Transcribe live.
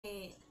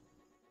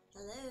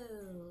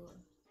Hello,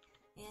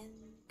 and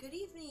good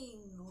evening,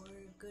 or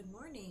good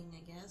morning, I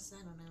guess.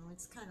 I don't know,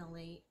 it's kind of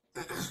late.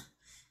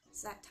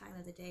 It's that time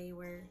of the day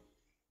where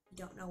you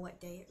don't know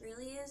what day it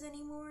really is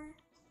anymore,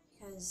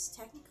 because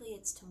technically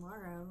it's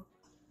tomorrow,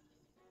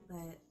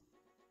 but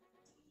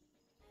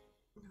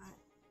not,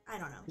 I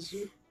don't know.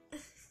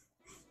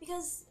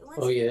 Because once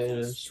Oh yeah, it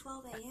it's is.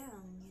 12 a.m., you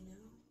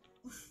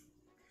know?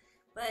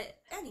 But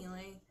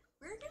anyway,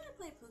 we're gonna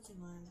play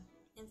Pokemon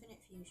Infinite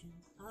Fusion.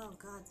 Oh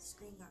god, the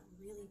screen got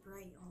really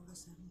bright all of a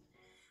sudden.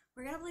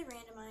 We're gonna play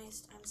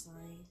randomized. I'm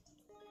sorry.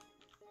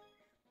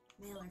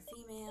 Male or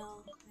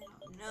female? I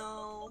don't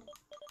know.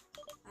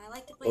 I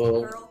like to play the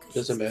Well, girl because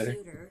she's doesn't matter.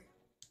 cuter.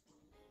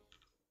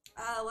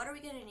 What are we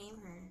gonna name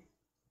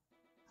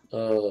her?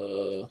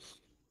 Uh,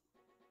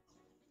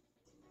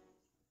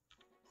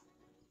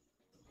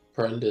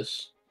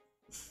 Prentice.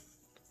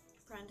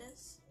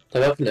 Prentice?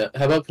 How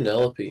about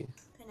Penelope?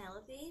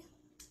 Penelope?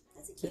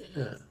 That's a cute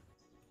Yeah. name.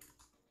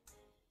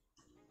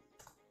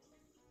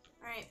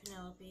 Alright,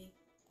 Penelope.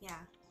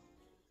 Yeah.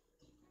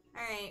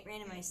 Alright,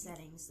 randomized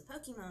settings. The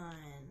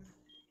Pokemon.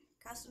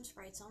 Custom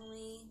sprites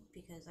only,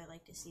 because I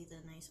like to see the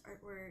nice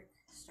artwork.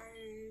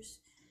 Starters.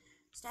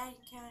 Static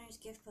encounters,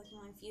 gift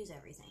Pokemon, fuse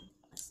everything.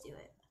 Let's do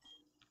it.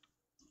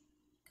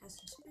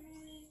 Custom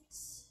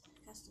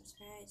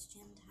sprites,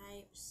 gym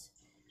types.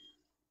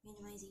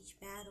 Randomize each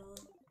battle.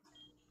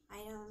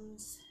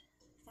 Items.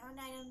 Found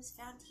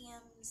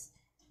TMs.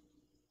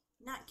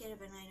 Not given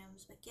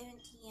items, but given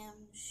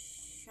TMs,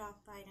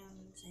 shop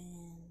items,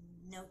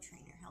 and no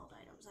trainer held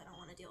items. I don't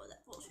want to deal with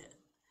that bullshit.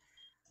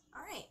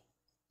 Alright.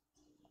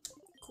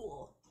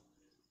 Cool.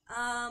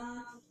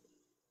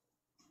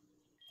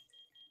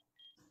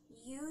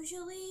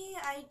 Usually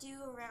I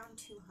do around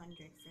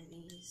 200 for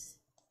these.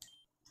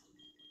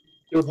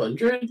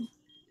 200?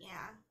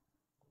 Yeah.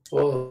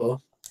 Whoa.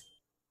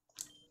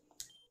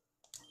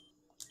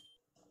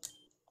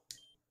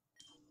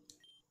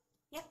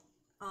 Yep.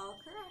 All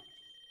correct.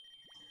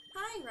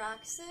 Hi,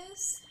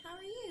 Roxas. How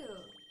are you?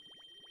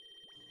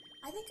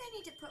 I think I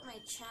need to put my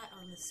chat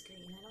on the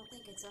screen. I don't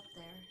think it's up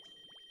there.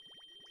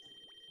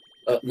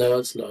 No,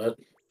 it's not.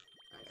 Okay.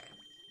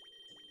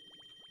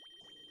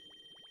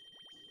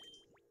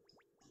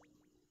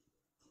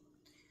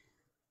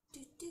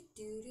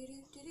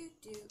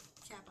 Do.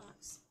 Chat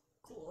box.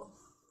 Cool.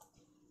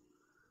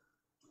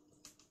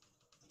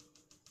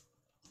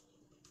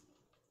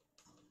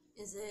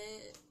 Is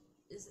it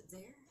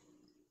there?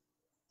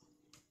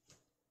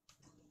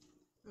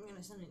 I'm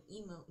gonna send an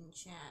emote in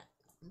chat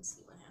and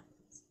see what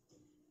happens.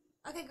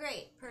 Okay,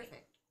 great.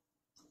 Perfect.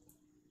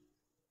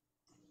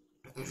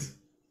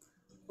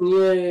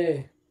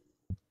 Yay.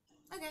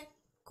 Okay,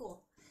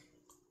 cool.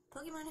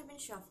 Pokemon have been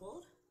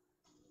shuffled.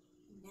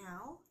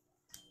 Now,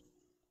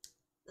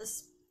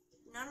 this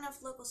not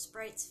enough local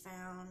sprites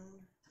found.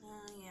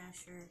 Yeah,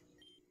 sure.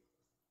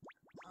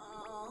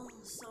 Oh,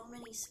 so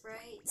many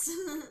sprites.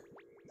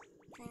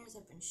 Trainers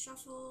have been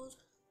shuffled.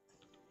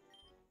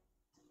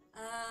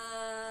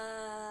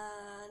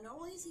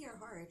 Normal, easy, or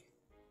hard?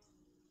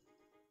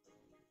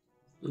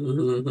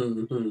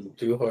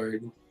 Too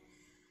hard.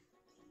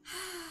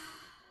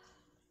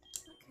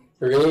 Okay.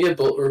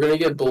 We're gonna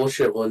get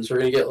bullshit ones. We're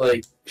gonna get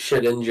like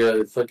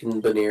Shedinja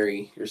fucking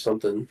Baneri or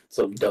something.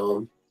 Some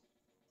dumb.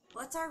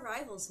 What's our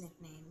rival's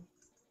nickname?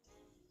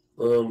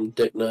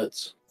 Dick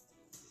nuts.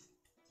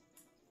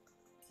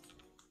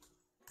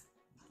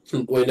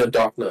 Wait, no,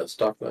 Doc nuts.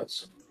 Doc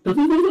nuts.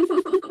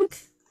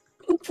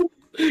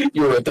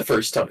 You were right the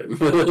first time.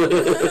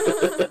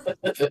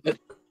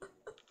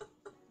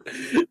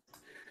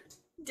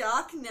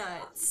 Doc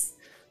Nuts.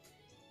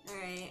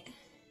 Alright.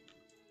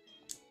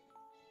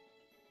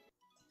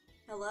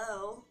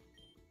 Hello.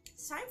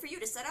 It's time for you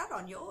to set out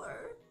on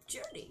your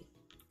journey.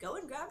 Go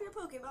and grab your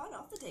Pokemon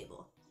off the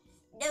table.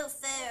 No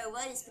fair.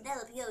 Why does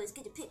Penelope always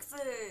get to pick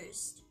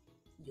first?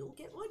 You'll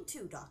get one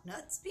too, Doc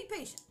Nuts. Be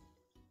patient.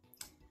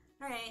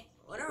 Alright,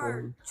 what are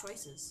our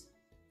choices?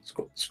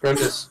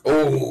 Scrungus.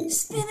 Oh!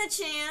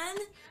 Spinachan!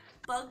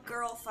 Bug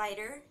Girl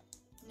Fighter.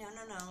 No.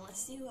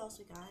 Let's see who else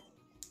we got.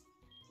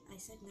 I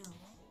said no.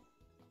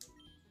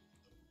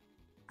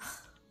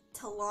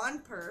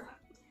 Talonper.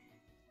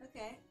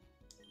 Okay.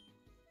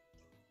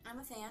 I'm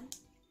a fan.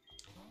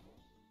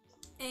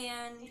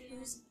 And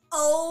who's...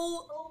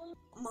 Oh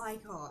my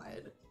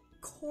god.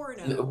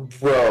 Corno.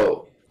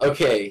 Bro.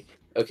 Okay,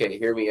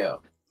 hear me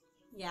out.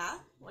 Yeah?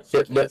 What's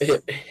your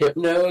case?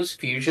 Hypno's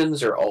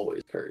fusions are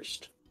always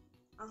cursed.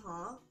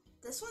 Uh-huh.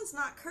 This one's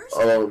not cursed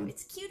though.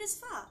 It's cute as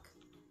fuck.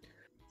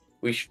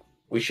 We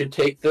should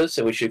take this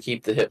and we should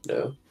keep the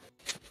Hypno.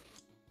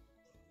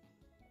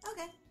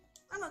 Okay.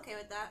 I'm okay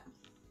with that.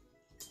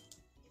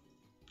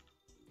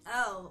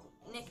 Oh,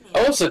 nickname.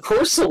 Oh, it's a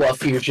Corsola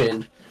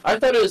fusion! I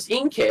thought it was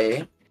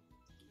Inkay.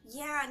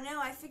 Yeah,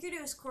 no, I figured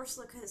it was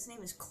Corsola because his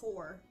name is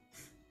Core.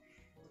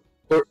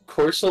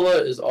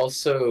 Corsola is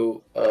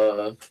also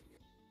has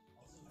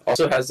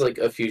like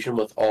a fusion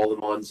with all the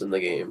mons in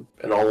the game,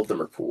 and all of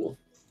them are cool.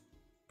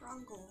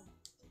 Brongle.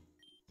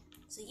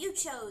 So you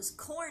chose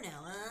Corno,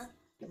 huh?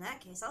 In that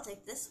case, I'll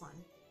take this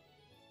one.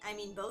 I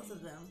mean, both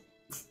of them.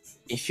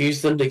 You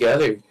fuse them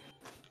together.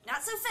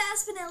 Not so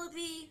fast,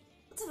 Penelope!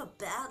 Let's have a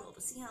battle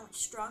to see how much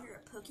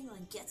stronger a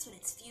Pokemon gets when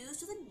it's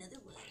fused with another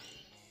one.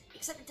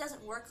 Except it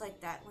doesn't work like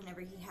that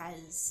whenever he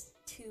has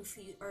two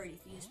already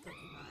fused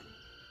Pokemon.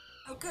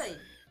 Oh good.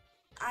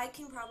 I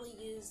can probably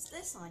use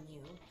this on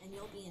you, and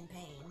you'll be in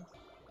pain.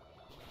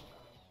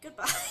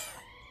 Goodbye.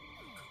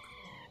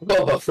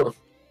 Oh.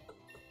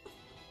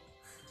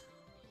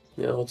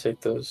 Yeah, I'll take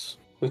those.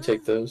 We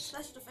take those.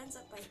 Special defense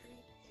up by 3.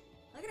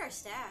 Look at our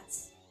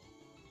stats.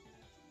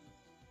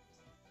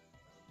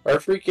 Our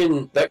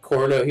freaking, that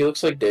Corno, he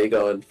looks like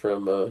Dagon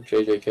from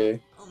JJK.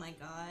 Oh my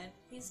god.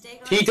 He's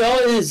Dagon's... He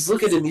does!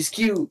 Look at him, he's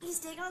cute! He's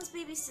Dagon's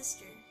baby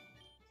sister.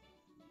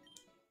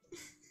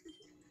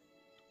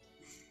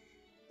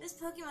 This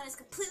Pokemon is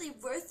completely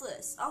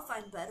worthless. I'll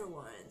find better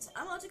ones.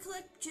 I'm out to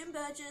collect gym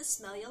badges.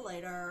 Smell you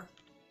later.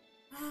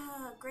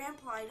 Ah,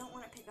 Grandpa, I don't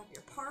want to pick up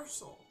your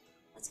parcel.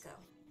 Let's go.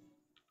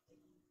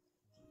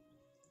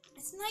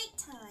 It's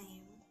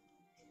nighttime.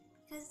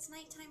 Because it's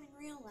nighttime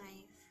in real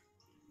life.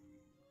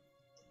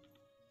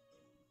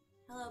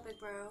 Hello, big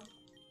bro.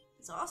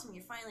 It's awesome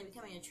you're finally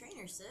becoming a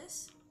trainer,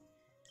 sis.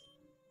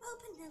 Oh,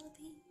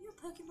 Penelope, your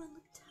Pokemon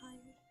look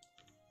tired.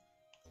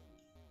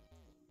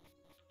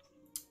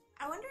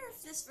 I wonder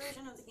if this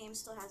version of the game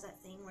still has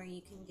that thing where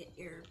you can get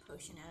your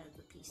potion out of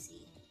the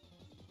PC.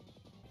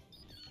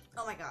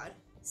 Oh my god.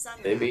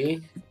 Sunray.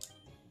 Maybe.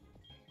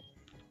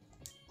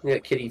 Yeah,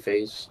 kitty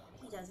face.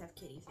 He does have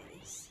kitty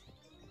face.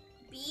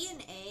 B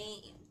and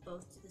A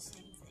both do the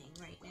same thing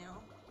right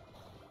now.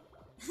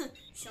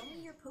 Show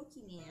me your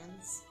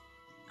Pokemans.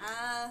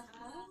 Well,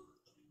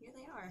 here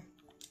they are.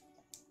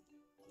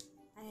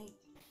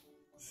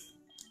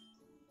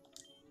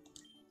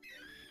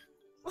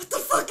 What the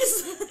fuck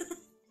is that?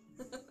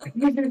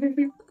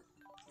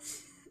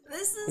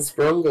 This is... It's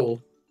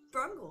Brungle.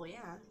 Brungle,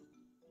 yeah.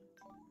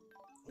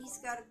 He's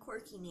got a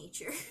quirky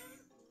nature.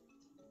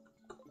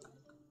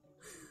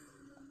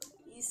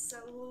 He's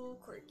so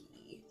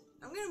quirky.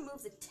 I'm gonna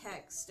move the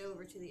text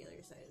over to the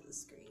other side of the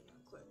screen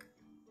real quick.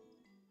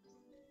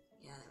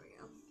 Yeah, there we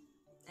go.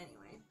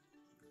 Anyway.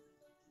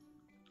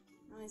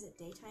 Oh, is it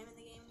daytime in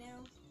the game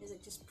now? Is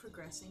it just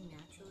progressing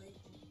naturally?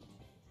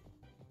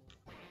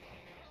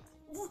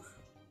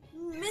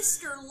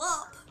 Mr.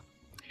 Lup!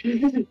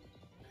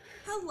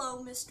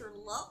 Hello, Mr.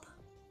 Lup.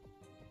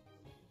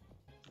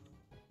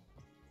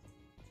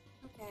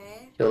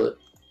 Okay. Kill it.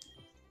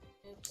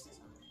 Oops.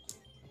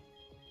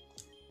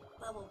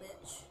 Bubble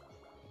bitch.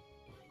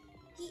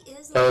 He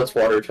is a Oh, it's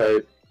water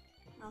type.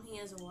 Oh, he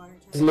is a water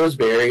type. His nose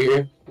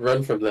barrier.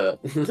 Run from that.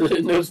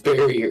 Nose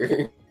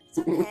barrier. It's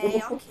okay,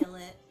 I'll kill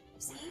it.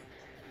 See?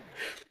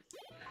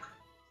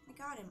 I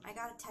got him. I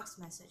got a text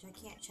message. I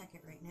can't check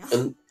it right now.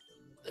 And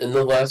in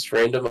the last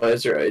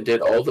randomizer I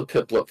did, all the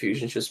Piplup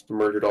fusions just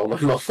murdered all my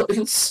mons.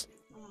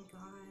 Oh my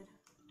god.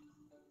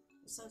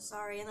 I'm so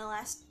sorry. In the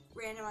last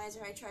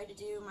randomizer I tried to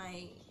do,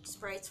 my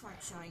sprites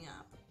weren't showing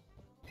up.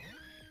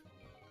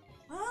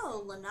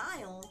 Oh,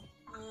 Lanile.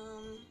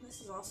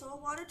 This is also a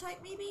water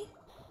type, maybe?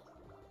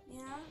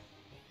 Yeah?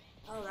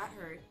 Oh, that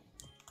hurt.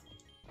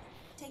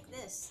 Take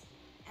this.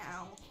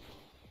 Ow.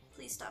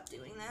 Please stop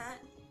doing that.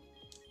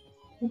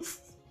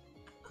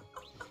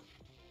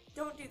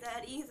 Don't do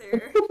that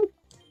either.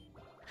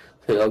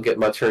 And I'll get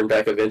my turn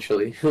back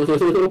eventually.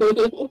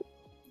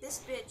 This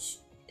bitch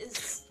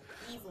is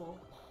evil.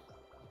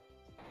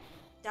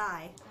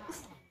 Die.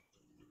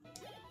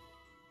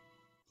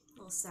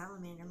 Little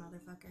salamander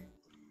motherfucker.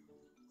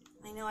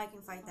 I know I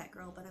can fight that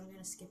girl, but I'm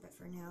gonna skip it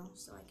for now,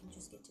 so I can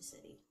just get to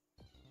city.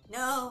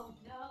 No!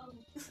 No.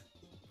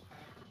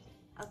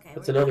 Okay,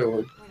 That's another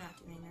one. We're not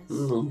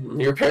doing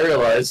this. You're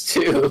paralyzed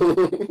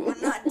too.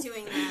 We're not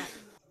doing that.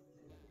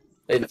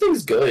 Hey, that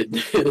thing's good.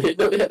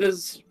 it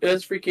has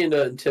freaking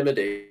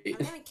intimidate.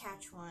 I'm gonna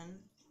catch one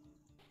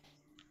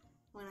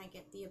when I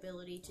get the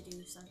ability to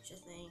do such a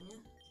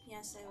thing.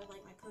 Yes, I would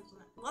like my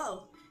Pokemon.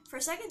 Whoa! For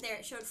a second there,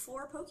 it showed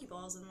 4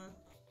 Pokeballs in the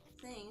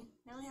thing.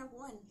 I only have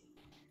 1.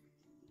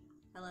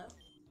 Hello?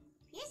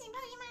 Using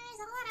Pokemon is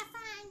a lot of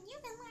fun. You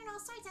can learn all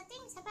sorts of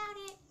things about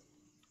it.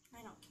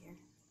 I don't care.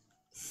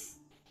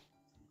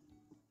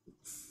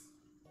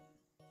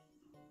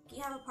 Do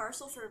you have a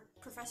parcel for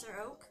Professor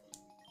Oak?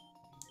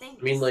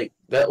 Thanks. I mean, like,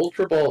 that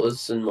Ultra Ball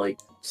is in, like,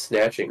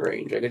 snatching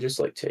range. I could just,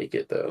 like, take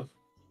it, though.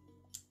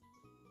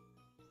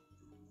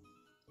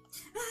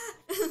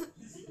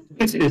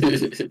 I got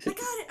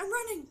it! I'm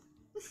running!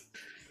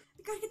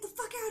 I gotta get the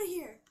fuck out of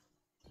here!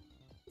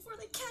 Before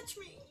they catch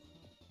me!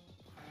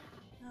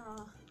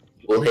 Oh.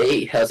 Well,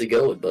 hey, how's it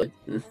going, bud?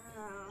 Oh,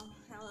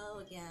 hello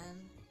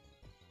again.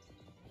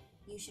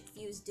 You should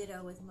fuse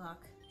Ditto with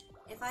Muck.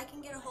 If I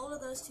can get a hold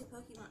of those 2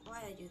 Pokemon...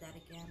 Why'd I do that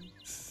again?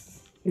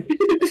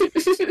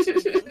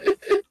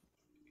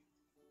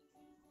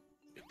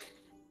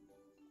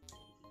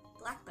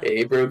 Black Belt.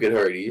 Hey, Broken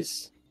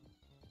Hearties.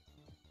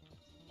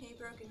 Hey,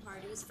 Broken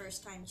Hearties,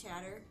 first time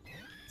chatter.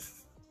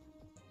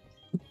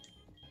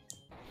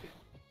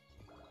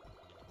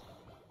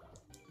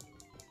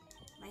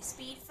 My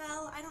speed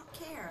fell? I don't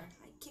care.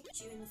 I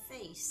kicked you in the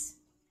face.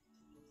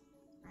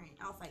 Alright,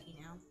 I'll fight you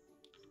now.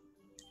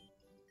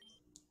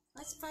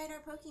 Let's fight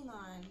our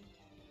Pokemon.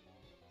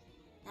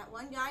 That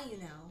one guy you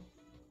know.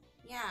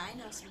 Yeah, I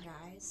know some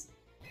guys.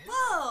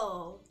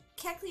 Whoa!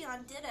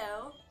 Kecleon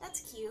Ditto.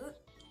 That's cute.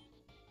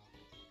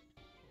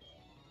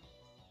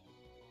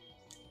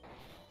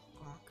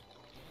 Bonk.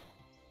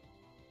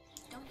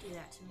 Don't do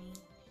that to me.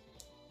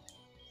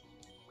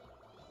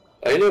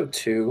 I know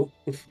two.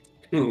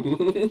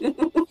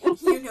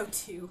 You know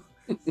too.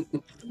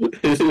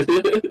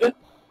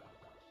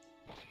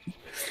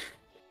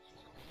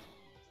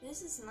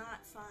 This is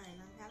not fun.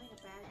 I'm having a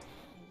bad time.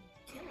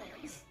 Kill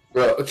it.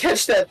 Bro,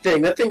 catch that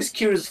thing. That thing's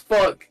cute as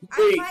fuck. I'm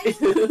Wait.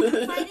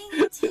 fighting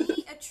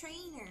a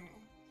trainer.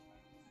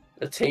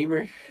 A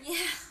tamer? Yeah,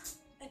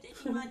 a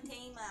Digimon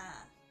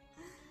tamer.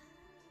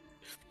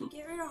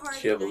 Get rid of Hardy.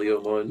 She have a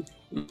Leomon.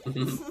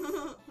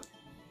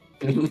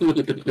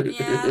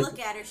 Yeah, look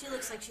at her. She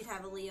looks like she'd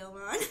have a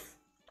Leomon.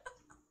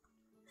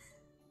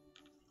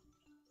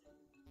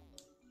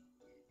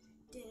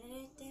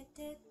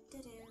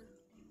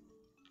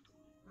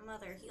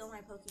 Mother, heal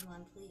my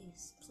Pokemon,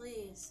 please.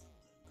 Please.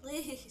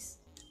 Please.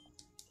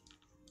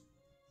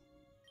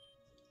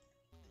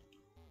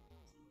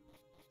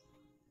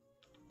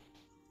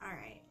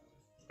 Alright.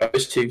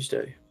 It's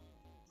Tuesday.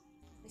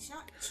 It's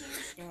not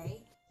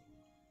Tuesday.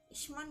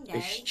 It's Monday.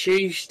 It's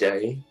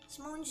Tuesday. It's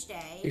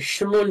Monday.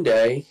 It's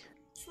Monday.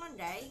 It's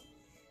Monday.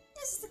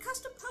 This is the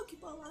custom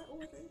Pokeball I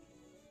ordered.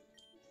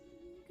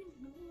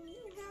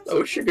 I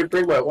wish I could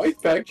bring my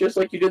wife back just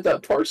like you did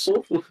that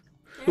parcel.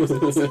 There's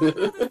also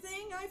another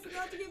thing. I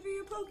forgot to give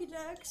you a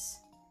Pokedex.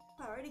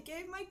 I already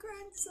gave my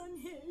grandson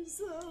his,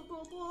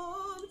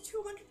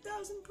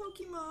 200,000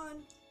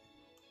 Pokemon.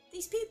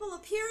 These people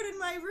appeared in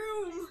my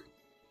room.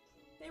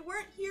 They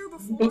weren't here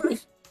before.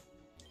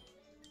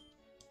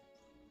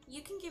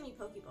 You can give me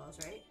Pokeballs,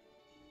 right?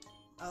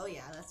 Oh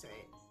yeah, that's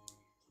right.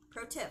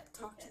 Pro tip,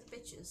 talk to the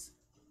bitches.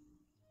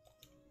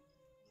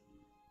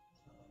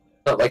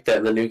 Not like that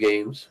in the new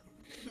games.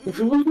 That's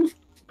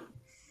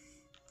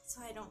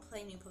why I don't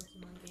play new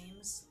Pokemon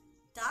games.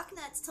 Doc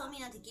Nuts told me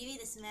not to give you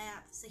this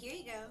map, so here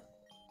you go.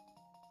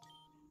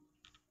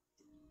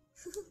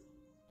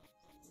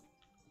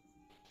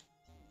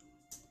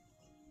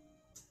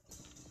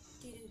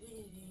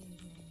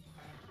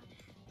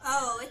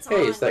 Oh, it's on.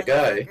 Hey, it's that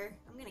guy.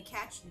 I'm gonna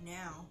catch you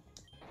now.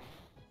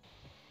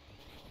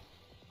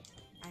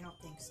 I don't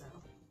think so.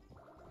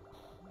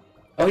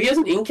 Oh, he has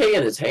an Inkay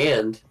in his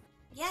hand.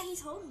 Yeah,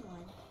 he's holding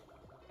one.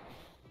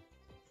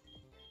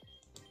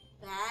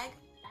 Bag,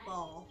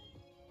 ball.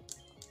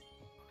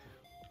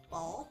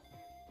 Ball?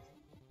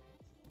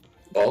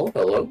 Oh,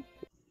 hello.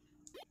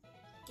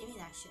 Give me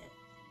that shit.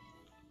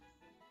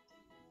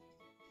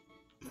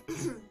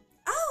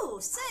 Oh,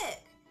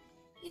 sick!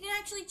 You can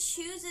actually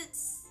choose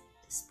its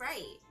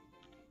sprite.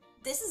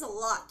 This is a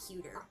lot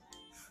cuter.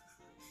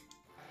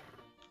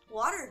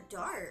 Water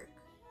Dark.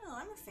 Oh,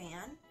 I'm a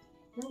fan.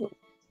 Oh.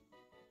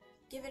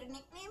 Give it a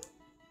nickname?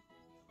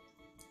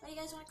 What do you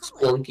guys want to call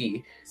Splunky.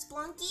 it?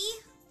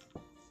 Splunky?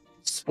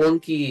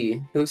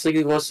 Splunky. He looks like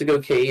he wants to go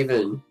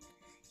caving.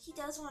 He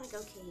does want to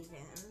go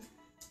cave-in.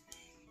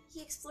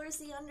 He explores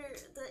the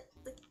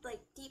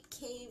like deep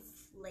cave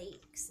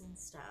lakes and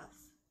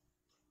stuff.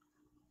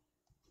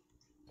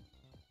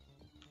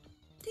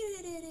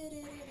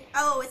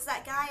 Oh, it's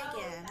that guy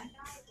again.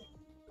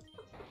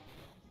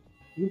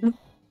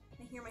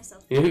 I hear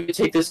myself. You know who could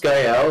take this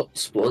guy out?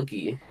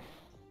 Splunky.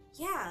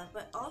 Yeah,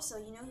 but also,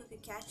 you know who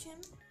could catch him?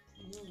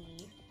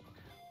 Me.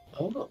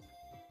 Oh.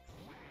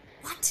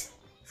 What?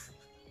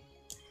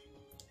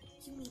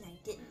 You mean I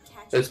didn't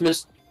catch That's him?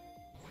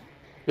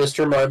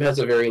 Mr. Mime has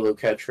a very low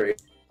catch rate.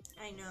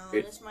 I know,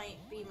 this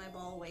might be my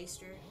ball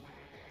waster.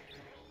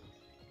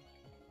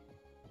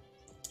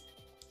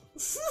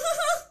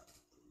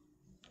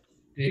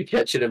 Did you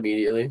catch it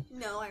immediately?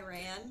 No, I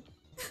ran.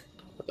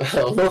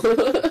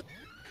 Oh.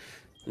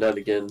 Not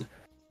again.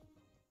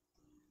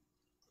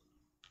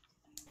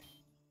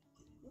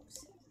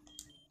 Oops.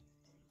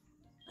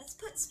 Let's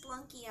put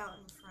Splunky out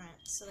in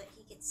front so that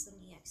he gets some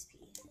EXP.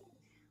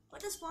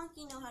 What does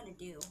Splunky know how to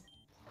do?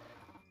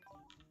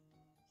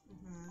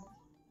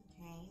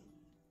 Okay.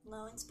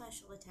 Low in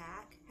special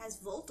attack. Has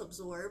Volt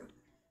Absorb.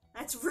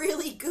 That's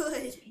really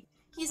good.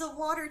 He's a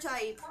water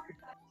type.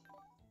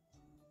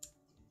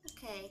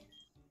 Okay.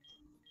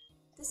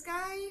 This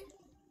guy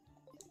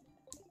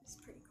is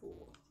pretty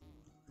cool.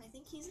 I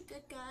think he's a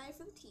good guy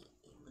for the team.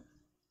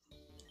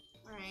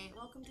 Alright,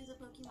 welcome to the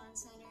Pokemon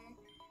Center.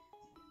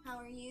 How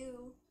are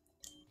you?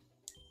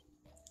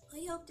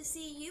 I hope to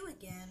see you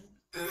again.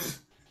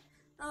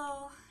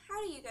 Oh,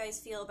 how do you guys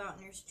feel about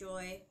Nurse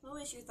Joy? What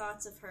was your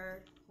thoughts of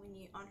her when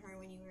you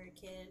were a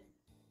kid?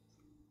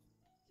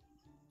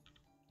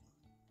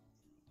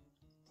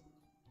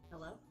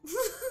 Hello?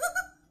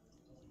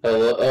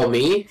 Hello? Oh,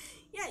 me?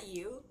 Yeah,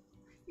 you.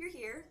 You're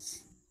here.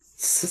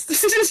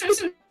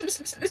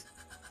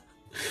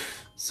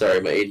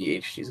 Sorry, my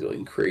ADHD's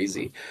going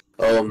crazy.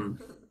 I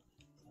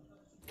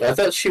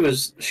thought she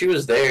was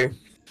there.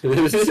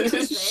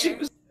 She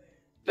was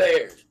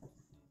there.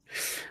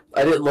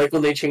 I didn't like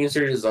when they changed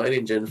her design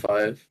in Gen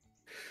 5.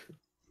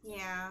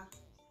 Yeah.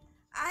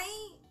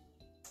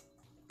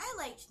 I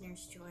liked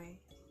Nurse Joy.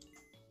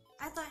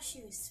 I thought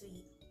she was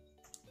sweet.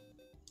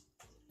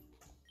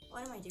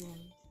 What am I doing?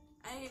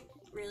 I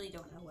really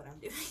don't know what I'm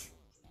doing.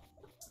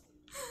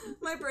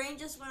 My brain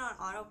just went on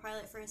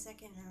autopilot for a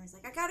second and I was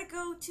like, I gotta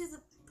go to the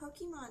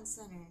Pokemon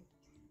Center.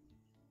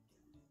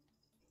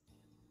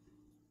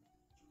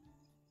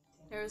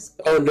 There's...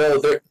 Oh no,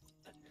 they're...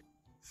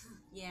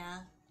 Yeah.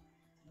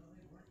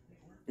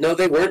 No,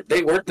 they weren't.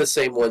 They weren't the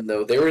same one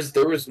though. There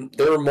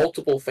were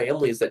multiple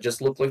families that just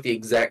looked like the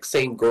exact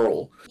same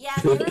girl. Yeah,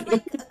 they were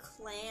like a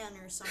clan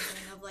or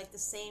something of like the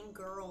same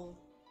girl.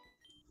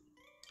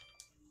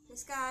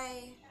 This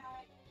guy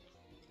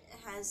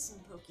has some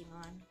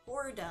Pokemon.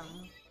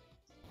 Boredom.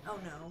 Oh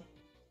no.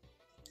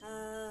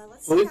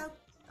 Let's see how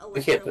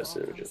we can't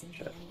Electro put Ball it comes in in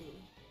chat. handy.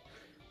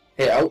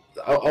 Hey,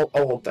 I'll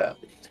hold that.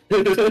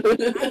 I do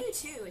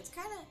too. It's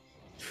kind of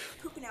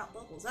pooping out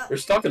bubbles up. We're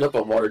stocking up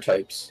on water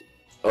types.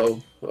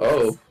 Oh,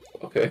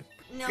 okay.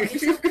 No,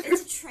 it's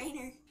a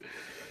trainer.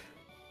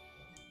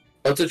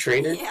 That's a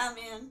trainer? Yeah,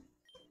 man.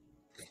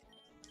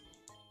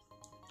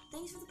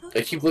 Thanks for the Pokemon.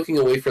 I keep looking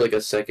away for like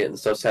a second and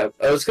stuff's happening.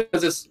 Oh, it's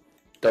because it's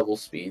double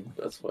speed.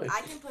 That's why.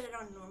 I can put it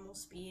on normal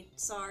speed.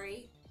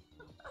 Sorry.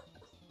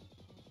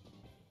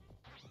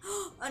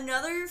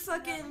 Another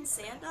fucking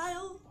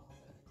Sandile?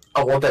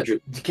 I want that.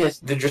 Yes,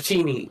 the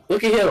Dratini.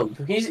 Look at him.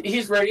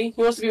 He's ready. He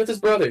wants to be with his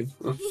brother.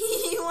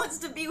 He wants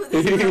to be with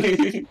his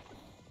brother.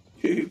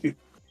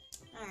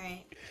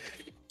 Alright.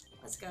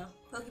 Let's go.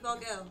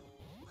 Pokeball go.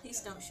 Please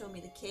don't show me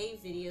the cave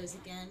videos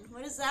again.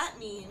 What does that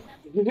mean?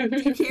 Do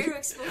you care to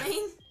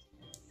explain?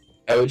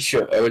 I would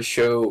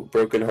show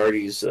Broken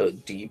Hardy's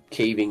deep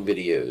caving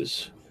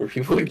videos where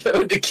people would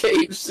go into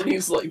caves and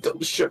he's like,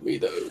 "Don't show me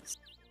those."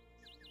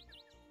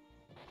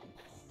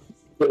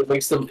 But it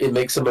makes them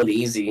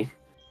uneasy.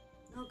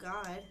 Oh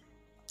god.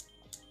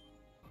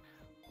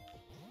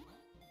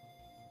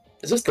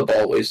 Is this the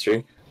ball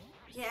waster?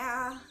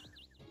 Yeah.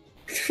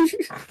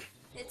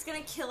 It's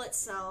gonna kill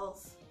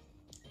itself.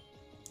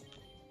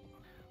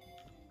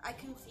 I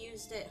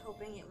confused it,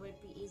 hoping it would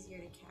be easier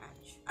to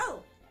catch.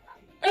 Oh!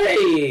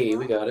 Hey,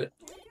 we got it.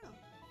 There we go.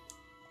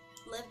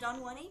 Lived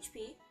on 1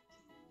 HP.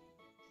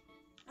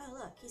 Oh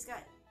look, he's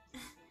got...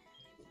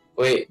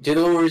 Wait, do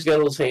the one where he's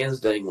got his hands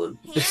dangling.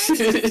 Hands or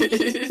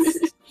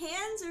feet?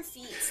 Hands or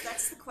feet?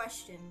 That's the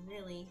question,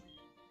 really.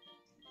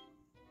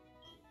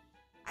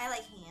 I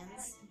like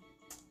hands.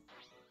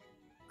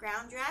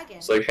 Ground Dragon.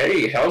 It's like,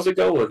 hey, how's it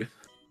going?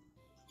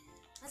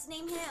 Let's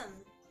name him.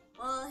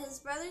 Well, his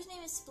brother's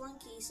name is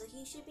Splunky, so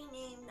he should be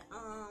named,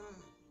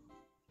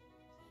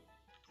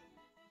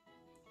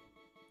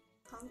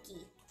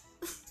 Punky.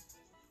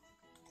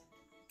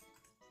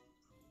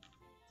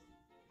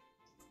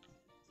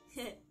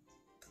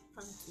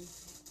 Punky.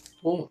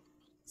 Well,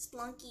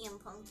 Splunky and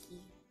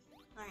Punky.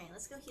 Alright,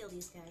 let's go heal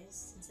these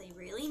guys, since they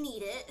really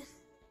need it.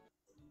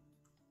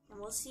 And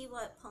we'll see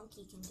what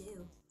Punky can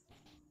do.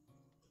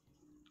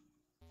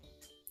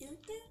 Do,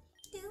 do,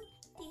 do, do,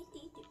 do,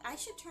 do. I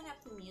should turn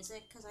up the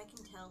music, because I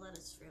can tell that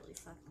it's really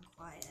fucking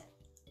quiet.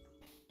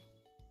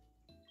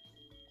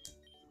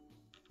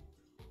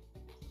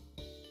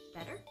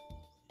 Better?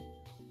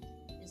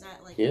 Is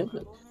that, like, Yeah.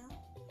 audible now?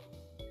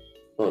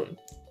 hold on.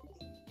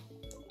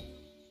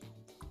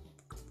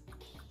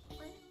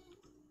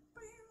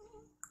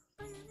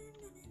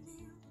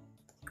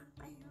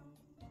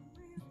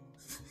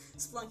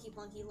 Splunky,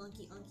 blunky,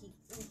 lunky, unky,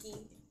 unky,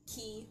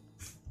 key.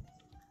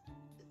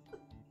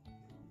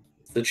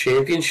 The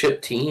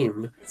championship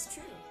team. It's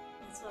true.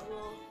 That's what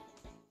we'll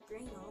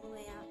bring all the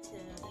way out to the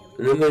elite.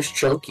 And then there's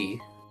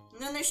Chunky.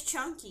 And then there's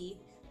Chunky,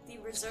 the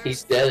reserve.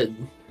 He's dead.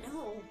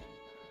 No.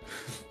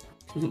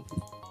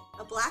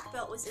 A black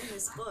belt was in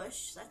this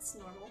bush. That's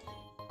normal.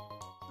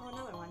 Oh,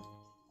 another one.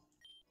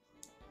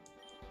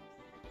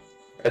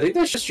 I think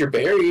that's just your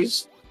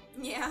berries.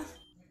 Yeah.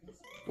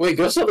 Wait,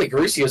 go sell the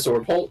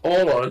Greasiosaur. Hold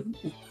on.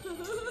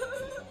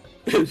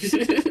 That's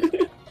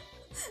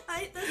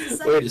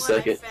the Wait a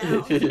second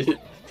second.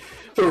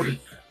 one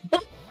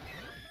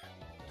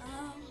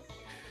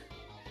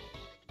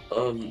I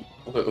found.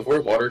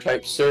 We're water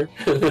types, sir.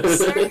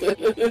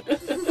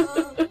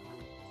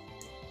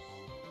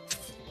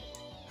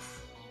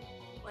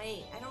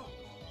 Wait, I don't...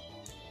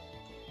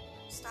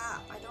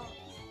 Stop, I don't...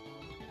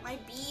 My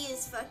B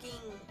is fucking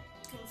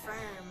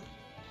confirm.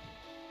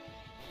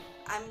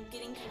 I'm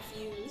getting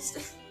confused.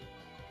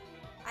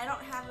 I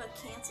don't have a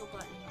cancel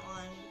button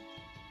on.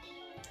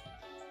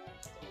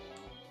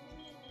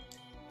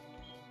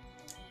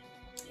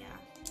 Yeah,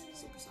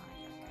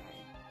 Supersonic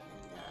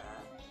that guy.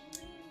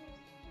 And,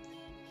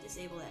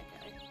 disable that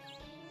guy.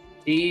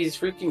 These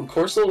freaking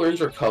Corso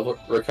learns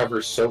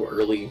recover so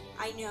early.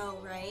 I know,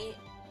 right?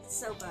 It's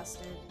so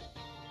busted.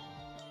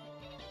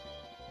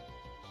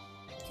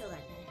 Kill that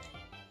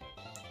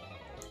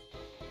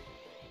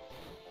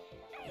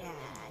guy.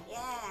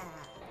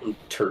 Yeah.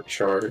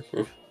 Turchar.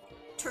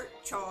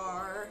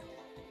 Turchar.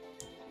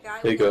 Guy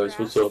Hey we never guys,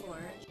 what's asked up? for.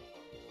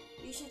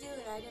 You should do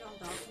what I did on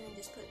Dolphin and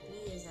just put B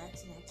as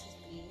X and X as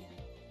B.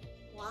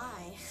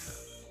 Why?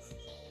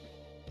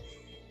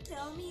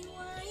 Tell me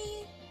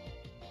why.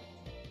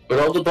 But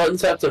all the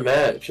buttons have to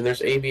match, and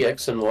there's A, B,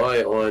 X, and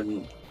Y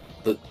on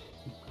the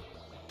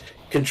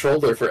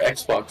controller for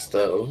Xbox,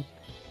 though.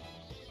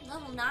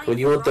 Level 9 When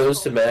you want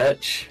those to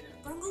match...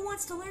 Brungle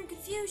wants to learn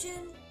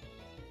confusion.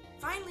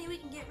 Finally, we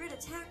can get rid of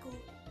tackle.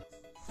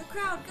 The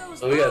crowd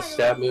goes Oh, we got a wild.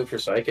 stab move for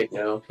Psychic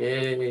now.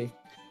 Yay.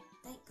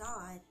 Thank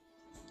God.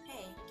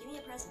 Hey, give me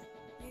a present.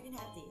 You can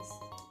have these.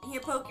 And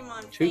your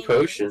Pokemon 2 favorite.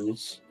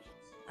 potions.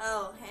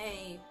 Oh,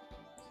 hey.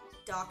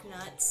 Doc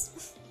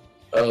Nuts.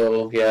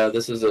 Oh, yeah,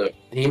 this is a...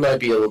 He might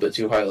be a little bit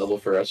too high level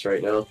for us right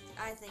now.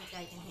 I think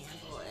I can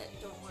handle it.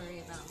 Don't worry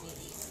about me.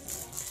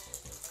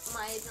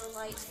 My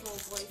delightful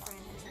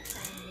boyfriend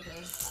hasn't trained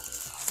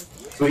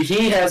with But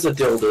he has a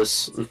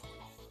Dildus.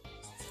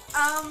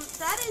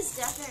 That is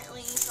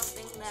definitely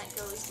something that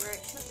goes where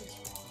it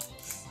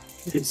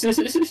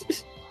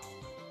shouldn't.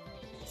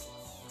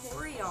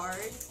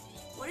 Courtyard.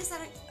 What is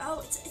that? Oh,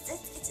 it's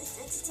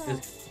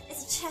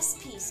a chess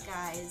piece,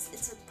 guys.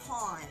 It's a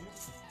pawn.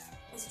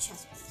 It's a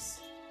chess piece.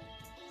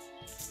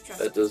 Trust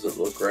That doesn't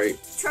look right.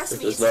 Trust It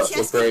me, does it's a not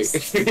chess look piece.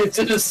 right.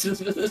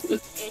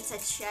 It's a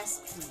chess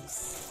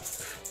piece.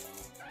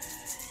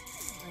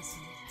 Listen,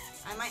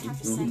 I might have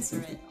to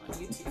censor it on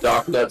YouTube.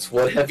 Doc Nuts,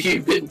 what have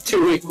you been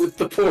doing with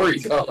the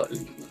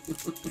Porygon?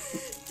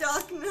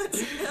 Doc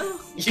Nuts, no.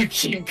 You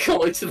keep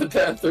going to the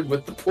bathroom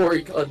with the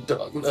Porygon,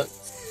 Doc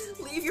Nuts.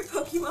 Leave your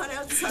Pokemon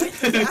outside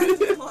the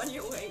bathroom on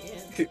your way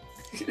in.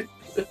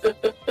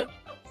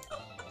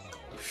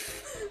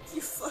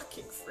 You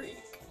fucking freak.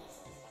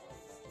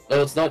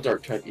 Oh, it's not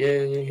Dark type.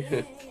 Yay.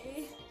 Yay.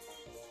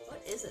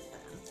 What is it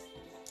then?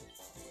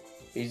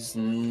 He's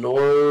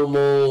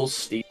normal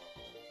Steve.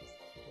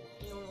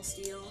 Normal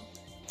steel.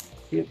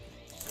 Yep.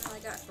 Oh, I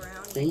got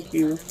Brownie Thank in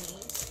you. front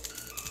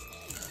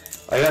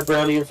of me. I got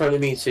Brownie in front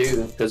of me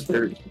too, because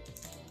we're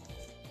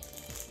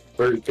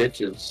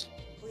bitches.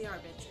 We are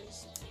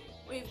bitches.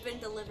 We've been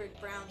delivered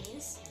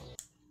brownies.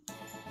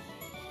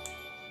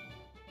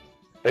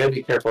 I gotta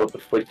be careful of the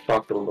foot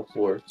chocolate on the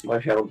floor. My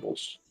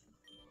handles.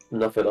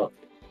 Enough it up.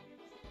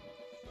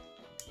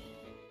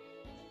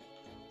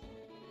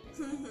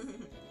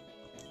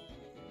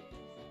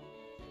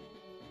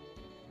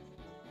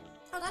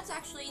 Oh, that's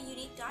actually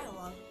unique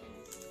dialogue.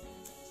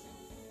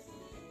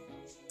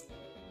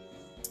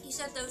 He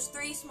said those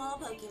 3 small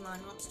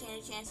Pokemon won't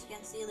stand a chance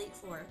against the Elite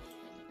Four.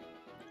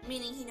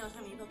 Meaning he knows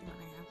how many Pokemon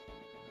I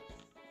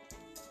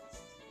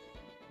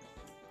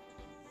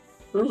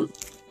have. Hmm.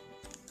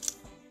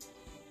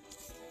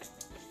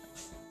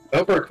 I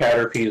hope our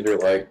Caterpies are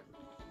like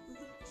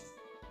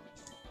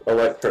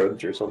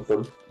electrodes or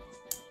something.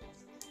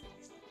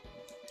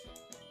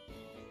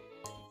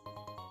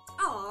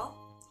 Aw,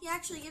 he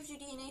actually gives you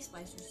DNA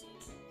splicers.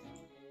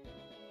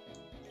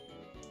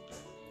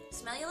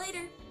 Smell you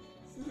later.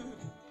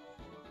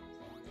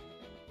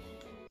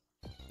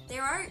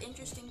 There are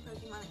interesting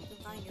Pokemon that you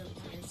can find over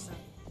here, so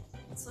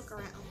let's look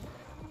around.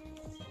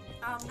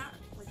 Not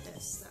with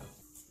this,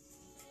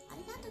 though.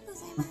 Arigato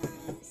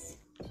gozaimasu.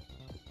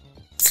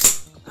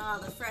 Oh,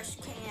 the fresh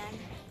can.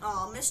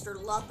 Oh,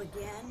 Mr. Lup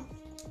again.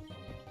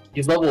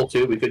 He's level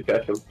 2, we could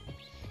catch him.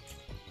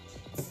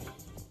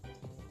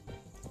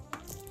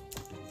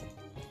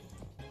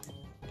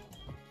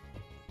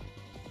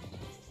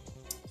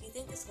 Do you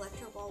think this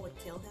Electro Ball would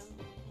kill him?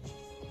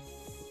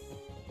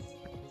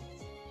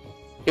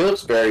 He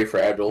looks very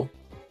fragile.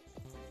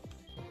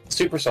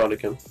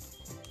 Supersonic him.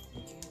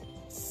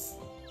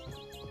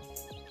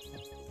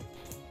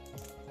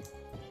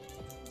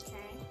 Okay.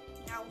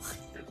 Now what?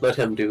 Let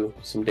him do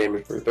some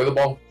damage for you. Throw the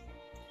ball.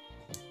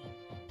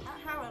 I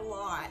have a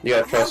lot. You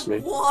gotta I trust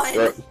have me. One.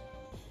 Throw it.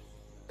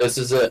 This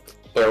is it.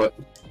 Throw it.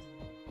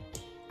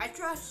 I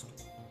trust.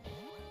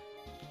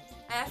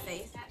 I have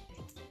faith.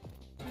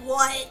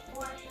 What?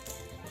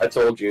 I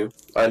told you.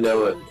 I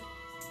know it. Dude.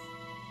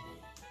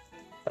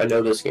 I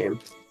know this game.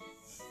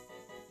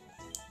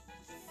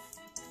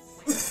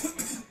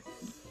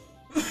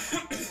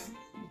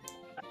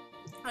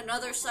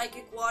 Another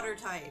psychic water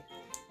type.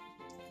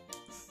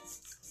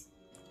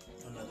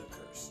 Another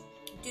curse.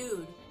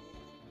 Dude,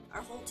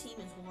 our whole team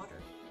is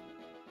water.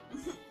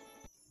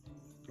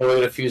 We're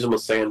gonna fuse them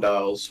with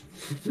Sandiles.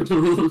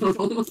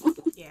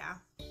 Yeah.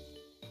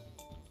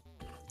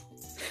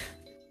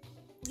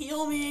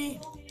 Heal me!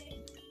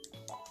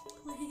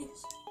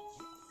 Please.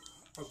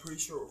 I'm pretty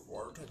sure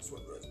water types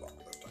went red block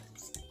other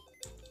types.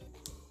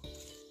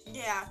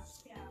 Yeah.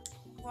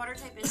 Water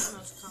type is the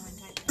most common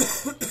type.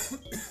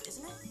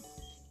 Isn't it?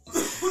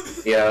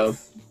 Yeah.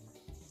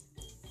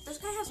 This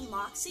guy has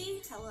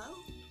Moxie? Hello?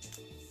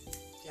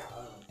 Yeah,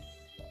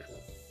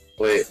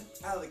 Wait.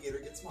 alligator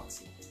gets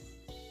Moxie.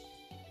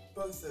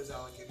 Both those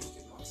alligators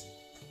get Moxie.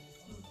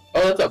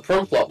 Oh, that's a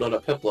Prinplup, not a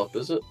Piplup,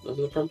 is it? Is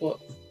it a Prinplup?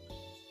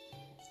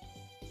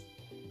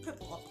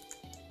 Piplup.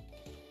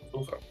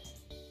 Okay.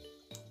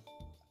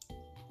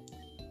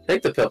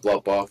 Take the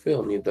Piplup off. We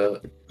don't need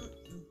that.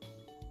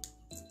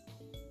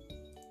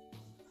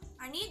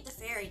 I need the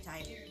fairy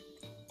type, to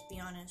be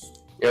honest.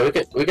 Yeah,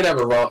 we can have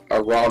a raw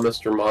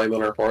Mr. Mime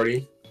on our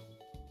party.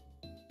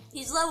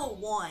 He's level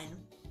 1.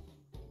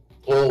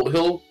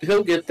 Well,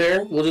 he'll get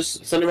there. We'll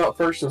just send him out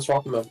first and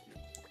swap him out.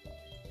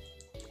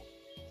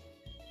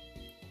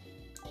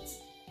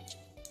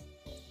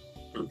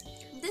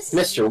 This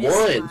Mr. is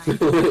One.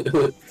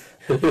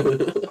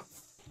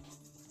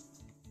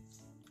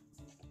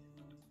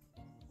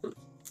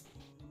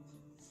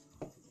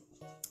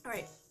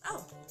 Alright.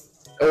 Oh,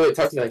 Oh wait,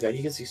 talk to that guy.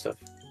 He can see stuff.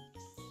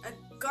 a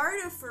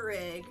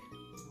Gardafarig.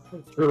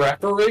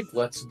 Rapper rig.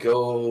 Let's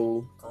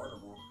go.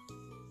 Carnivore.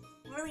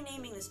 What are we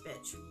naming this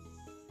bitch?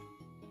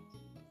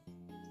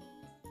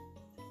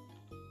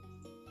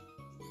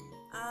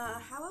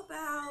 How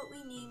about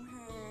we name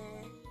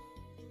her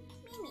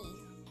Mimi?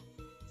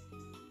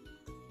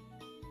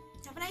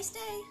 Have a nice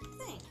day.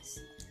 Thanks.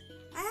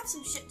 I have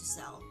some shit to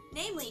sell.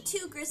 Namely,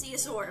 2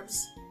 Griseous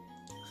orbs.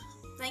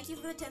 Thank you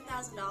for the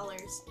 $10,000.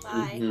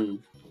 Bye.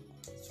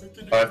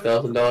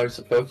 $5,000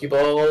 of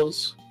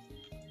Pokeballs.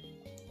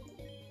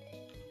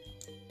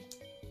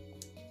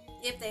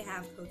 If they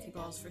have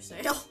Pokeballs for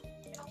sale.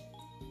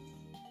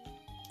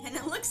 And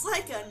it looks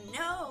like a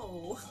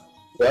no.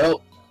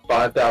 Well,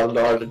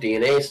 $5,000 of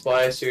DNA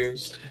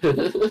splicers.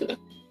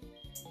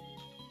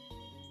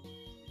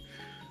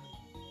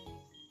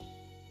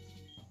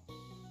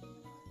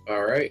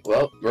 Alright,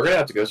 well, we're gonna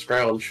have to go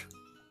scrounge.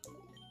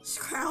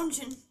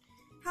 Scrounging.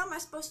 How am I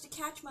supposed to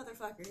catch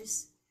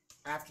motherfuckers?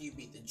 After you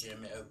beat the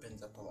gym, it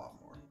opens up a lot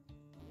more.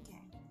 Okay.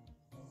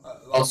 A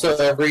lot Also,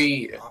 more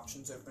every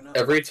options open up.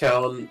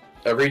 town,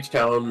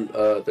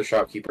 the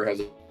shopkeeper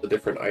has a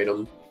different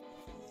item.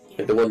 Yeah.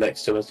 Like the one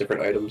next to him has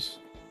different items.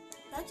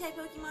 Bug type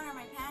Pokemon are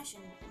my passion.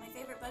 My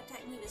favorite bug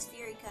type move is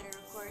Fury Cutter,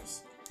 of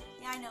course.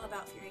 Yeah, I know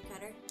about Fury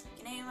Cutter.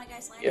 Can any of my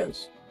guys learn it?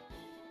 Yes.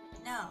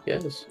 No.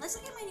 Yes. Let's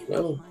look at my new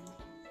No. Pokemon.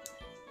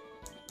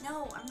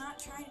 No, I'm not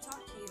trying to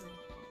talk to you.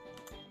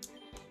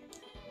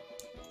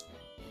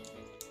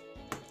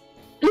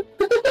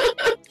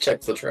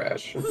 Check the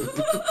trash.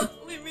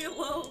 Leave me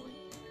alone.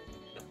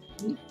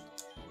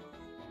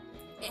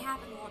 It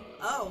happened one.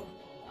 Oh.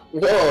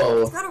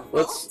 Whoa! It's got a roll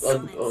Let's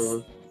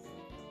summons.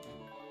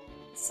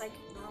 Psychic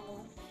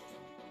normal.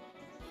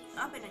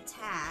 Up and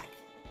attack.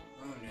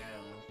 Oh no.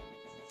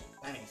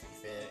 That needs to be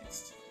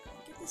fixed.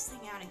 Get this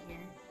thing out of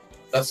here.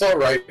 That's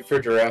alright for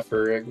Giraffe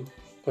Rig.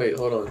 Wait,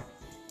 hold on.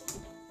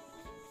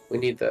 We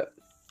need that.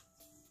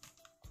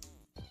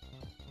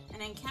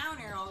 An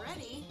encounter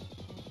already?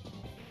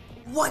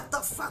 What the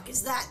fuck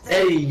is that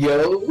thing? Hey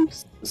yo!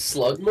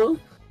 Slugma?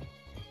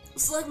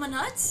 Slugma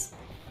nuts?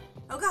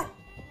 Oh god.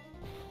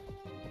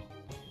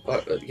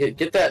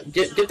 Get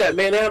that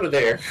man out of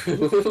there! I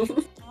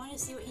wanted to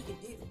see what he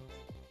could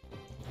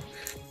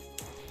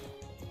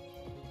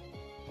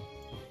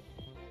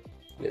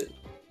do.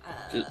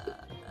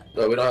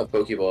 No, we don't have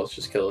Pokeballs,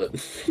 just kill it.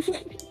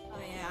 Oh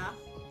yeah.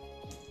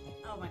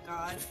 Oh my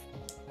god. I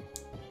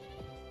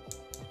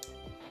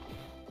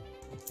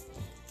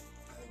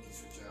think you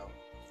switch out.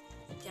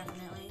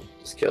 Definitely.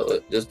 Just kill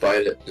it. Just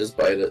bite it. Just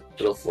bite it.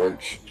 It'll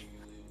flinch.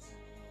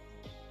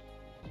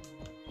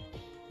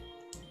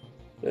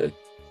 Good.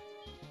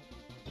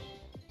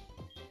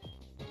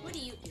 What do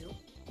you do?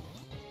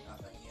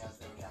 Nothing. He has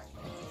no attack.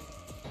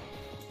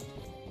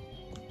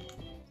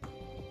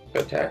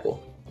 Go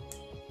tackle.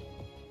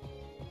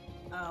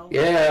 Oh.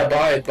 Yeah,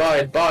 bite.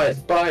 Why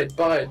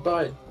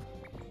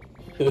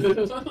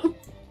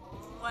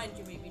did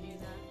you make me do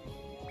that?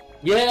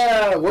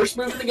 Yeah, worst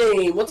move in the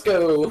game. Let's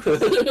go.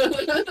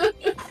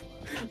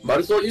 Might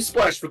as well use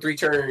Splash for 3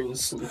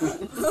 turns.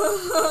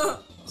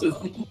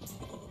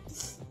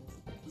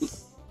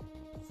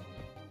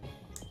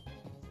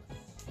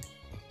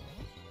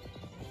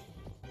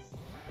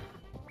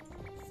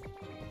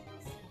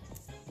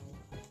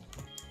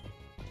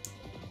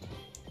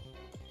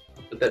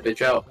 Put that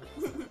bitch out.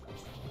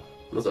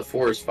 There's a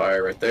forest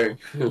fire right there.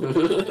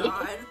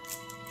 God.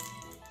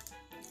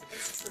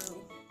 It's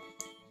true.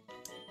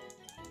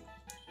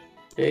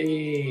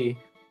 Hey.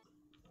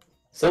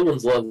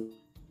 Someone's leveling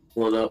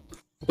up.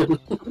 Oh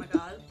my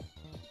god.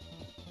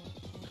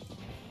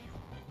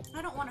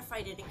 I don't want to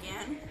fight it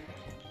again.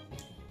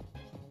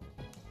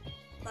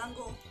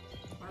 Bungle,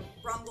 or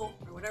Brungle,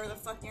 or whatever the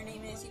fuck your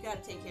name is, you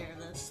gotta take care of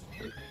this.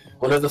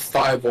 One of the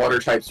 5 water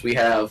types we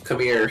have.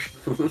 Come here.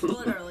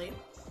 Literally.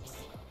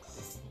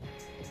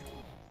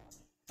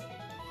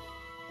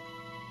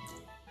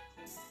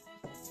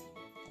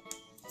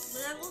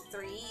 Level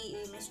 3,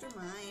 Mr.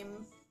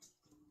 Mime.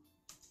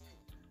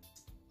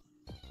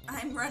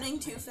 I'm running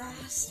too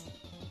fast.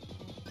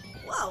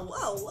 Whoa,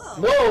 whoa, whoa.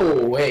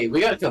 Whoa! Wait,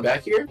 we gotta come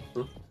back here?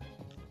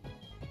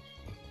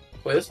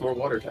 Wait, there's more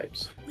water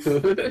types.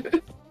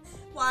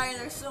 Why are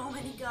there so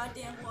many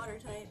goddamn water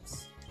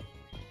types?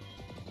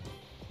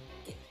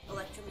 Get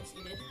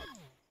electrocuted.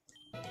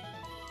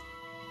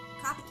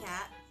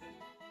 Copycat.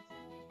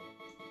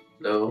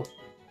 No.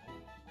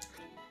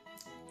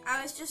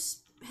 I was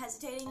just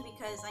hesitating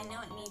because I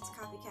know it needs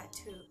Copycat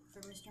 2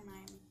 for Mr.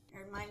 Mime,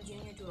 or Mime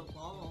Jr. to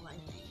evolve, I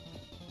think.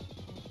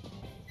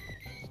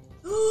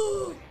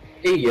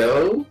 Hey,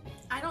 yo!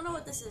 I don't know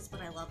what this is,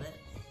 but I love it.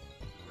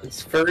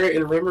 It's Ferret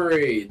and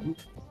Remoraid.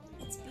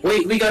 It's beautiful.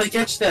 Wait, we gotta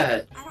catch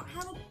that! I don't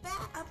have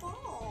a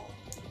ball.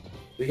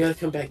 We gotta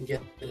come back and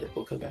get it.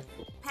 We'll come back.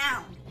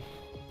 Pound.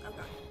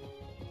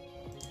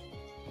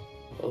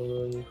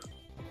 Oh god.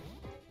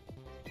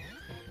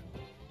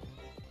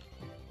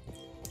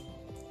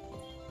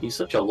 He's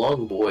such a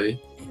long boy.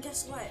 And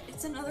guess what?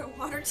 It's another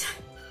water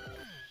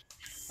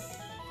type.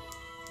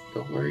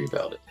 Don't worry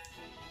about it.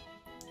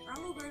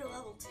 Rumble grew to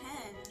level 10.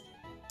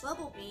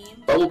 Bubble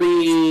Beam. Bubble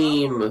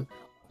Beam!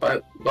 Bye,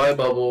 bye,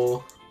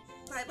 Bubble.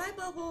 Bye bye,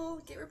 Bubble.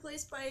 Get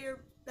replaced by your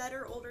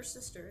better older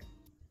sister.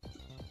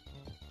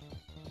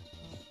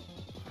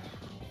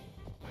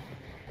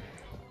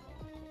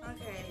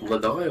 Okay.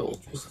 Lanile.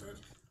 Interested.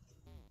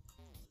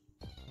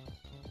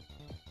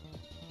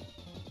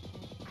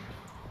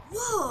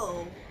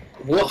 Whoa!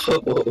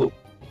 Whoa!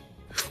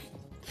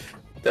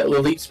 That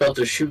Lilith's about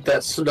to shoot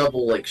that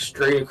Snubble like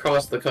straight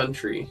across the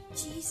country.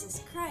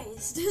 Jesus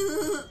Christ.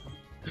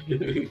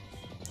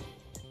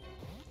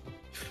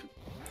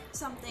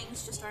 Some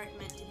things just aren't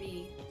meant to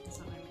be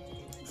something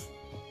meant to do.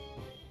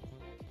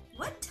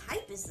 What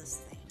type is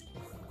this thing?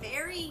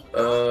 Fairy?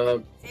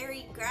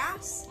 Fairy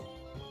grass?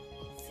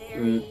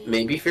 Fairy...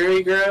 Maybe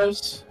fairy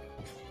grass?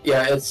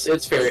 Yeah,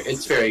 it's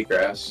fairy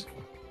grass.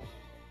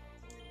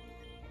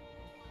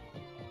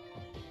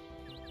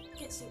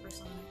 Get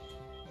supersonic.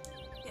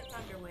 Get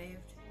thunder waved.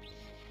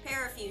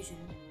 Parafusion.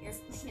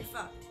 You're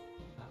fucked.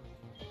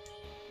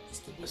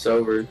 Just keep It's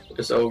over.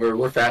 It's over.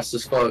 We're fast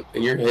as fuck,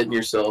 and you're hitting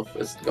yourself.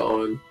 It's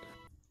gone.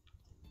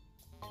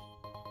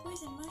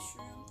 Poison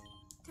mushroom.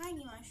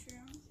 Tiny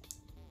mushroom.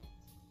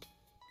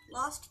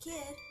 Lost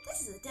kid.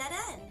 This is a dead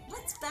end.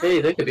 Let's back.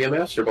 Hey, that could be a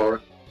Master Ball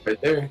right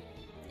there.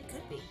 It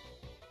could be.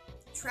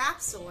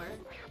 Trapsaur.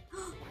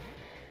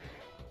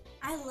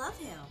 I love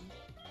him.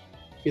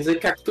 He's a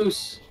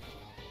cactus.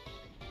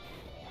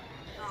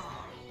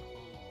 Aw,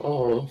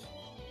 Oh.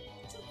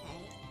 it's okay.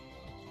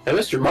 That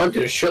Mr. Mime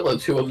did a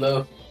shitload to him,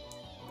 though.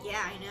 Yeah,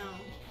 I know.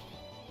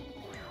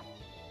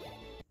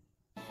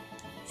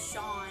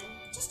 Sean.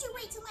 Just you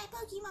wait till my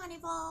Pokemon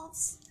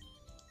evolves.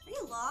 Are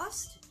you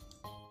lost?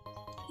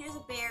 Here's a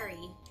berry.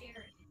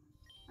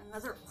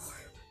 Another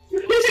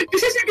orb.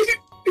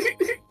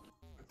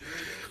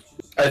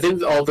 I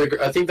think all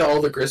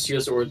the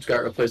Grisius orbs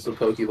got replaced with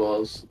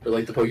Pokeballs, or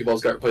like the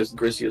Pokeballs got replaced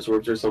with Grisius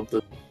orbs or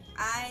something.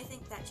 I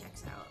think that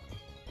checks out.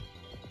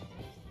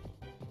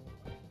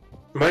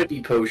 Might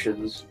be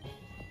potions.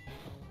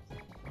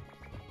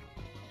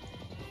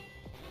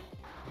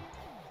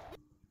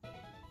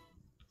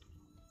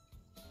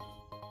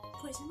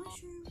 Poison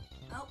mushroom.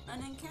 Oh,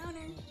 an encounter.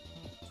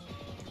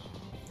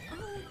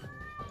 Oh,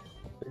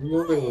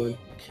 Another one.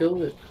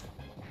 Kill it.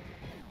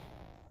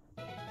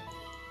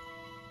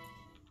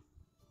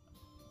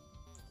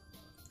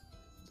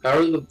 How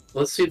are the?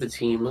 Let's see the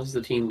team. What's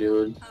the team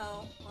doing?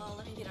 oh, well,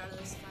 let me get out of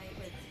this fight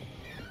with...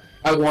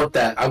 I want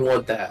that. I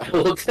want that. I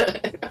want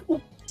that. I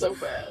want it so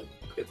bad.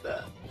 Look at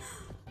that.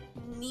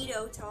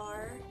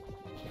 Nidotar.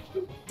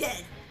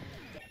 Dead.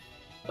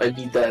 I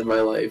need that in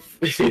my life.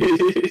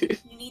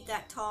 You need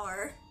that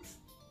tar.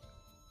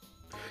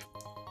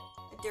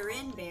 A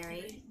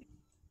Durinberry.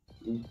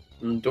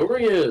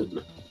 Dorian.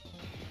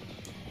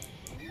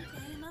 Okay,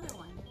 another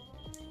one.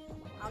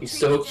 I'll He's treat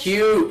so you just like cute.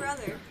 your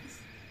brother.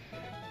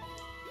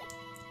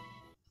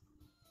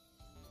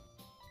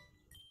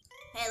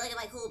 Hey, look at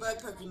my cool bug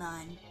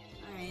Pokemon.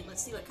 Alright,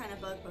 let's see what kind of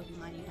bug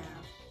Pokemon you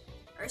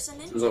have. Ursa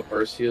This is a Ninja.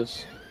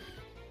 Arceus.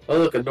 Oh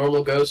look, a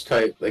normal ghost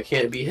type that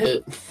can't be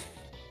hit.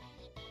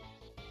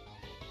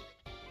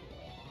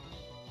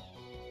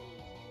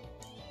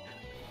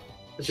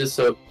 It's just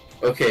so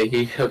okay.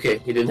 He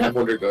didn't have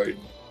Wonder Guard.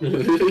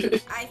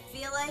 I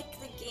feel like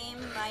the game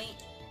might...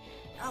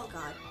 Oh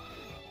god.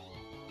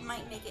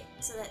 Might make it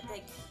so that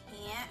they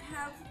can't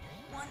have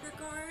Wonder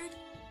Guard.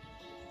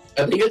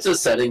 I think it's a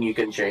setting you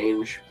can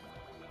change.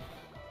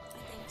 I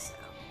think so.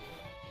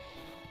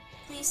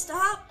 Please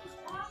stop!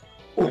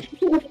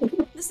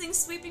 This thing's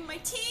sweeping my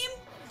team!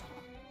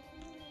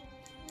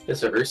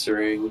 It's a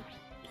Ursaring.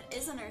 It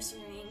is an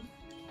Ursaring.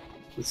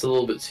 It's a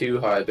little bit too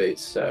high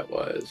base stat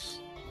wise.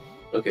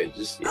 Okay,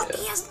 just yeah. Oh,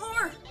 he has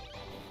more!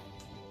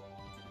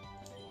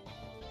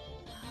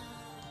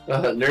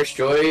 Nurse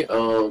Joy.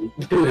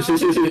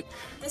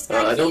 This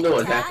guy I don't can't know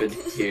what attack. happened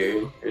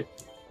here.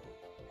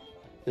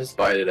 Just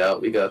bite it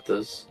out. We got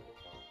this.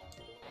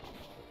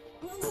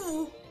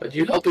 Ooh, Are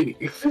you helping?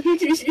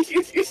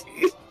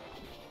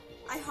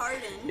 I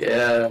hardened.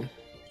 Yeah.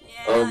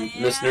 Yeah,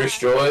 Miss yeah. Nurse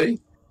Joy.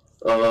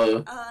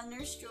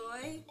 Nurse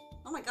Joy.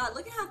 Oh my god,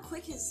 look at how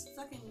quick his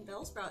fucking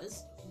Bellsprout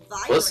is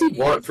vibrating. What's he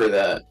want for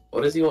that?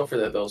 What does he want for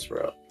that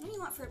Bellsprout? What do you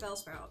want for a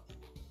Bellsprout?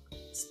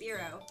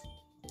 Spearow.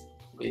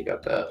 We ain't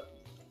got that.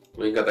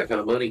 We ain't got that kind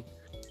of money.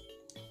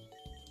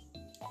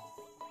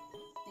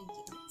 Thank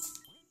you.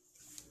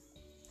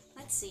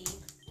 Let's see.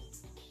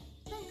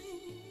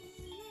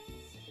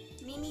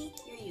 Mimi,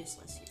 you're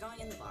useless. You're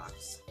going in the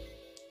box.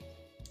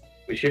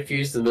 We should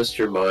fuse the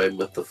Mr. Mime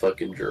with the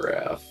fucking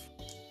giraffe.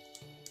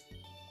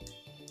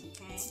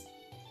 Okay.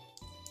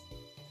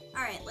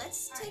 Alright,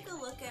 let's take a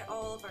look at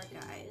all of our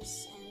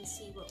guys and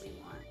see what we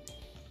want.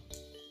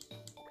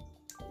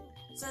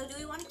 So, do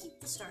we want to keep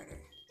the starter?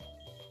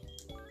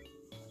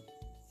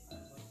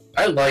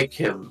 I like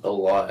him a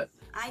lot.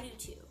 I do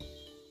too.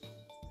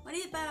 What do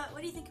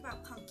you think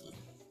about Punky?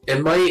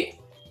 It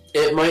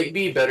might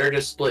be better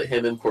to split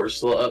him and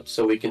Corsola up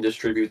so we can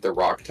distribute the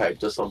rock type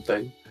to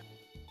something.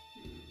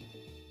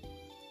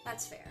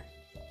 That's fair.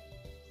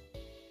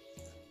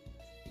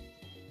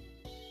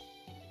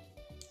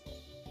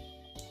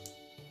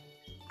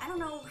 I don't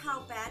know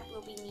how bad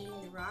we'll be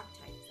needing the rock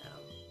type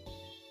though.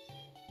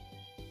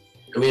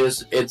 I mean,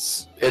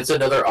 it's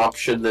another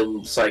option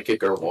than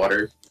psychic or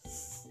water.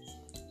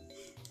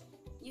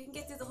 You can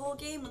get through the whole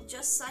game with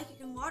just psychic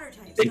and water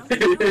types. Don't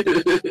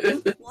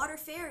you know? Water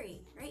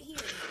fairy, right here.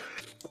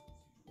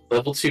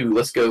 Level 2,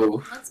 let's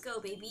go. Let's go,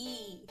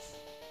 baby.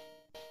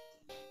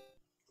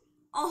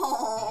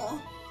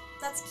 Oh,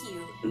 that's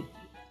cute.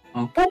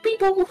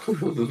 People.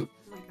 Oh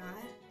my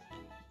god.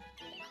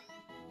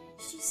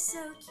 She's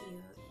so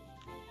cute.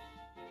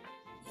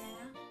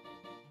 Yeah.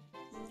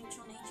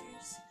 Neutral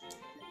natures.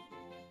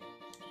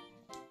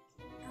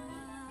 Yeah.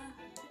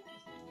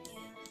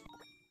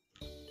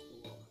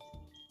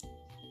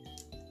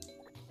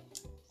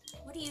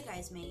 What do you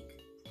guys make?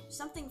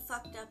 Something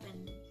fucked up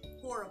and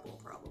horrible,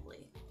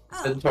 probably.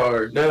 Oh.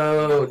 Centaur.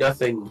 No,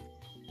 nothing.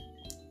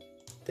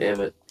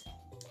 Damn it.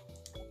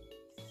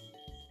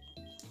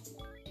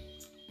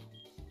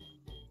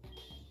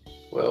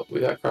 Well, we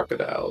got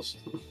crocodiles.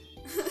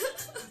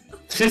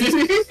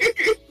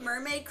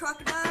 Mermaid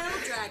crocodile,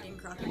 dragon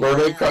crocodile.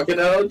 Mermaid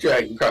crocodile,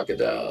 dragon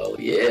crocodile.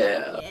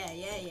 Yeah.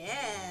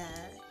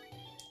 Yeah.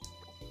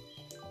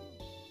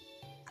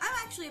 I'm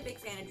actually a big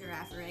fan of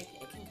Girafarig.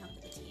 It can come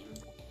to the team.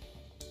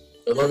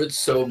 I love it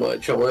so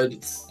much. I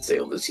wanted to stay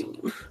on the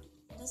team.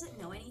 Does it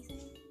know anything?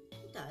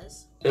 It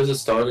does. There's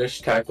Astonish,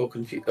 Tackle,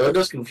 Confusion. Oh, it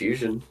does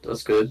Confusion.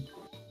 That's good.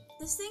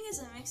 This thing is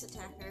a mix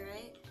attacker,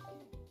 right?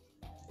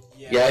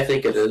 Yeah, I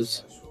think it is.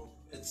 Special.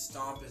 Its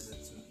stomp is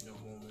its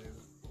normal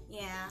move.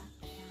 Yeah.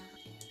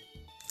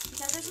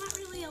 Because there's not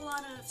really a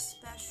lot of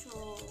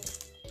special...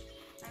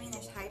 I mean,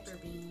 there's Hyper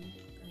Beam,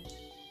 but...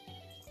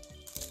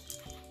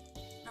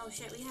 Oh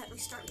shit, we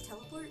start with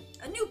Teleport?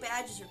 A new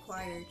badge is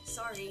required.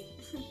 Sorry.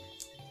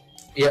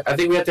 Yeah, I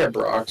think we have to have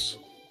Brox.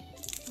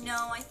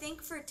 No, I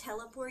think for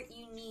Teleport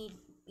you need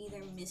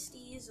either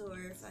Misties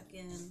or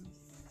fucking...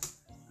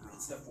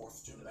 It's the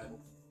 4th gym battle.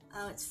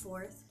 Oh, it's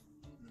 4th?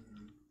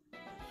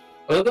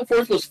 I thought the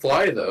 4th was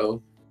Fly,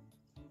 though.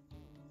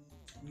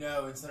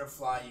 No, instead of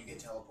fly, you get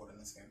teleport in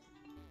this game.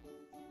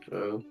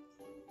 Oh.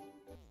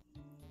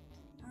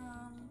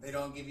 They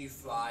don't give you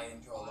fly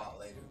until a lot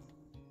later.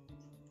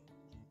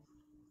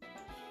 I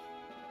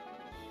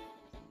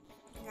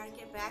gotta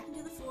get back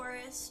into the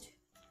forest.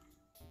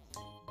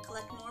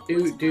 Collect more Do.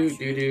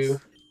 mushrooms.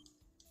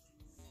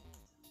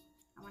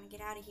 I wanna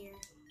get out of here.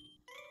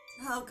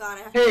 Oh god,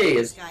 I have to Hey,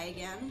 do this guy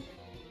again.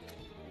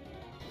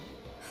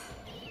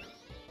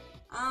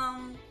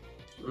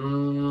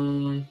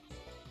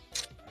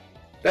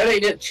 That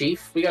ain't it,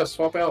 Chief. We gotta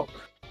swap out.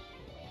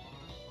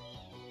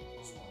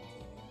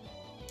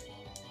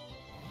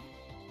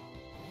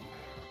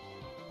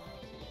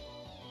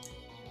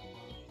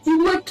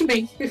 You licked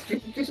me. It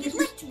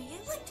licked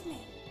me,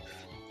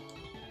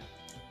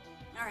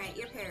 Alright,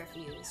 you're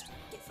parafused.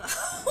 Get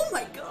oh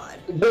my god.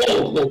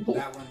 Whoa.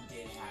 That one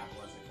did have,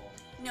 what's it called?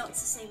 No,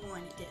 it's the same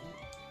one, it didn't.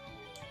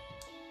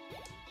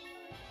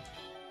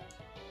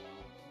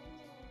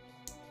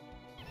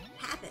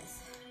 Hapith.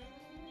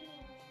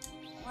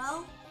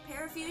 Well,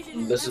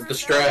 parafusion This is never the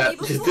failed strat. me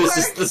before. This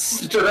is the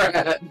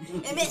strat.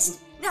 It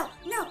missed! No!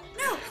 No!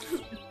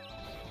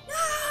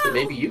 So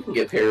maybe you can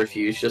get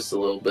parafused just a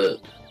little bit.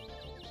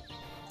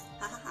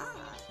 Ha ha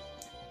ha.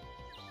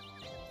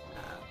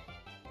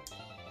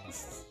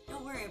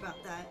 Don't worry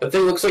about that. That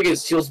thing looks like it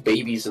steals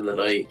babies in the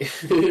night.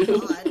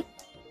 God.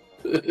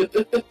 Who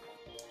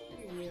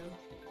are you?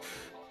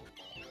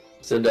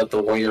 Send out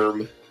the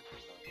worm.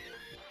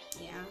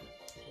 Yeah.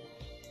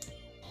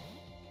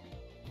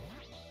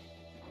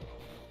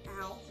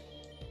 Ow.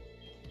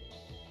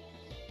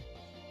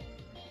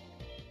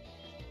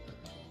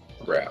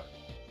 Wrap.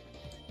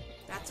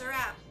 That's a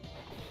wrap.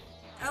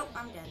 Oh,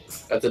 I'm dead.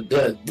 That's a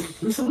dead.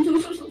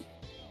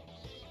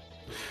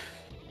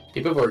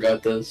 People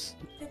got this.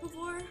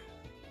 Pipavore?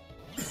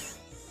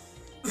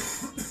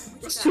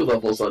 It's 2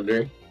 levels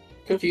under.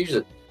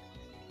 Confusion.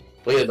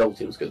 Well, yeah, double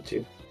team's good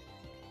too.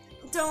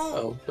 Don't.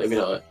 Oh, maybe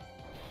not.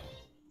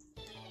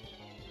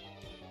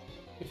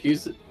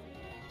 Confuse it.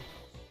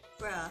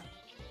 Bruh.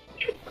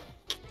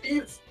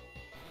 Yes.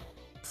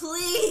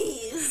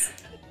 Please!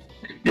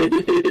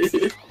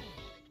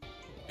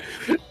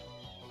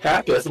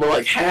 Happy, that's more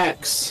like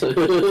hacks. Die!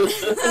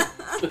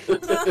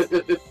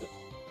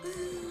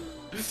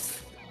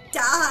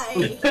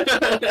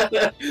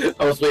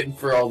 I was waiting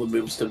for all the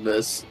moves to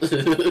miss.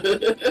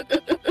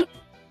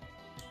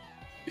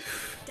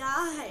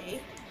 Die!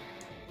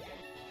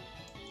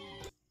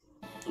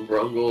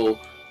 Brungle.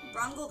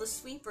 Brungle the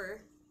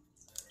sweeper.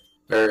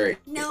 Alright,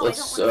 No,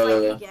 let's I don't want to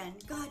fight you again.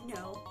 God,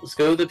 no. let's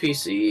go to the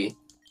PC.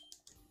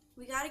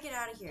 We gotta get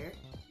out of here.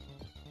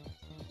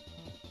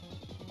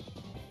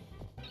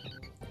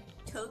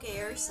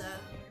 Toge Ursa.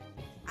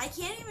 I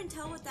can't even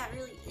tell what that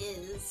really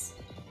is.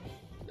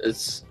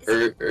 It's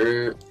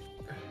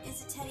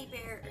It's a teddy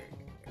bear,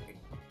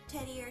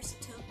 teddy or is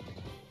it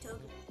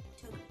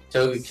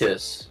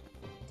Togekiss.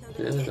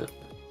 Yeah.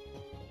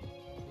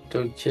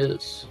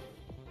 Togekiss.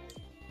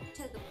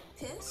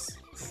 Togepiss?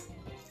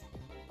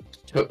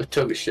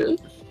 Togeshit.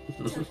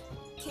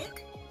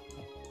 Kick?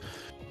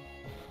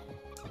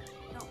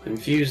 Don't worry,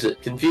 Confuse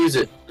it. Confuse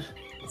it.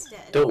 it's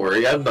dead. Don't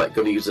worry, I'm not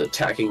gonna use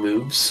attacking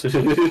moves.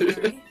 Don't worry.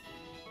 Level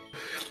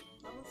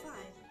 5.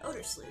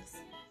 Odor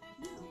Sleuth.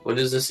 No. When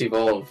does this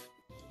evolve?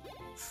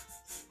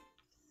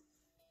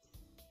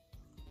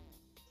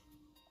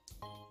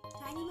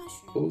 Tiny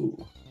mushroom.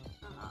 Ooh.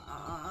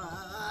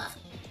 Uh,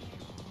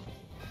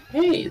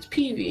 Hey, it's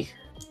Peevee.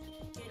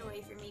 Get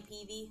away from me,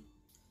 Peevee.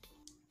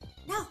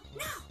 No!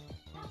 No!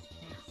 No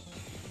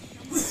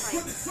more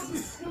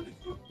fights.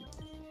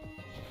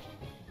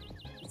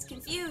 It's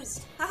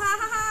confused. Ha ha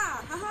ha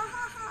ha! Ha ha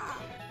ha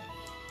ha!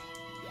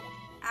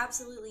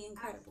 Absolutely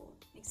incredible.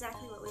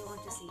 Exactly what we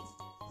want to see.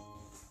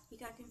 He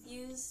got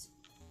confused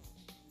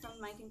from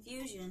my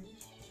confusion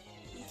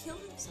and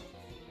killed himself.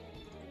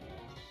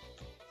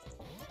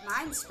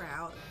 Mime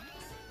Sprout.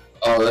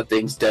 Oh, that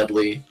thing's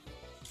deadly.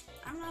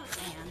 I'm not a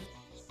fan,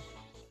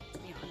 to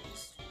be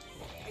honest.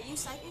 Are you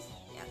psychic?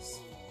 Yes.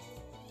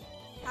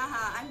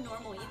 Haha, I'm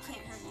normal. You can't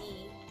hurt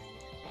me.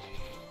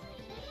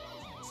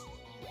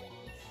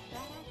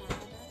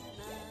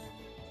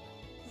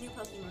 New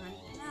Pokemon.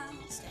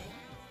 No, stay.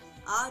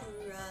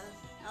 Adura.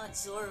 Oh,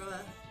 it's Zorua.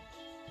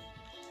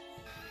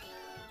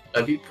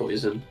 I'd be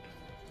poisoned.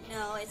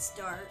 No, it's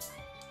dark.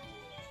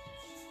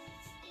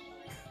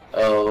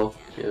 Oh,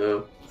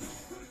 yeah.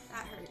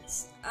 That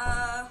hurts.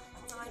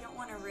 Although I don't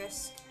want to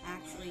risk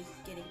actually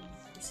getting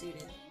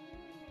pursued.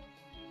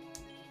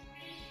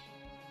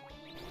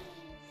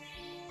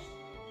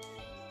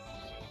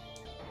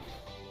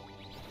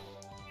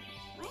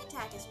 My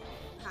attack is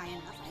high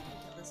enough. I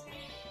can kill this guy.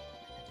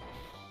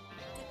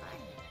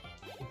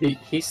 Goodbye.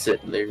 He's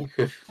sitting there.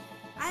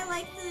 I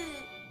like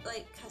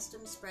the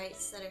custom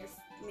sprites that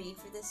are made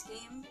for this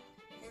game.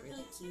 They're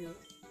really cute.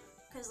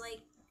 Cause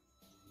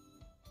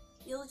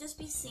you'll just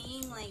be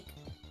seeing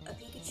a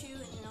Pikachu,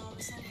 and then all of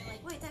a sudden you're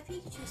like, wait, that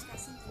Pikachu's got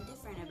something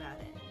different about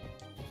it.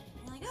 And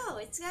you're like, oh,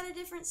 it's got a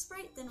different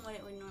sprite than what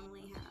it would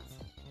normally have.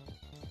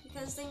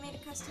 Because they made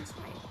a custom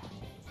sprite.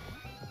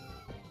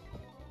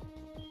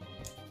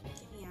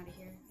 Get me out of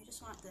here. I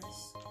just want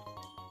this.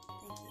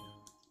 Thank you.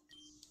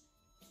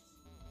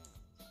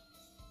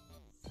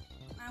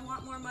 I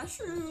want more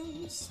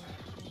mushrooms.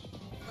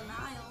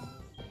 Lanile.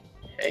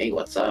 Hey,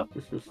 what's up?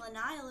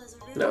 Lanile is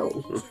a river No. in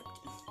Egypt.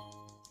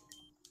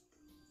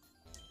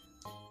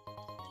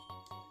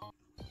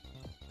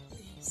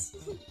 Please.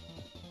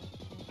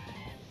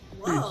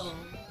 Whoa!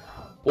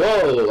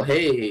 Whoa,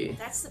 hey.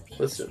 That's the Pikachu.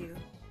 Listen.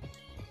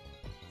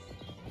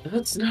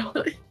 That's not.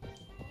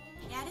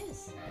 Yeah, it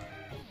is.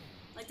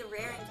 Like the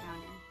rare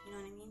encounter. You know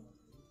what I mean?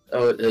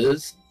 Oh, it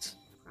is?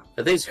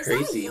 I think it's Is that a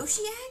crazy.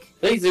 Yoshi egg?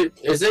 Hey,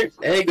 is there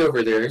egg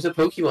over there? There's a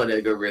Pokemon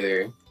egg over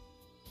there.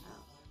 Oh.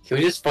 Can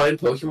we just find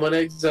Pokemon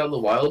eggs out in the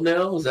wild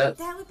now? Is that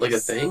That would be like a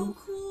so thing?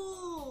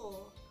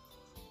 cool.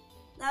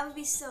 That would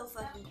be so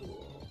fucking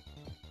cool.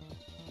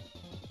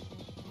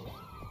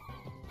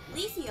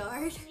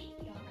 Leafeard.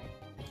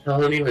 I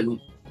don't even.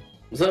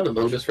 Is that an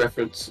Among Us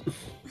reference?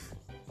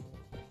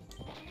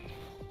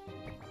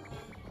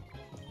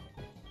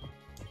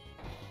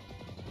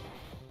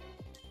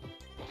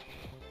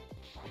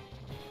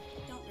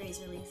 Don't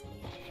razor leaf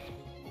me.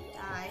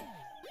 Die.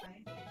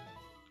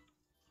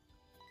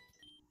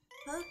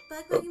 Bug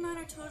Pokemon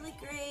are totally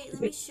great.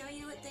 Let me show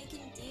you what they can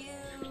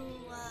do.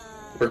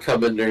 We're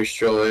coming, Nurse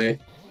Joy.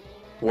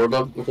 Warm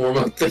up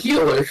the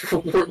healer.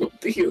 Warm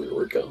up the healer.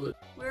 We're coming.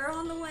 We're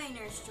on the way,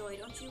 Nurse Joy.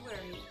 Don't you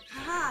worry.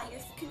 Haha,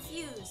 you're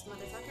confused,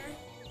 motherfucker.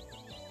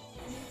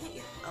 And you hit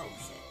your. Oh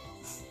shit.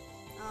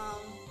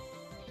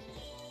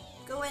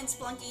 Go in,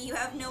 Splunky. You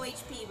have no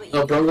HP, but you.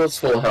 Oh, Brungo's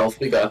full health.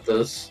 We got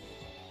this.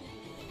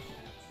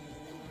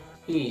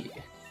 Yeah.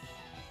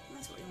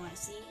 That's what we want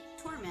to see.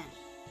 Torment.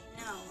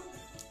 No.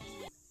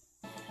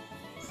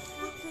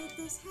 How could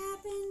this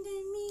happen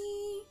to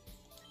me?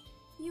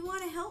 You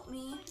want to help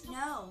me?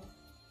 No.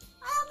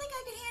 I don't think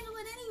I can handle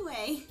it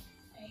anyway.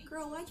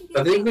 Girl, why'd you get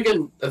I think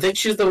up? I think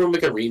she's the one we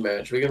can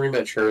rematch. We can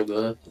rematch her in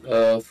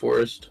the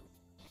forest.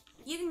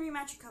 You can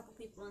rematch a couple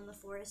people in the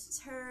forest. It's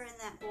her and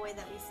that boy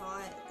that we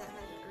fought that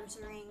had an Ursa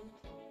ring.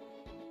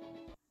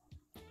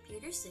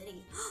 Pewter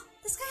City.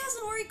 This guy has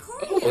an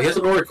Oricorio! Oh, he has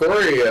an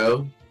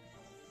Oricorio.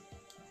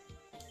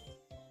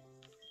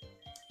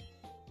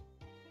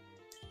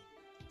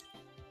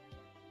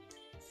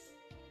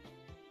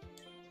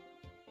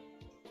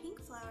 Pink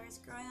flowers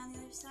growing on the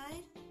other side.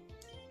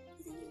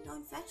 I think you can go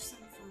and fetch some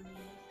for me.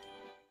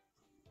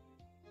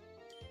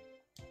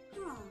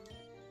 Huh.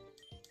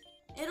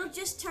 It'll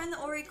just turn the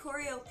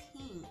Oricorio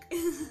pink.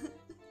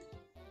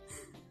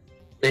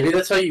 Maybe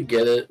that's how you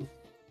get it.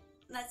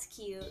 That's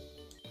cute.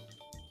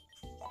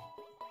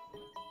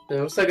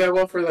 Yeah, what's that guy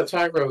want for that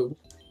Tyro?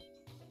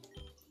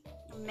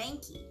 A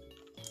Mankey.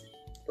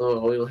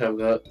 Oh, we don't have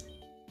that.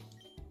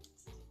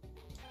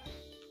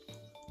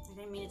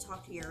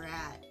 talk to your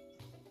rat.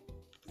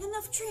 With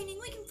enough training,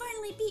 we can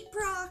finally beat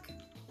Brock.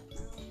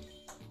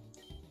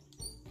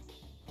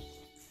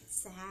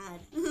 Sad.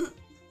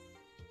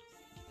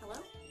 Hello?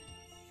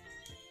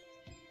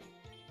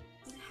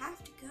 You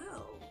have to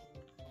go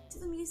to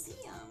the museum.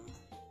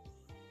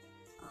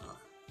 Ugh.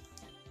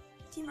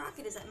 Team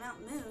Rocket is at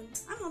Mount Moon.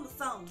 I'm on the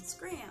phone.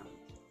 Scram.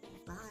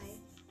 Bye.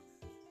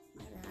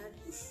 My bad.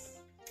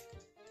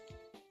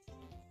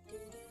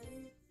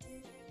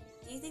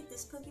 Do you think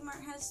this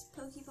Pokemart has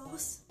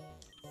Pokeballs?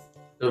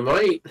 It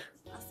might.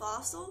 A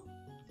fossil?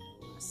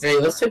 Hey,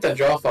 let's take that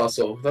draw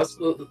fossil. That's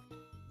the.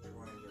 You're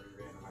wanting to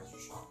randomize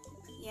your shop.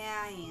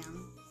 Yeah, I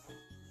am.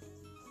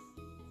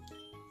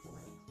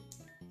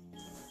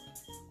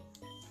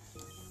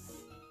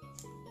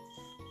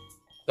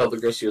 Tell the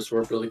Gristio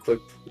work really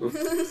quick.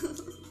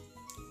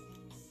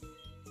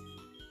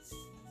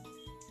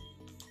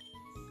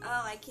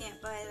 Oh, I can't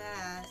buy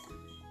that.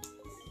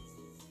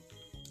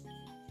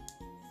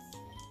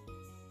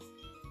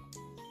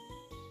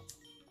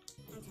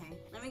 Okay,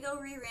 let me go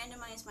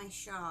re-randomize my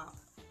shop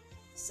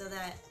so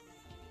that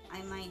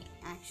I might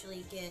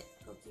actually get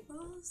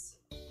Pokeballs.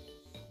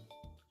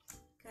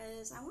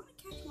 Because I want to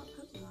catch more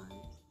Pokemon.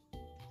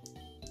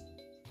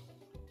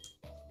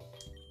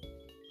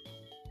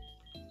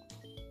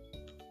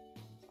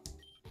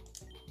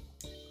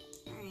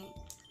 Alright.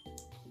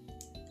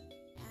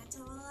 That's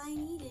all I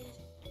needed.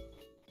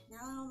 Now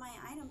that all my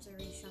items are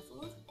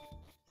reshuffled,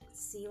 let's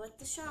see what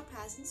the shop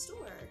has in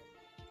store.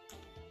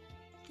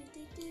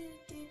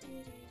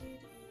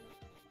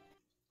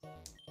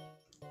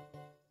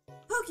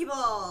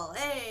 Pokeball!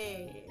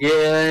 Hey!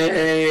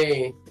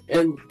 Yay!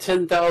 And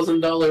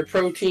 $10,000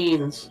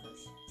 proteins.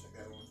 Check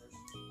that one first.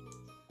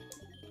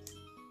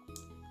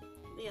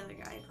 The other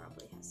guy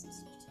probably has some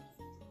stuff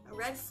too. A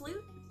red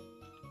flute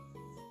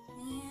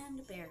and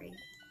a berry.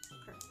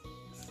 Perfect.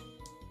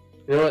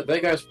 You know what?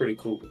 That guy's pretty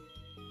cool.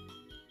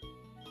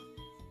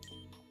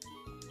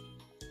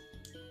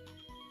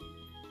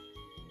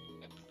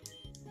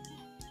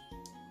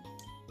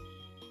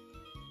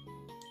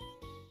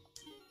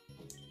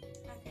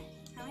 Okay,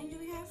 how many do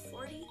we have?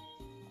 40?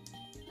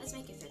 Let's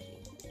make it 50.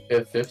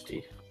 Yeah,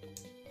 50.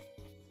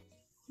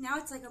 Now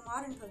it's like a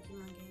modern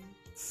Pokemon game.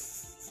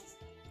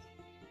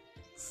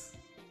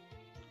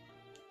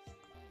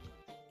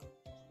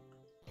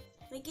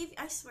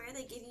 I swear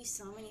they give you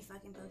so many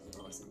fucking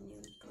Pokeballs in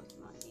new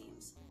Pokemon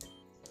games.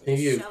 They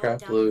Maybe a shove it crap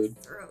down your load.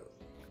 throat.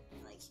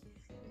 Like,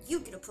 you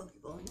get a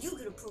Pokeball and you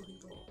get a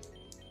Pokeball.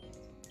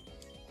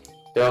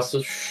 They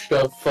also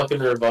shove fucking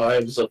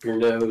revives up your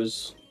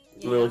nose.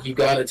 Yeah, You know, you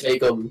gotta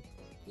take them.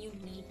 you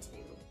need to.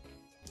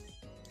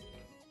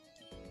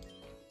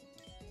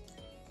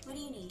 What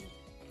do you need?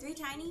 3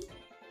 tiny?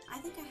 I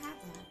think I have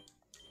that.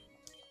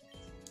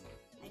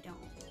 I don't.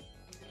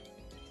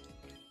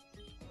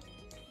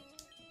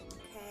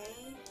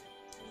 Okay.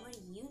 And what do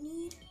you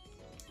need?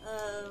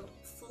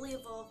 Fully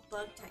evolved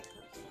bug type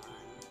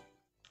Pokemon.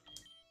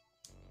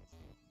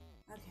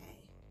 Okay.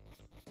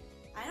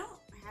 I don't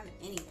have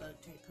any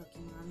bug type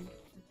Pokemon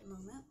at the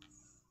moment.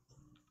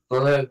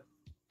 Well,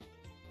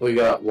 we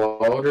got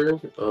water,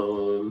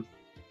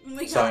 We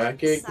got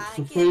Psychic.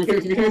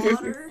 Psychic,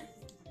 water.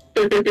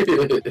 I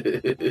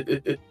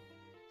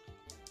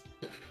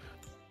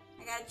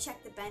gotta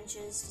check the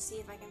benches to see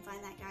if I can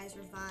find that guy's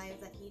revive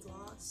that he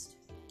lost.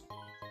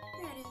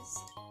 There it is.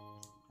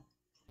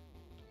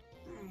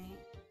 Alright.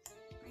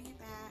 Bring it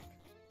back.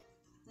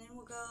 Then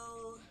we'll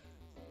go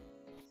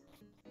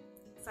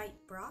fight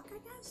Brock, I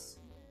guess?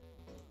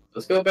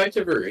 Let's go back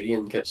to Viridian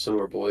and catch some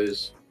more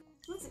boys.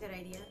 That's a good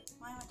idea.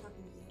 Why am I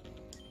talking to you?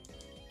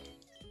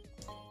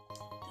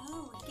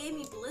 Oh, he gave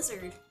me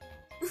Blizzard.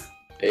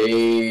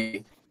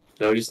 Hey.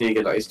 Now we just need to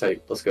get an ice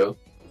type. Let's go.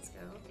 Let's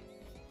go.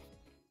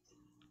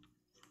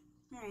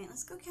 Alright,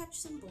 let's go catch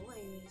some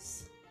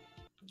boys.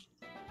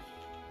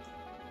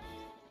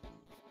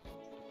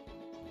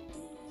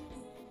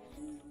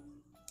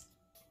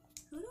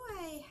 Who do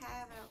I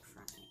have out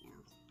front right now?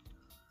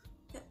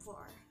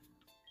 Pipvar.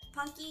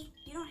 Punky,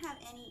 you don't have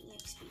any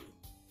EXP.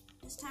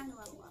 It's time to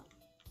level up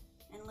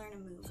and learn a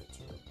move or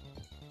two.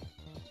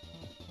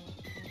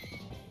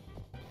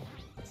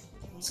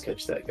 Let's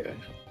catch that guy.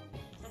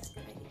 That's a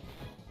good idea.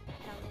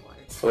 Now the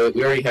water. Oh, wait,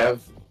 we already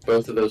have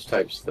both of those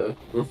types, though.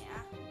 Yeah.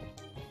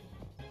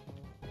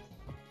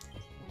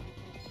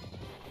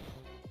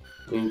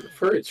 I mean,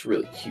 Furret's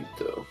really cute,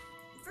 though.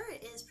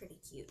 Furret is pretty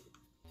cute.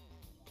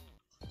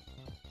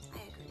 I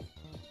agree.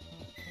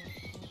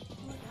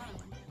 Look, another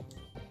one.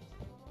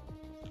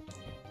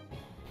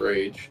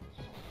 Rage.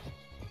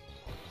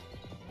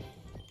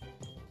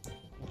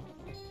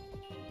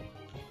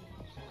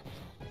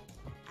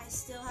 I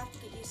still have to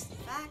get used to the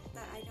fact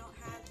that I don't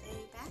have a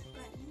back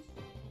button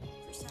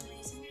for some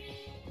reason.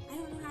 I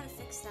don't know how to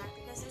fix that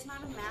because there's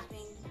not a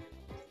mapping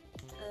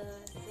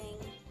thing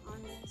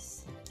on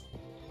this.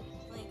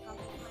 Like on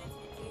Pokemon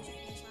Infinite Fusion,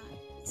 there's not.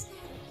 This guy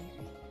had a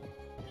berry.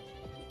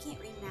 You can't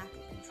remap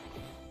your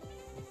controller,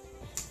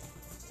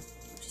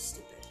 which is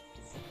stupid.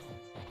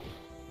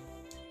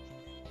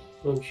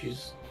 Oh,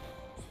 jeez.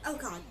 Oh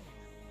god.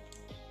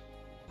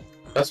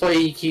 That's why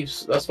he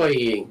keeps. That's why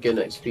he ain't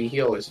getting XP.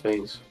 He always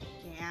faints.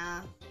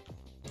 Yeah.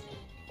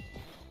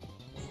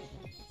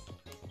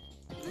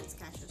 Let's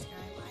catch this guy.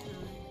 Why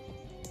not?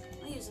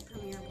 I'll use a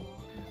Premier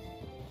Ball.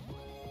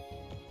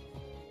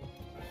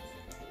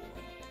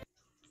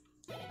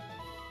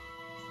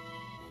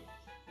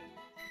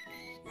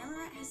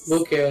 Amaranth has a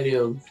Look at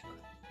him.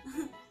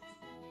 It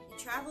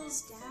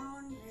travels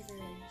down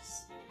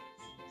rivers.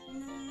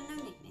 No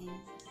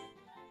nickname.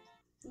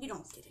 You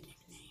don't get a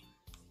nickname.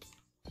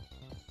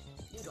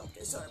 You don't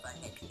deserve a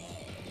nickname.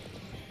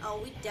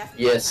 Oh, we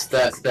definitely. Yes,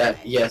 catch this guy.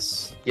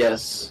 yes,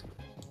 yes.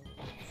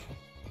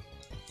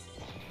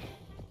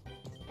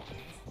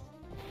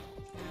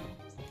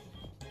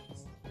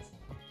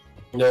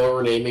 You know what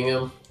we're naming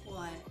him?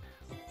 What?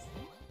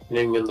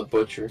 Naming him the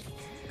Butcher.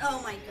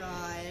 Oh my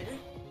god.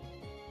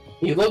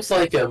 He looks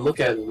like him. Look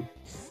at him.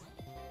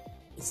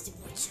 It's the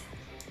Butcher.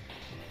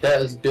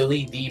 That is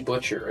Billy the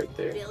Butcher right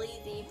there. Billy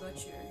the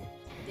Butcher.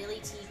 Billy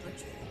T.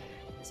 Butcher.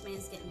 This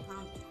man's getting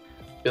pumped.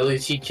 Billy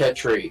T.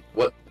 catch rate.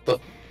 What the?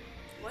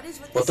 What is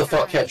with What this the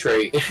fuck guy? catch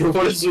rate?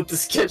 What is with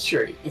this catch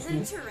rate? Is it a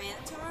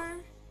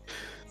Tyranitar?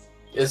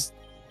 I think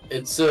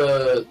it's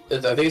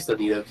the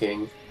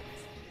Nidoking.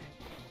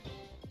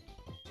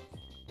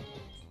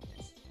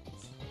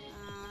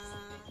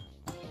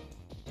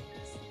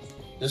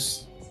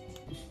 Just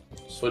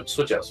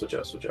switch out.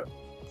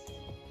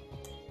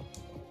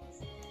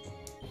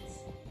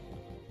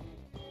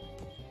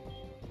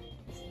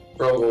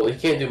 Brungle, he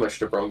can't do much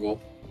to Brungle.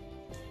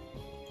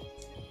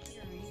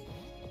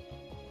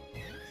 You're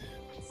right.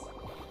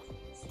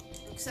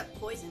 Except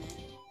poison it.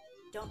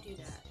 Don't do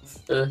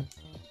that.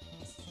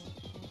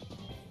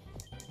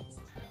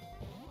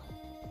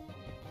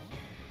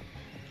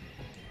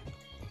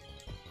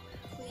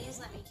 Please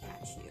let me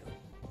catch you.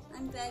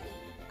 I'm begging.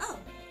 Oh,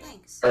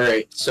 thanks.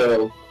 Alright,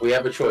 so we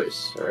have a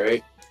choice,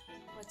 alright?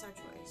 What's our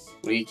choice?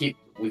 We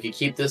could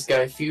keep this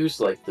guy fused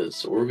like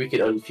this, or we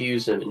could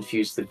unfuse him and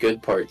fuse the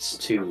good parts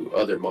to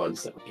other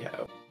mons that we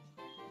have.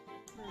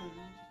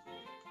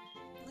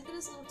 Look at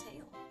his little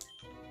tail.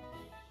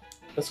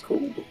 That's cool.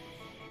 Deep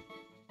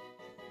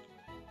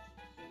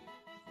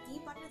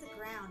under the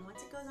ground.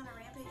 Once it goes on a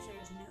rampage,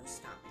 there is no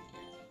stopping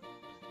it.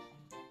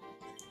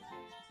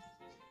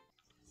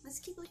 Let's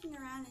keep looking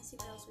around and see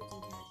what else we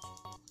can catch.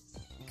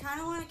 I kind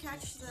of want to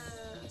catch the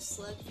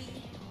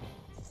Slugfy,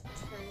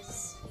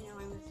 because, you know,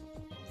 I'm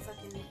a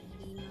fucking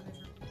mean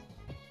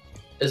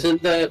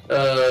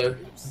motherfucker.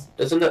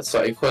 Isn't that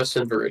side quest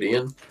in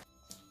Viridian?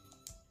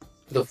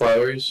 The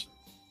flowers?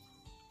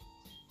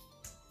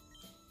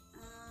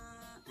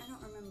 I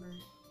don't remember.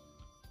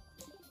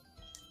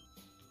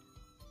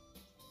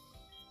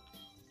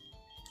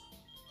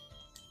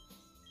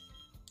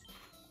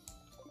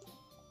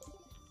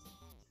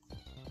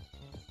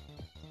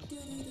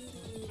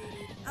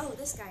 Oh,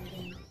 this guy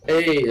again.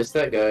 Hey, it's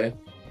that guy.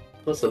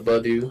 What's a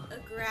Badu? A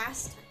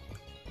grass type.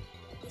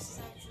 This is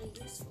actually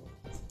useful.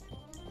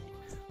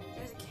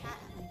 There's a cat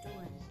at my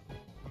door.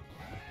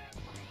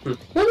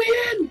 Let me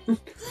in! No,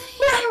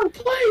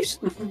 please!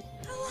 Hello!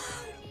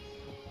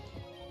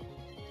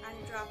 Trying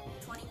to drop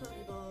 20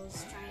 Pokeballs,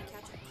 trying to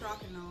catch a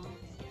Croconaw.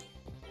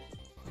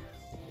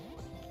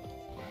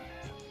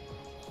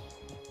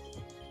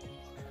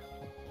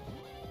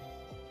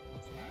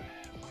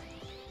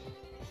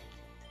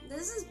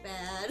 This is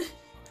bad.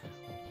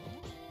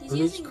 He's What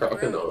is using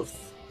Croconaw?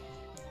 growth.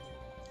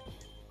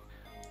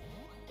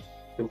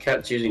 And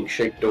Cat's using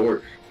Shake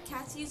Door.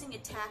 Cat's using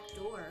attack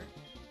door.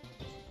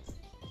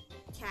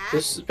 Cat?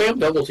 This is spam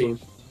double team.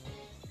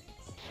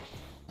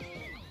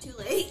 Too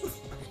late.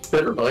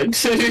 Never mind.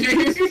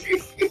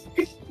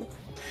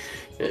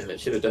 Man, I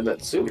should have done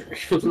that sooner.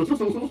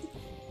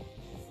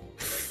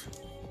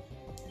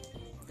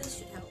 This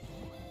should help.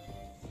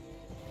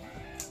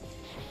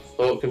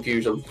 Oh,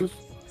 confusion.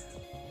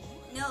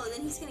 No,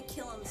 then he's gonna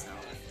kill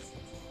himself.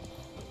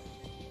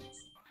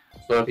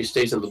 Not if he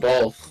stays in the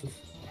ball.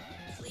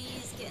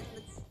 Please get in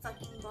the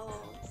fucking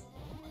ball.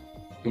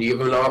 You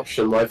give him an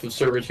option, life of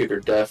servitude or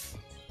death.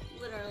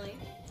 Literally.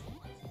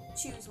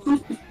 Choose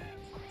one.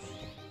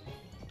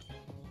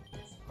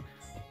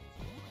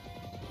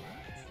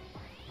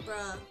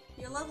 Bruh,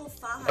 you're level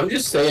 5. I'm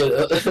just saying,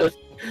 a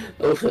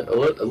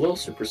little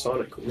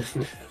supersonic.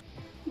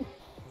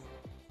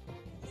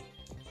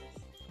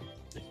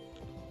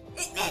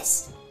 It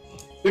missed!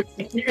 It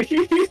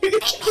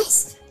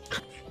missed!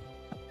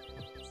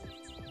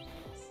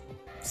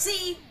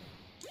 See?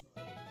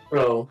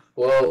 Oh,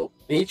 well,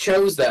 he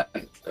chose that,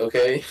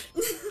 okay?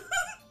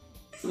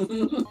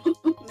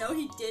 No,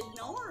 he did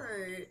not.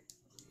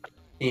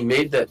 He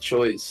made that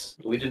choice.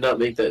 We did not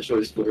make that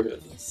choice for him.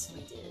 Yes,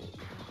 we did.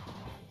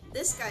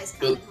 This guy's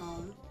coming Good.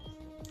 home.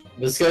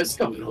 This guy's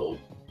coming home.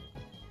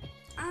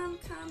 I'm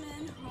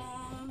coming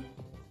home.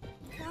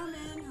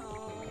 Coming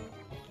home.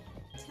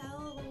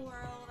 Tell the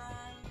world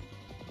I'm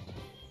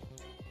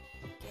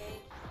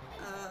gay.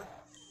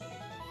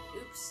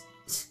 Oops.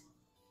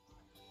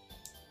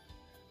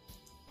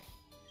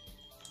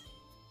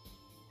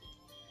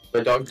 My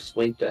dog just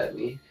winked at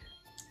me.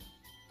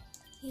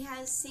 He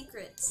has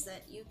secrets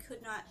that you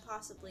could not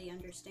possibly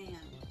understand.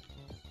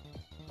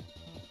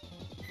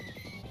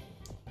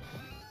 I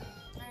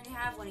already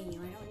have one of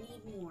you. I don't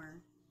need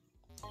more.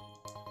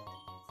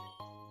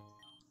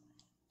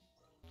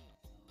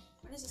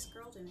 What is this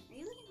girl doing? Are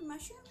you looking for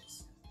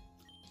mushrooms?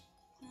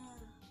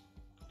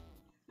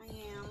 I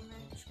am,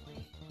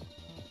 actually.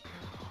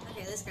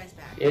 Okay, this guy's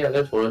back. Yeah,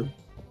 that's one.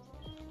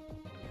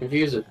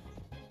 Confuse it.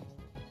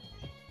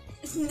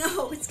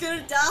 No, it's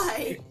gonna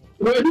die!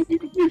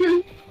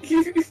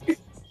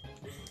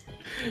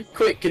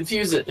 Quick,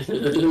 confuse it.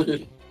 Pokeball,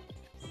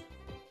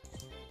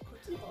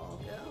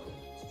 go.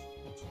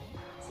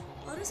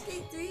 Baldur's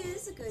Gate 3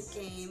 is a good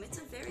game. It's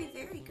a very,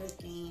 very good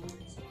game.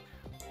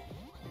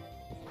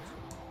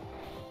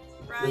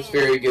 Brian. It's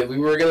very good. We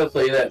were gonna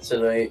play that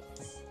tonight.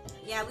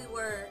 Yeah, we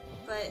were,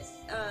 but,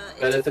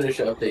 Gotta finish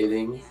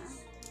updating. Yeah.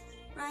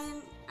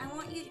 Ryan, I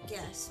want you to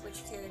guess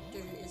which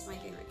character is my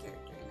favorite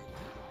character in that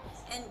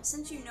game. And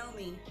since you know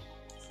me,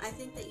 I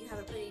think that you have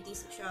a pretty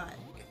decent shot.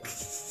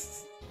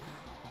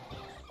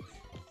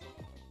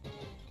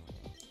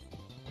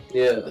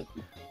 Yeah.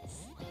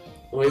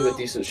 We have a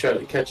decent shot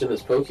at catching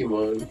this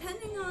Pokemon.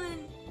 Depending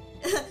on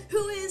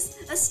who is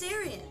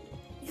Asterion.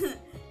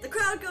 The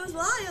crowd goes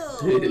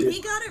wild!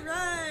 He got it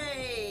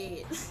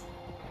right!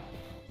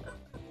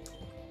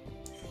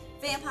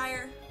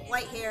 Vampire,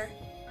 white hair.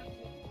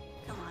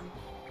 Come on.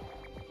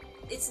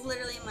 It's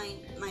literally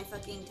my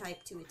fucking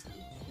type to a T.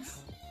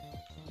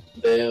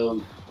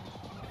 Damn.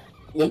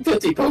 The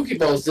 50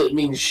 Pokeballs didn't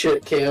mean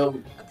shit,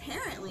 Cam.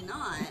 Apparently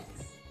not.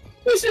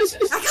 I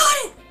I got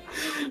it!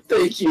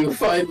 Thank you,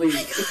 finally. I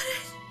got it!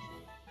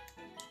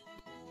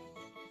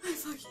 I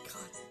fucking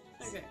got it.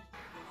 Okay.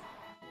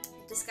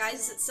 It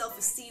disguises itself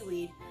as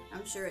seaweed.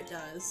 I'm sure it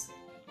does.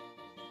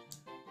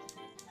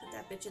 Put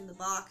that bitch in the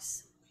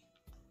box.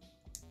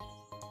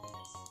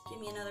 Give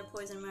me another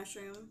poison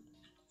mushroom.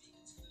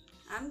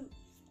 I'm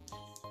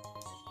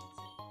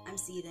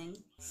seething.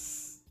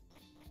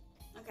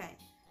 Okay.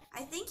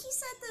 I think he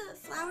said the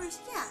flowers,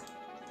 yeah.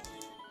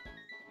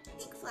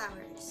 Pink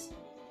flowers.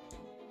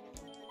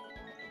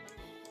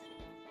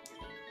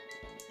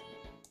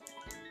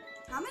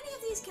 How many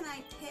of these can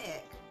I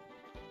pick?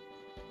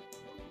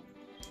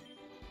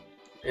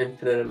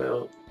 Infinite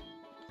amount.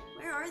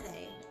 Where are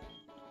they?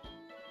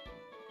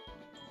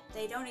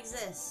 They don't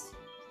exist.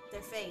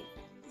 They're fake.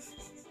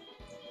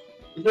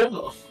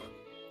 No.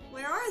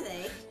 Where are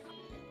they?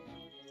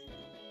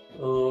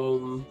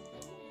 Um.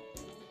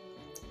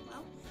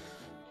 Well,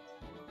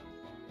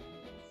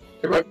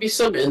 There might be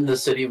some in the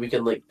city we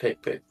can, like,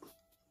 pick.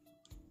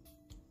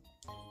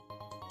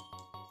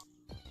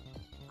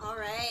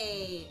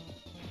 alright.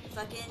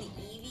 Fucking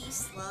Eevee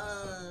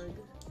Slug.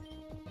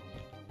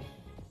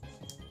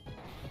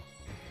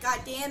 God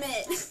damn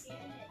it!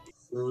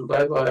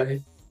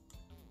 Bye-bye.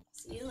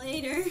 See you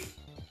later.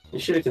 You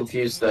should have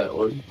confused that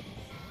one.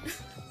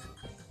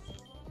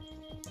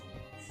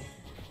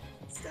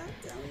 Stop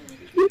telling me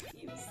to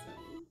confuse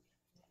them.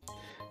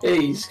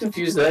 Hey, he's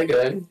confused that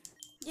guy.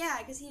 Yeah,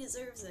 because he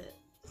deserves it.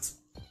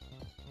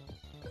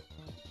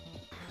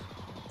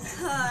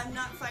 I'm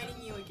not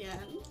fighting you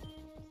again.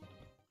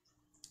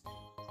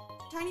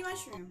 Tiny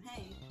mushroom,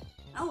 hey.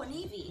 Oh, an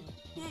Eevee,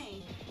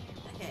 hey.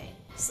 Okay,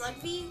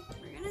 Slugvy,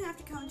 we're gonna have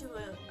to come to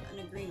an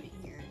agreement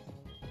here.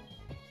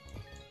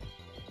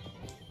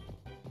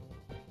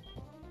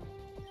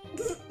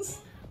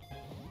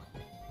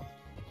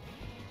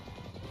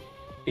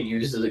 He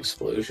uses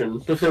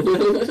explosion.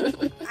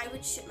 I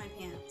would shit my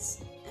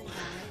pants and die.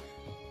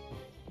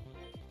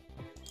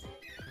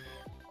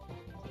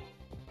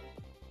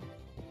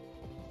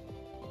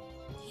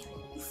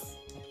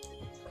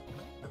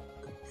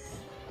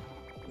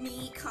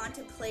 Me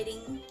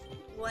contemplating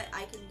what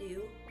I can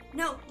do.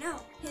 No,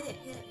 hit it,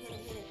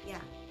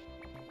 yeah.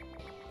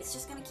 It's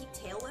just gonna keep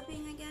tail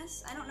whipping, I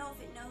guess? I don't know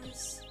if it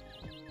knows...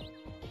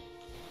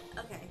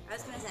 Okay, I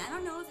was gonna say, I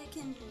don't know if it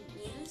can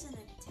use an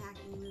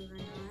attacking move or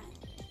not.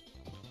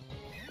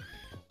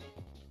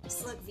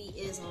 Slugvy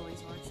is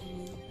always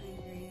watching you, I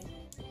agree.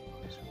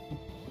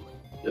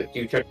 Like,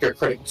 you checked your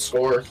credit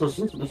score. You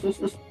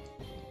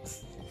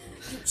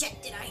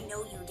checked it, I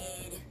know you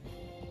did.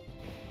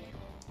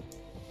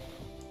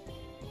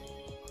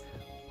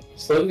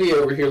 Slugvy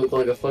over here look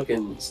like a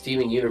fucking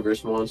Steven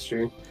Universe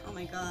monster. Oh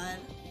my god.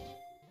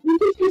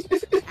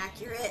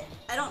 Accurate.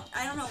 I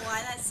don't know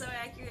why that's so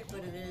accurate, but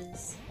it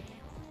is.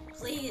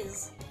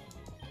 Please.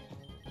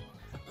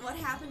 What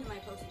happened to my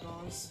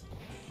Pokeballs?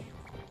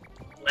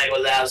 Mike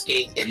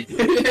Wazowski.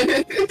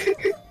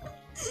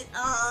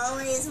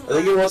 Always I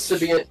think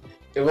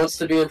it wants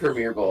to be in,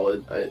 Premier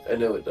Ball. I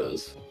know it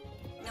does.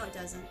 No, it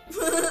doesn't.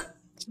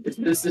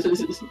 This is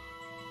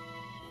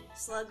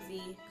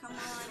Slugvy, come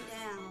on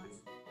down.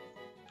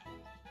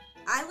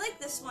 I like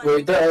this one.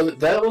 wait,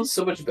 that one's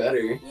so much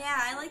better. Yeah,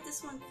 I like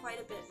this one quite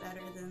a bit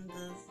better than the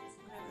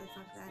whatever the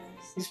fuck that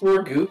is. He's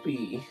more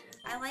goopy.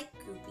 I like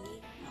Goopy.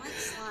 I like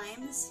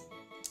Slimes.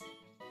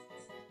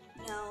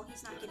 No,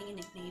 he's not getting a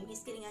nickname.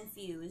 He's getting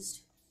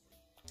unfused.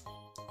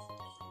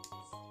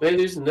 Hey,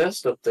 there's a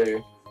nest up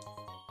there.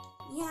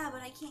 Yeah, Yeah,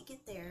 but I can't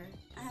get there.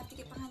 I have to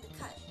get behind the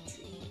cut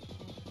tree.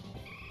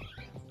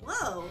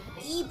 Whoa!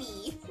 EB!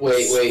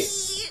 Wait.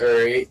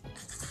 Alright.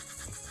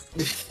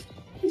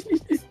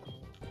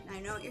 I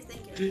know what you're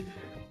thinking.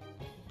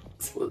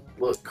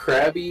 Look,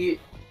 Krabby.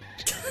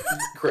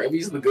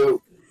 Krabby's the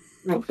goat.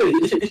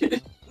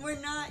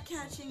 We're not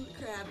catching the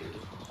Krabby.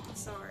 I'm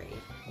sorry.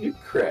 You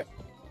crap.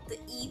 The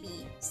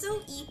EB. So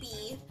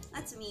EB.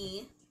 That's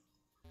me.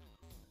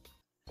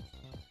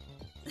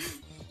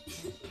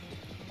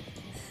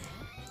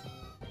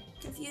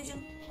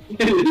 Confusion.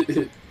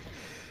 Goodbye.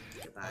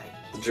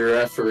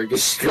 Giraffurg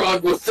is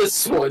strong with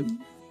this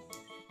one.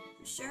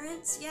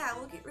 Assurance? Yeah,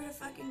 we'll get rid of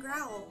fucking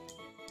Growl.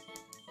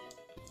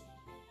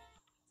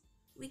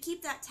 We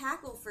keep that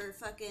tackle for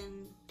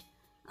fucking,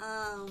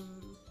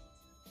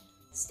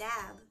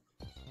 stab.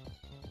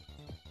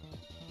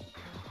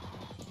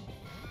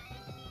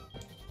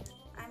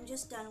 I'm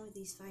just done with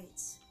these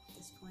fights at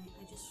this point.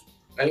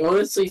 I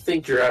honestly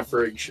think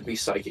Giraffurg should be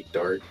Psychic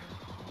Dart.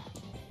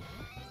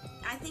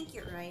 I think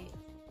you're right.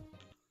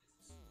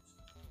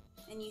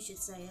 And you should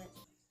say it.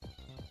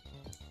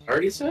 I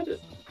already said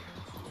it.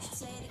 You should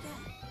say it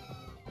again.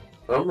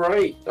 I'm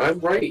right. I'm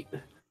right.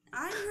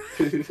 I'm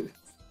right.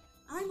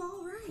 I'm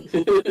all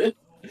right.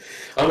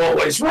 I'm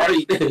always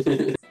right.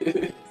 Okay.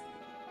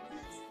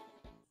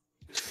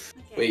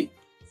 Wait.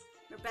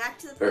 We're back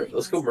to the Alright,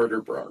 let's go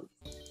murder Braun.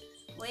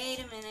 Wait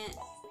a minute.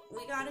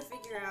 We gotta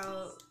figure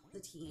out the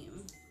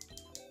team.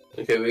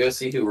 Okay, we gotta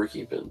see who we're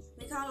keeping.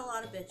 We caught a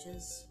lot of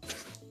bitches.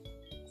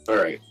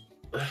 Alright.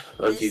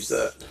 Unfuse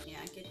that.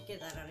 Yeah, get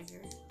that out of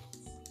here.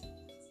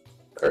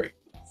 Alright.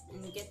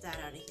 And get that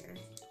out of here.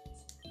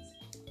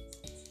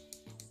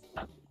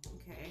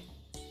 Okay.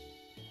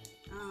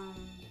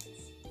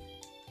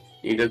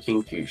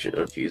 Nidoking Fusion,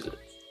 unfuse it.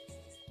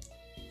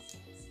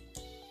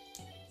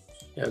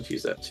 Yeah,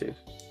 unfuse that too.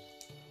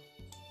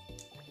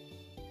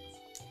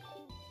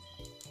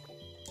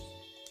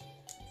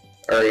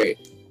 Alright,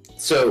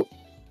 so...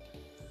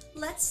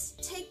 Let's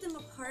take them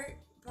apart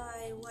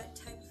by what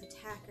type of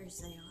attackers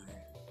they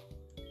are.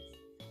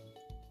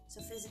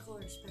 So physical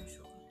or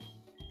special?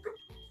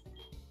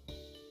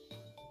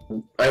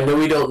 I know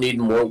we don't need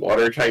more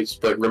water types,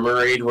 but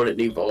Remoraid, when it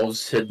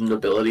evolves, hidden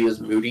ability is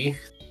Moody.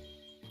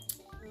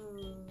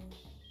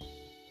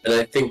 And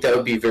I think that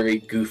would be very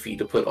goofy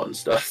to put on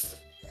stuff.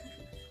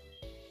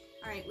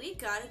 Alright, we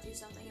gotta do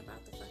something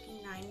about the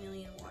fucking 9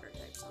 million water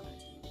types on our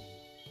team.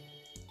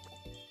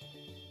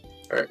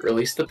 Alright,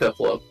 release the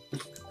Piplup.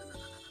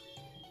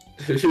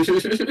 Why did I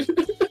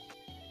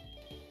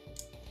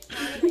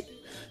do that?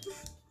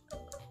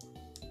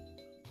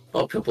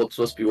 All Piplups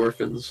must be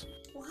orphans.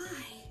 Why?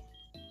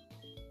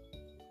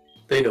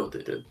 They know what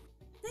they did.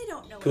 They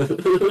don't know what they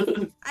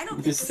did. I don't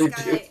think Yes, this they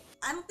guy... do.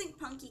 I don't think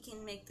Punky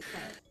can make the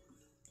cut.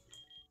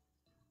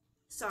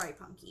 Sorry,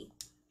 Punky.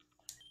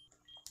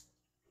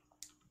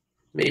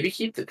 Maybe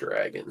keep the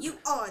dragon. You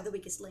are the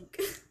weakest link.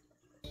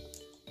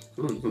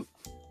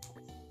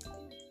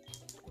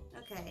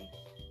 Okay.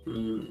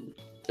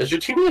 Is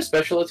Dratini a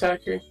special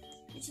attacker?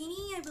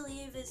 Dratini, I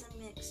believe, is a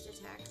mixed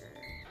attacker.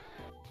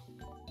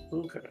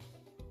 Okay.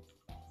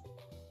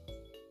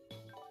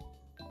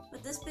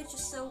 But this bitch is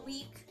so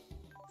weak.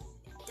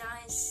 It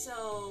dies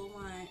so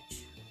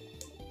much.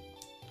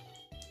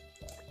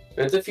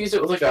 I have to fuse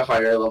it with like a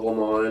higher level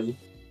mon.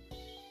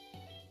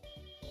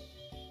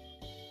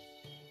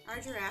 Our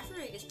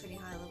Giraffurg is pretty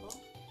high level.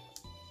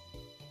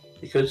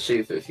 You could see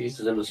if it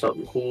fuses into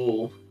something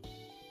cool.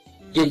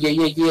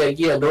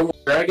 Yeah, normal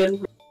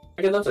dragon?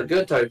 Dragon, that's a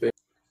good typing.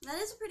 That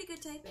is a pretty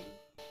good typing.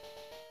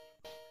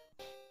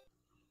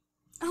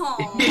 Oh.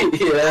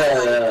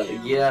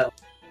 yeah.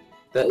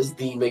 That is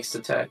the mixed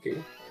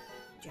attacker.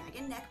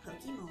 Dragon Neck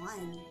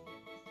Pokemon.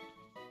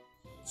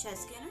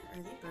 Cheskin or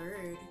Early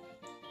Bird?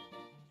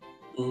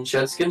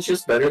 Cheskin's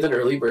just better than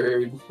Early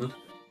Bird.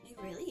 It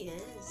really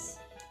is.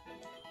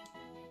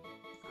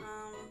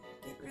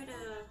 Get rid of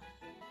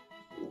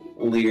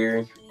Leer.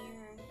 Leer.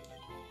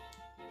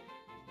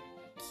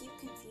 Keep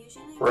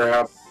Confusion, I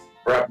Rap.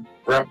 guess?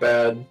 Rap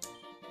bad.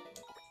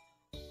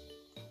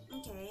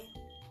 Okay.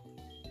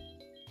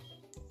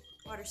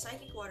 Water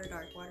Psychic, Water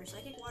Dark. Water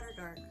Psychic, Water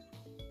Dark.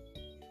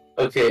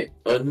 Okay,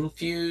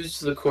 unfuse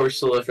the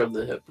Corsola from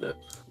the Hypno. Okay.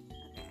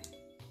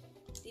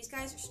 These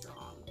guys are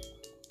strong.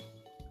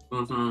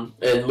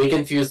 And we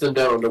can fuse them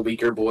down to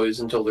weaker boys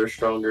until they're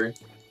stronger.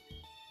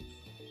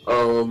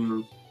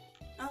 Oh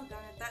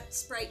god, that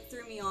sprite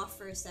threw me off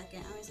for a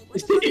second. I was like,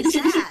 what the fuck is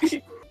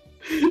that?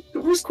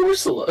 Where's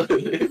Corsola?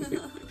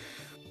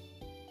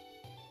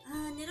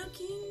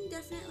 Nidoking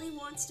definitely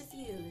wants to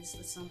fuse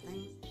with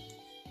something.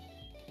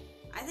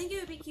 I think it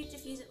would be cute to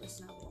fuse it with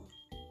Snubbull.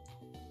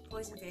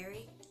 Poison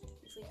Fairy,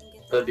 if we can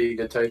get that. That'd be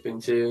good typing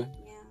too.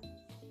 Yeah.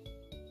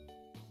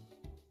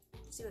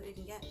 Let's see what we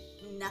can get.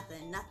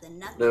 Nothing.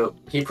 No,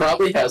 he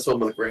probably has one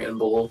with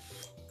Granbull.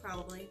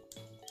 Probably.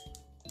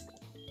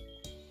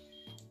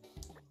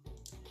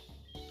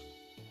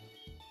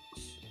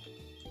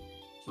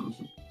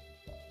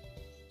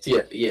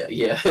 Yeah.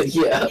 Yeah.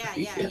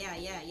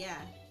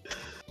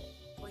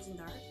 Poison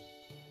Dart?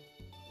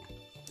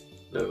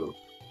 No.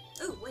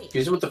 Wait.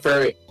 Use it with the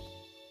fairy.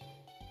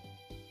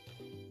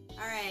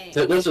 Alright.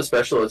 There's a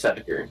special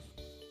attacker.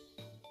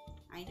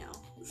 I know.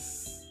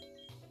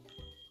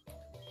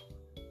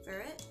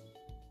 Ferret?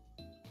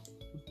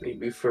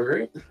 Maybe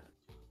ferret.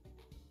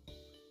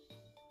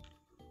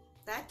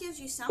 That gives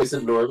you Is it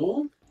something.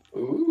 normal?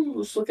 Ooh,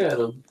 let's look at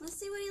him. Let's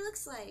see what he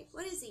looks like.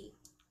 What is he?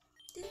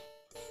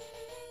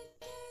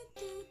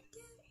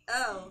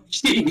 Oh.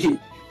 He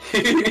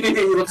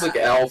looks like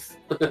Alf.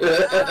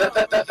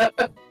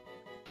 Yeah.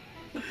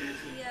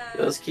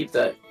 Let's keep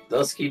that.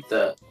 Let's keep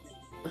that.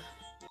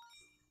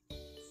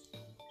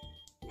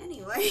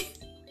 Anyway.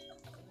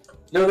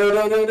 No. We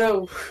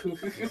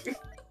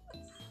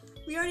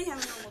already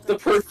have a normal The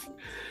type.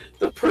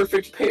 the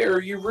perfect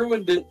pair. You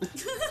ruined it.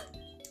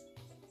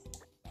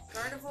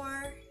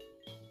 Gardevoir.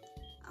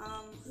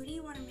 Who do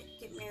you want to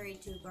get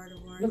married to,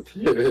 Gardevoir?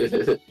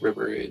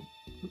 Remoraid.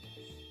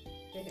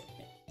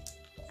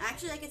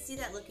 Actually, I could see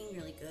that looking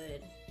really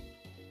good.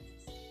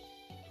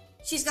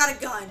 She's got a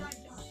gun.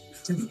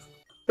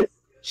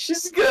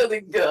 She's got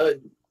a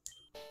gun.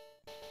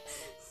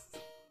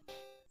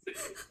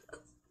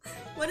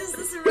 What is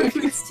this a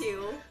reference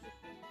to?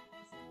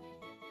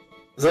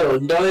 Is that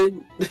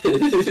Undyne?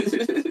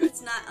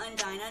 It's not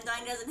Undyne.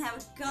 Undyne doesn't have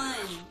a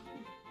gun.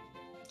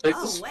 Like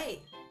Oh, this-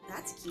 wait.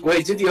 That's cute.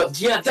 Wait, do the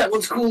yeah, that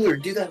one's cooler.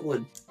 Do that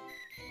one.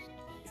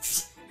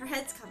 Her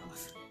head's cut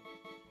off.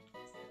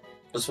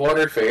 This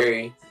water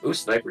fairy. Ooh,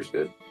 sniper's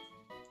good.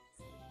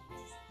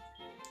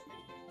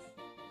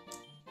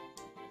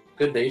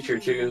 Good nature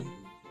too.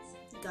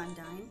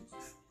 Gundine.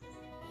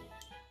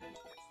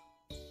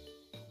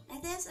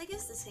 I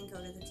guess this can go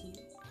to the team.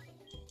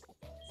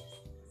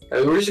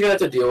 We're just gonna have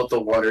to deal with the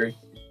water.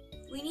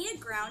 We need a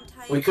ground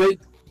type.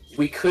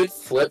 We could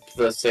flip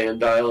the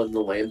Sandile and the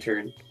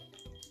lantern.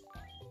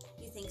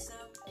 You think so?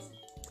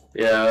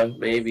 Yeah,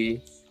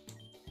 maybe.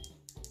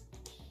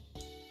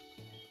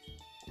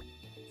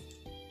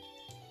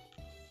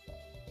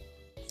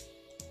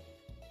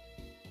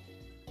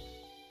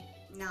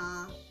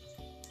 Nah.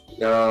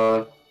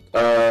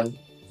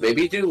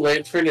 Maybe do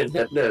lantern and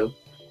hypno.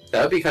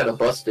 That would be kind of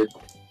busted.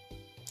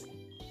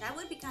 That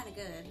would be kind of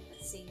good.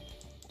 Let's see.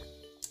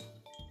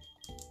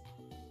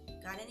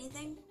 Got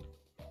anything?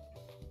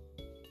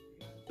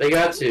 They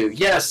got to.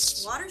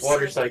 Yes!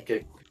 Water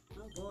psychic.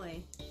 Oh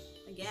boy.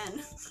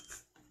 Again.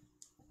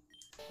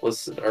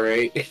 Listen,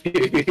 alright.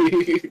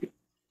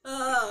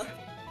 Ugh.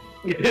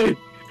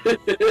 Ugh.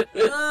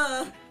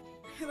 I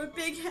have a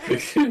big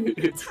head.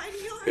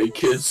 Tiny arms. Hey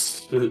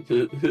kids, have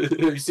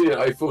you seen an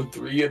iPhone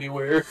 3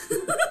 anywhere?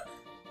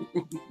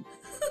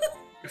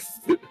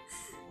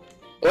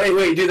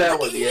 Wait, do that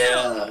one.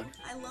 Yeah.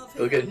 I love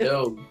him. Look at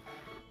him.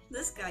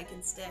 This guy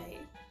can stay.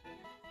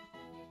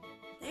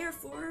 They are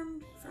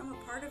formed from a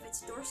part of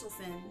its dorsal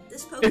fin.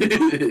 This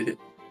Pokemon.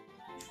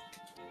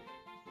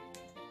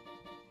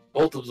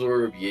 Bolt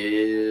absorb,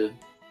 yeah.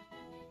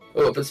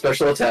 Oh, up in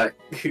special attack.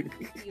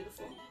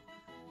 Beautiful.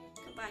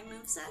 Combine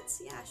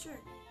movesets? Yeah, sure.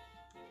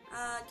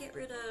 Get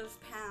rid of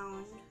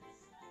Pound.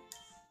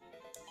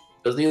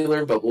 Doesn't he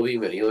learn Bubble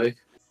Beam anyway?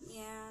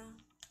 Yeah.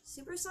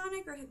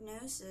 Supersonic or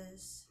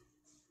Hypnosis?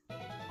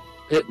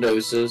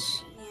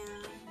 Hypnosis.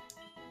 Yeah.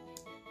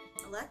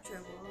 Electro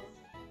Ball.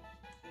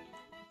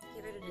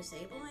 Get rid of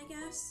Disable, I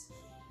guess?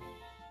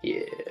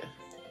 Yeah.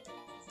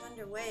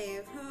 Thunder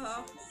Wave.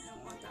 Oh, I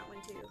don't want that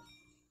one too.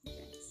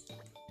 Okay.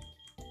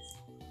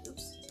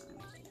 Oops. That's not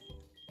what I meant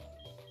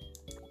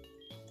to do.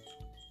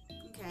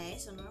 Okay,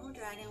 so normal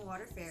dragon,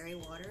 water fairy,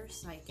 water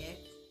psychic.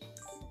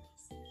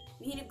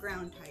 We need a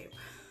ground type.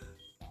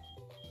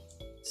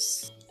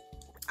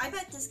 I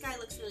bet this guy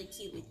looks really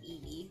cute with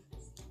Eevee.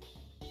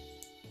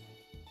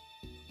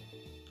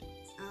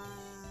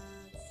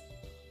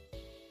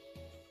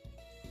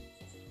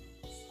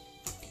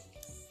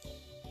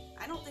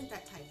 I don't think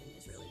that typing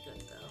is really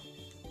good though.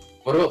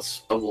 What about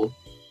Snubble?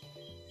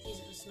 Use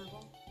it with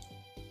Snubble.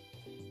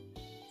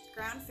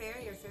 Ground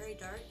Fairy or Fairy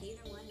Dark,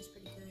 either one is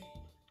pretty good.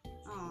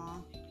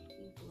 Aw,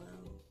 you glow.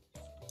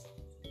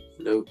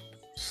 Nope.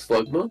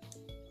 Slugma?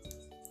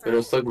 I know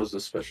Slugma's a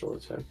special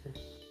attacker.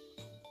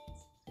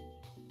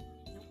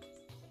 Nope.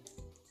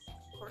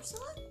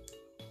 Corsola?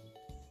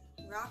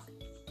 Rock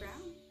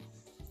Ground?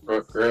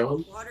 Rock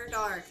Ground? Water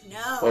Dark,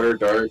 no! Water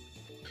Dart.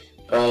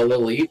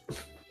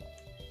 Lilith.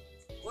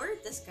 Or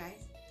this guy.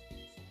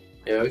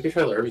 Yeah, we could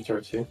try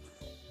Larvitar too.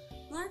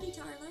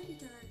 Larvitar.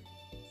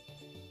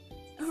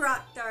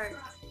 Rock Dart.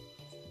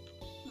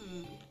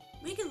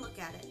 We can look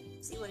at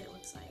it, see what it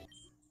looks like.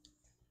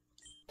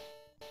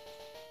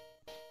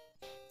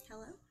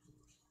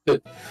 Hello?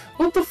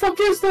 What the fuck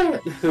is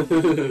that?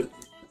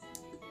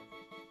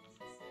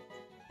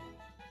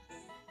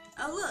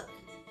 Oh, look!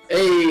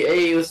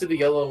 hey, let's do the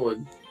yellow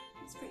one.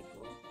 That's pretty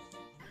cool.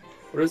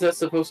 What is that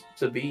supposed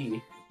to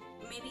be?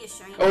 Maybe a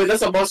shiny. Oh wait,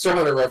 that's a Monster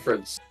Hunter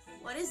reference.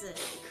 What is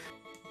it?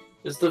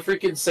 It's the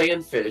freaking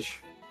sandfish.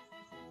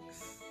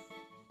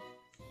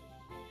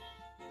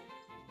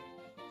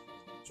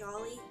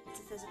 Jolly? It's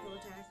a physical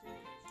attacker.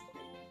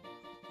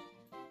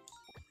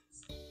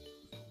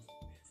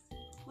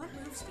 What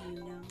moves do you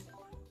know?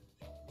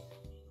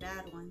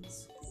 Bad ones.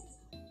 ones.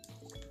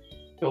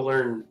 He'll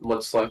learn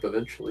Mudslap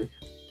eventually.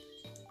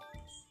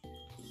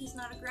 He's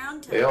not a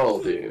ground type. They all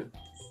do.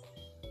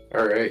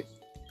 Alright.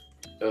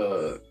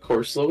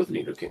 Corsola with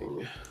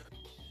Nidoking.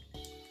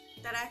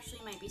 That actually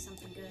might be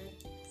something good.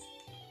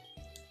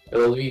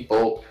 It'll be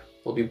bulk.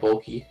 It'll be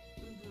bulky.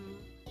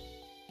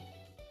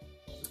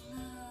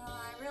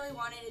 I really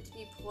wanted it to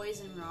be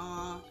Poison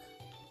Rock.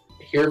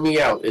 Hear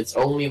me out. It's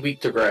only weak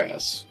to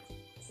grass.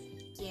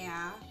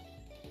 Yeah.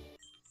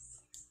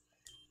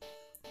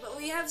 But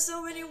we have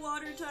so many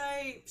water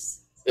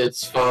types.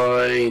 It's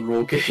fine.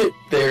 We'll get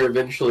there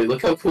eventually.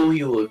 Look how cool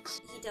he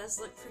looks. He does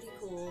look pretty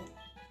cool.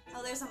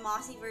 Oh, there's a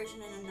mossy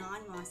version and a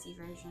non-mossy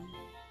version.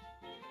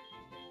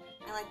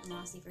 I like the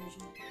mossy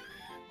version.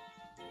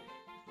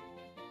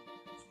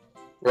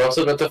 We're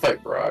also about to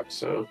fight Brock,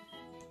 so...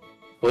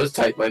 Well, his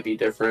type might be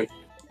different.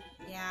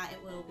 Yeah,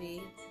 it will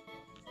be.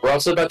 We're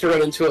also about to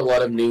run into a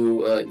lot of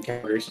new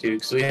encounters, too,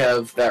 because we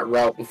have that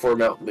route before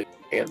Mount Moon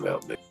and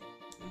Mount Moon.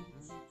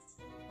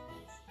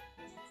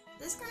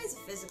 This guy's a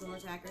physical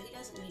attacker. He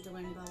doesn't need to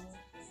learn Bubble.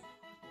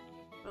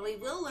 But we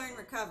will learn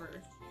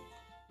Recover.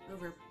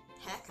 Over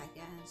Peck, I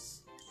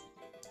guess.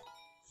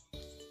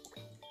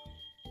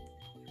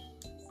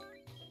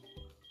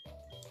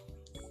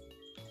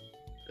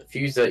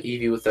 Fuse that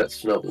Eevee with that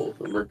Snubble,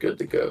 and we're good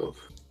to go.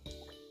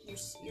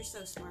 You're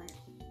so smart.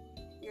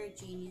 You're a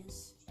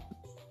genius.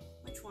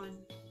 Which one?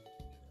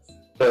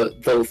 The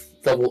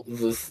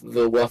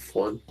left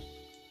one.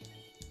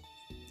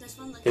 This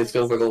one looks It's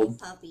like a gonna look little old.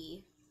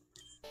 puppy.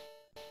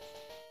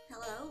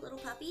 Hello, little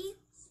puppy?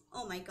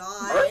 Oh my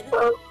god.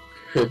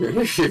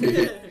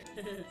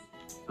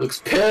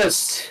 Looks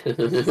pissed.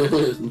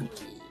 Intimidate.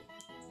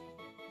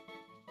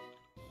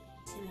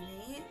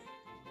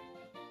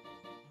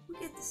 We'll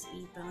get the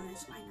speed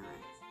bonus, why not?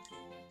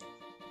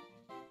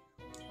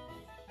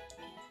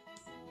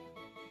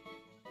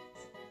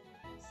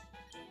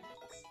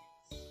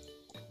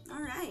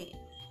 Alright.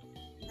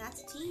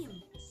 That's a team.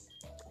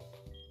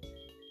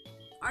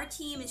 Our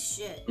team is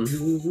shit.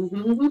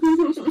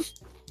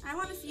 I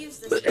want to fuse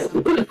this with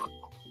something.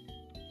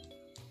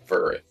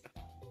 For it.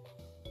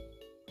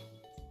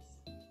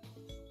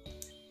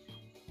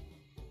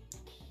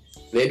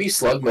 Maybe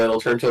Slugman will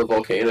turn to a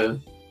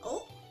volcano.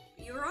 Oh,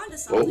 you were onto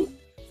something.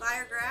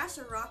 Fire grass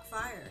or rock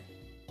fire?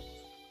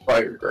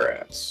 Fire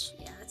grass.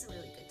 Yeah, that's a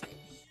really good type.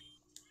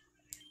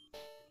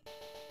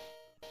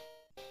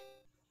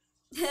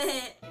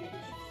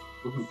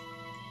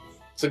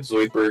 It's like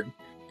Zoidberg.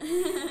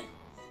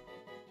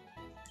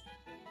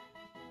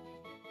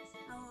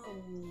 Oh.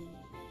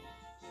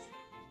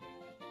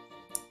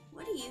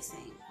 What do you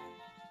think?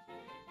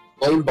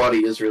 Lone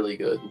Body is really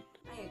good.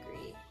 I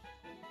agree.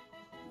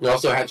 It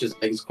also hatches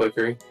eggs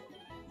quicker.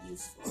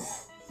 Useful.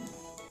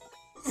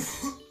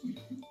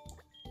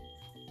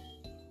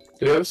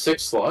 Do we have a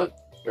 6 slot?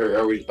 Or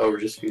are we? Oh, we're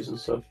just fusing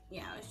stuff.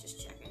 Yeah, I was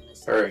just checking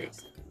this. Alright.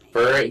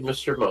 Alright,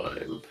 Mr.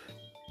 Mime.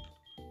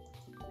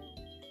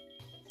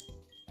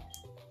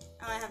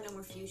 Oh, I have no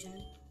more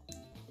fusion.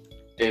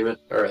 Damn it.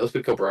 Alright, let's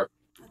pick up Brock.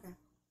 Okay.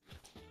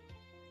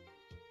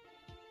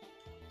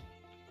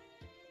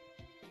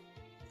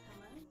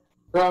 Hello?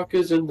 Brock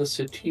is in the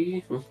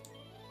city.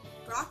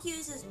 Brock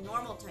uses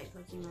normal type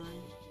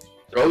Pokemon.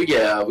 Oh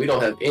yeah, we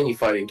don't have any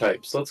fighting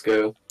types. Let's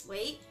go.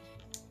 Wait.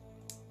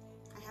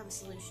 I have a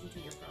solution to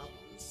your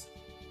problems.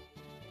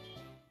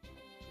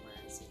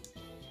 Where is he?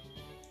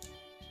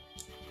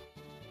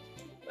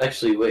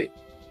 Actually, wait.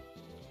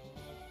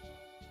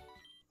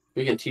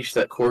 We can teach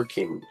that Core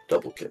King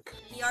double kick.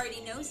 He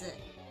already knows it.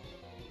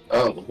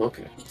 Oh,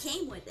 okay. He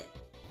came with it.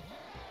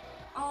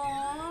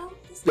 Aww.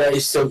 That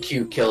is so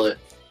cute. Kill it.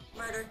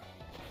 Murder.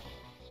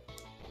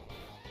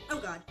 Oh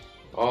god.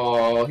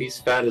 Oh, he's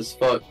fat as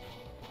fuck.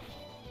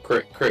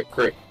 Crit, crit,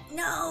 crit.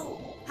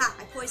 No! Ha!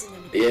 I poisoned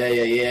him.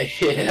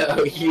 Yeah.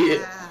 Oh,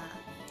 yeah. Ah.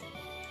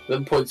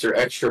 Them points are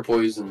extra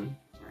poison.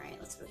 Alright,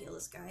 let's go heal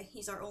this guy.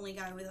 He's our only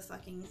guy with a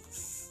fucking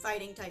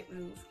fighting type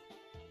move.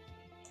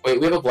 Wait,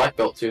 we have a black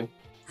belt too.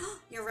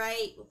 You're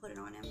right. We'll put it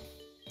on him.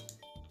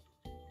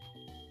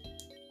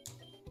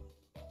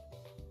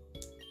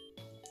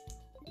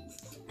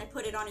 I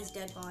put it on his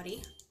dead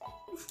body.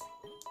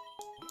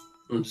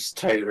 I'm just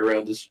tied it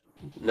around his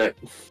neck.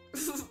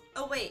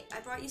 Oh wait, I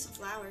brought you some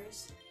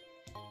flowers.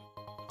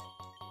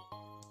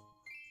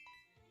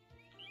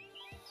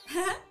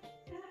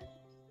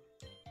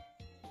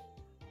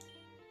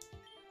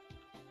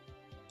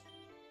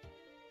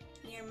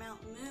 Near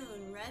Mount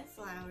Moon, red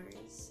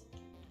flowers.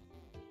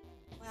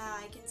 Wow,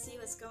 I can see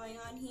what's going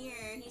on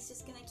here. He's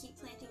just gonna keep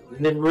planting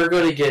And then we're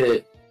gonna get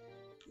it.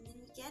 And then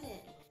we get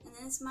it. And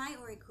then it's my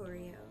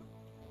Oricorio.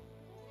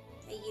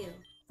 Hey you,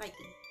 fight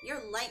me.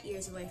 You're light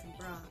years away from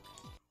Brock.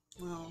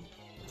 Well,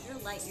 you're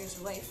light years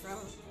away from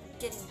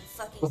getting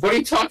fucking... What are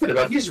you talking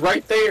about? He's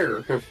right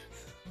there.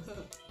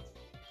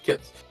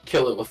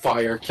 Kill it with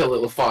fire. Kill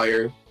it with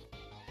fire.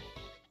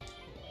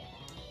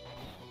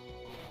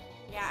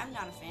 Yeah, I'm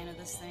not a fan of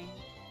this thing.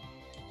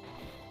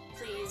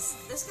 Please,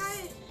 this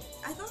guy...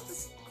 I thought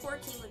this Core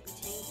King would be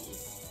tanky.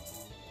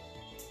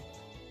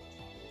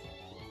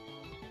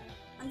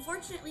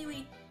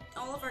 Unfortunately,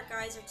 all of our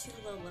guys are too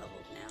low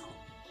leveled now.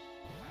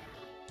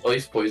 Well,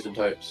 he's poison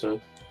type, so.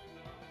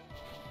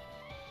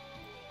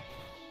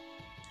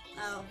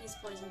 Oh, he's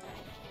poison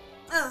type.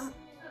 Oh!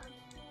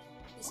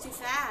 He's too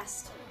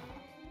fast.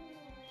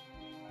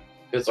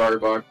 It's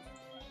Arbok.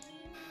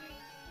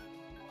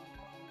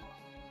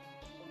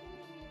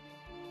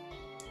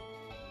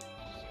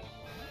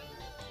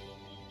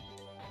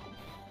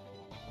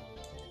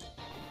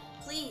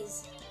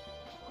 Please.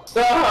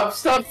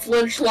 Stop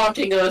flinch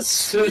locking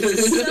us. This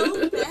is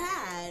so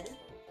bad.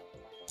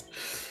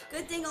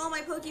 Good thing all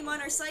my Pokemon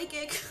are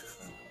psychic.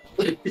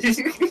 Fuck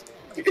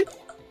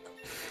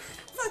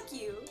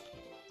you.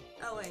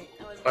 Oh wait,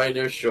 I was. I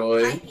know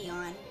Shoy.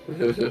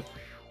 Hypeon.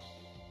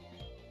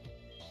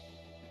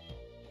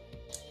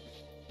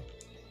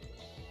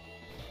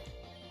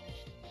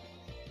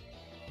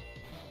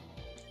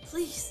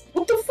 Please.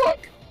 What the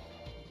fuck?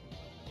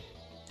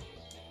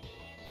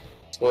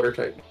 It's water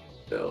type.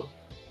 No.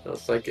 No,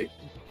 psychic.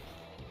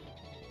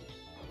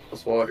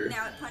 It's water.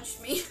 Now it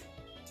punched me.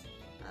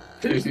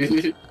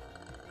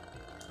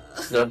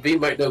 Now V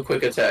might know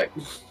quick attack.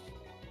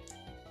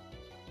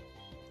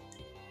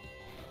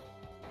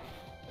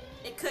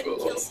 It couldn't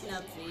kill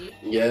Snubby.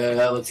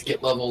 Yeah, let's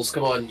get levels.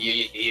 Come on.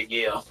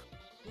 Yeah.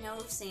 No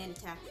sand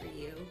attack for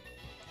you.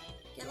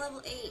 Get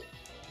level 8.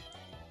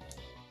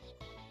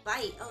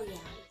 Bite. Oh yeah.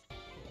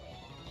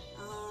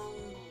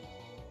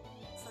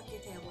 Fuck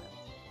your tail whip.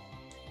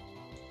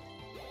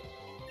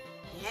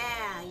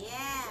 Yeah.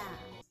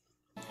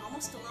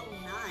 Almost to level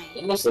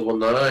 9. Almost level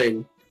 9.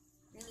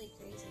 Really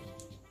crazy.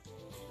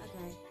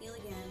 Okay, heal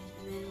again,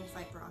 and then we'll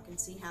fight Brock and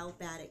see how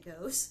bad it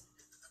goes.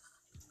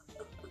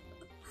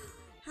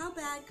 How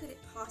bad could it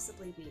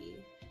possibly be?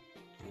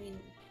 I mean...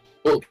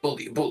 Oh,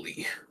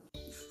 bully.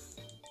 It's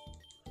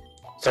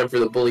time for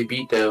the bully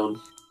beatdown.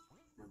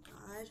 Oh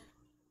god.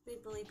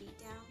 Big bully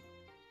beatdown.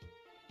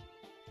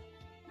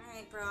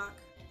 Alright, Brock.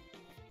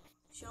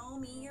 Show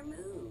me your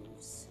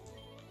moves.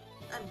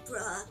 I'm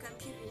Brock, I'm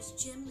Pewter's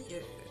gym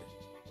leader.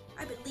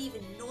 I believe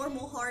in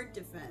normal hard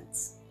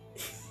defense.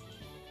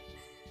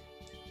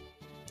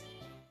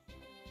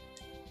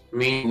 I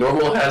mean,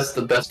 normal has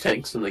the best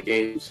tanks in the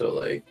game, so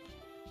like...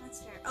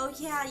 That's fair. Oh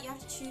yeah, you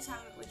have to choose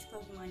which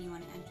Pokemon you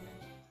want to enter.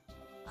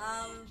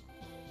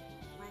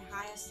 My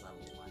highest level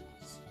one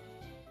is...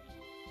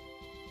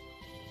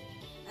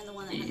 And the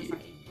one that had the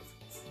fighting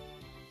move.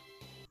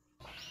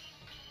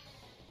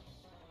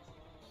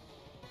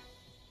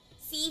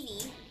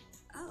 Phoebe.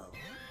 Oh.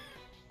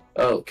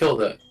 Oh, kill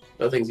that.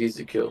 Nothing's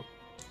easy to kill.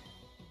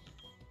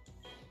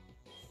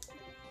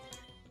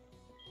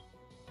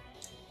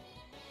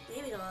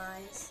 Baby doll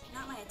eyes.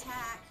 Not my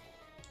attack.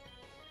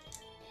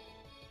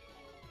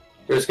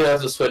 We're just gonna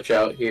have to switch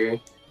out here.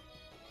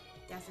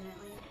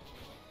 Definitely.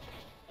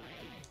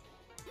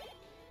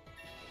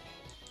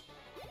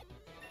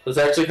 It's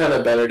actually kind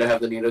of better to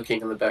have the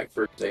Nidoking in the back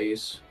for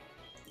Ace.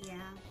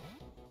 Yeah.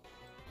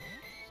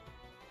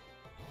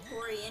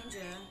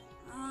 Coriinja.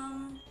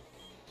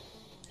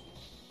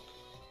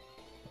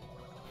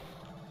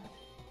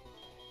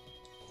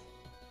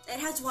 It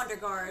has Wonder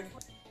Guard.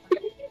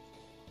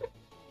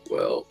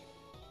 Well.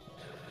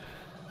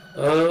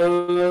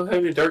 Have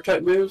any dark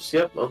type moves?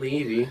 Yep, on the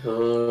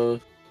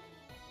Eevee.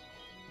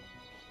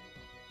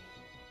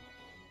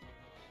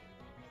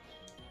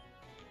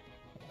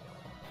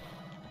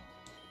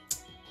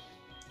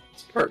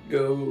 Spark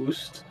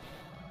Ghost.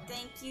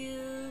 Thank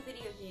you,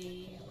 video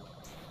game.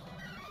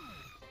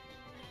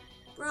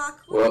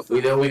 Brock, what Well, the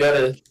we fuck? know we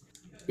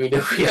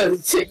gotta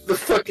take the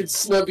fucking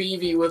snub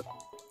Eevee with.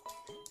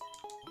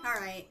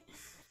 Alright.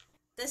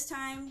 This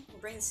time, we'll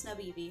bring the Snub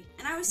Eevee.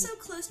 And I was so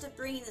close to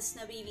bringing the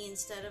Snub Eevee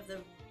instead of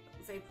the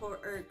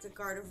the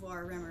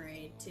Gardevoir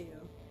Remoraid, too.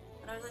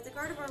 But I was like, the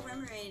Gardevoir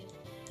Remoraid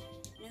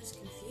knows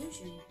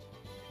confusion.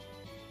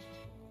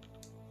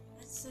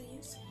 That's so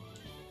useful.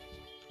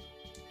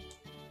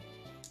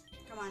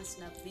 Come on,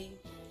 Snub V.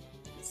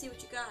 Let's see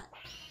what you got.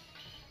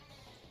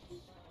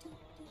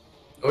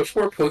 I wish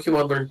more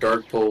Pokemon learned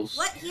Dark Pulse.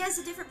 What? He has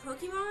a different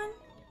Pokemon?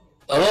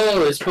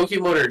 Oh, his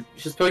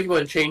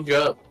Pokemon change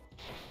up.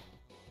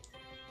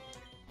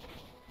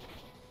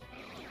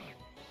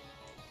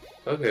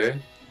 Okay.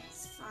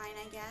 It's fine,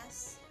 I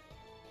guess.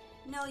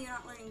 No, you're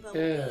not learning Bubble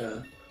Yeah.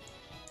 Beam.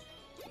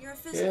 You're a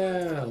physical Yeah.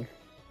 attacker.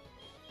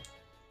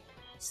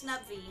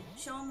 Snub V,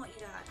 show him what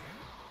you got.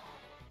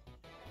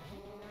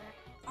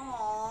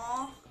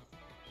 Aww.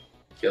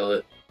 Kill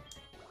it.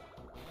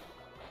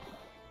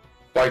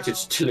 Fight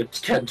it till it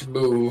can't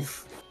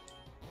move.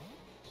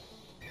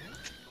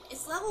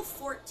 It's level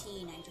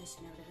 14, I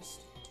just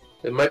noticed.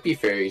 It might be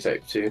Fairy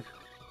type too.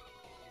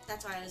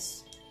 That's why I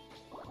was...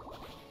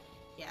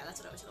 Yeah,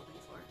 that's what I was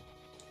hoping for.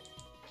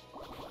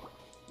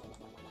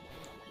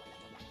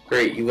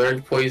 Great, you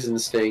learned Poison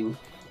Sting.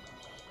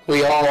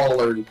 We all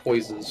learned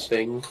Poison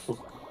Sting.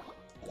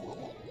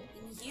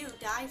 And you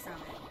die from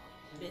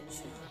it,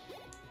 bitch.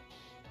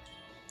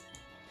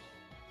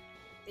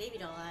 Baby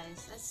doll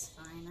eyes, that's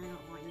fine. I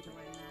don't want you to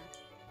learn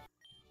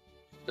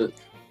that.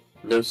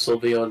 No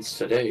Sylveons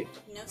today.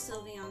 No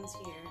Sylveon's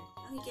here.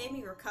 he gave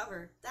me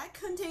recover. That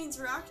contains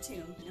rock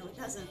tomb. No, it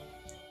doesn't.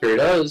 Sure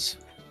does.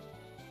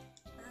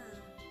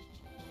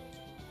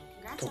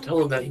 Congrats Don't on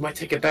tell him that. He finding might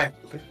take it back.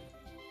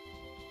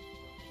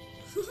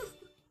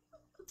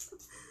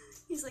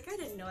 He's like, I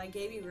didn't know I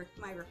gave you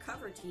my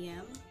recover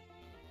TM.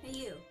 Hey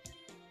you,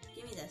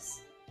 give me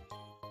this.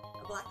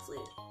 A black flute.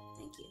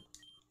 Thank you.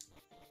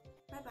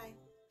 Bye bye.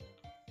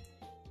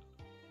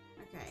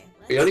 Okay.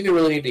 You don't even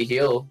really need to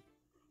heal.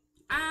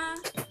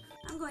 I'm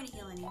going to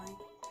heal anyway.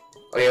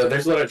 Oh yeah,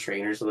 there's a lot of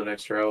trainers on the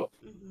next route.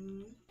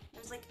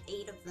 There's like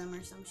 8 of them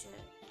or some shit.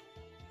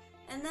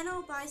 And then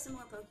I'll buy some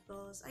more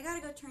Pokeballs. I gotta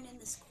go turn in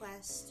this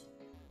quest.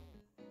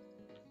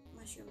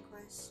 Mushroom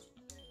quest.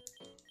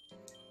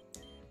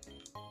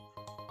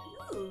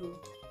 Ooh.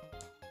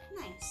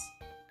 Nice.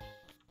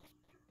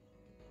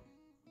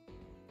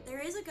 There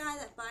is a guy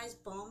that buys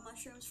balm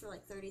mushrooms for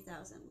like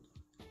 30,000.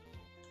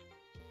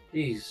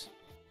 Jeez.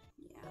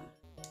 Yeah.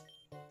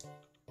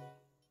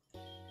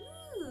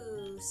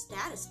 Ooh,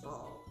 status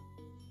ball.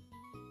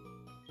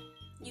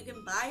 You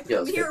can buy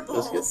Yeah, Premier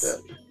let's Balls.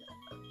 get that.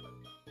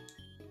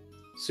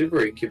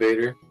 Super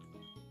Incubator.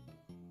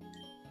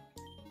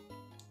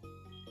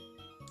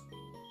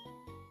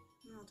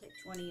 I'll take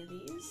 20 of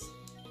these.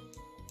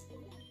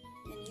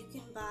 And you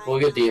can buy. We'll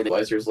get the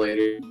analyzers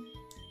later.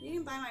 You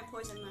can buy my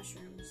poison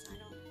mushrooms. I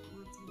don't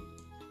want them.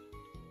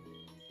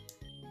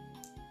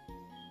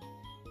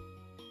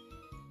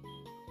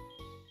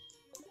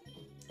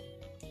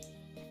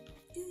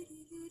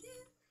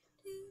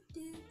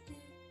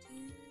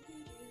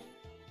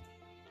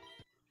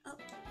 Oh,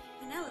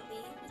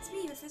 Penelope, it's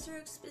me, Professor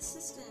Oak's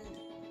assistant.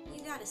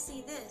 You gotta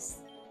see this.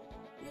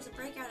 There's a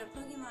breakout of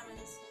Pokemon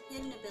with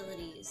hidden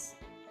abilities.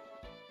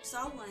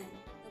 Saw one.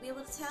 You'll be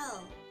able to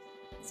tell.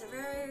 It's a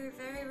very,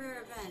 very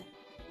rare event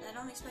that I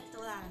don't expect to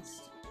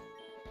last.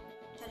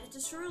 Headed to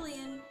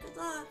Cerulean. Good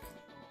luck.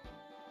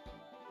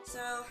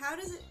 So, how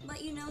does it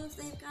let you know if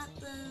they've got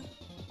the...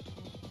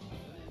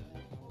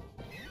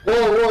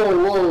 Whoa, whoa,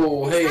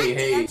 whoa! Is Hey, that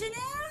hey.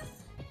 Anjanath?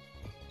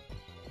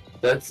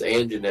 That's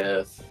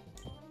Anjanath.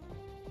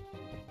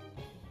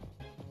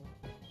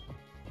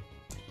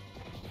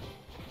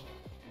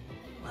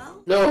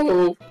 Well,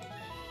 No!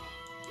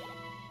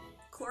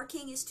 Core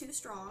King is too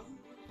strong.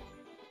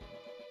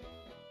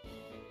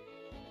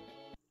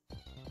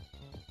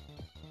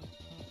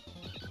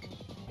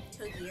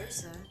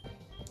 Togiersa.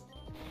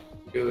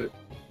 Do it.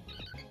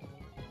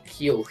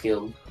 Heal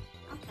him.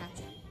 I'll catch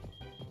him.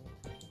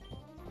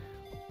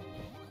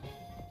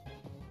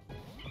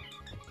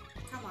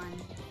 Come on.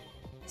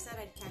 I said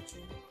I'd catch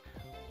you.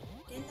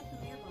 Get in the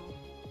Premier Ball.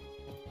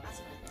 That's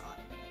what I thought.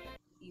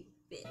 You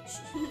bitch.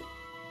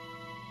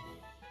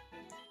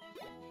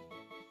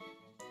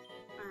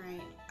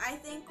 Alright. I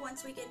think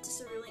once we get to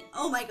Cerulean...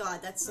 Oh my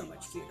god, that's so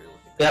much cuter. Look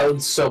at That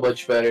one's so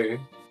much better.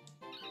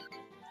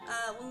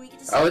 When we get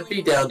to I would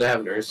be Cerulean down to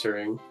have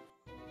Nurturing.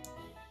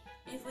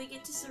 If we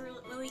get to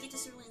when we get to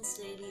Cerulean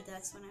City,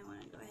 that's when I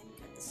want to go ahead and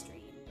cut the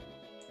stream.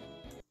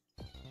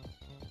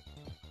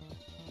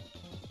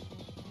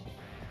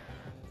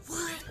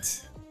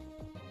 What?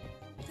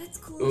 That's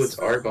cool. Ooh, as it's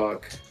fuck.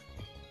 Arbok.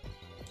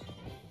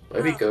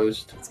 Maybe Oh,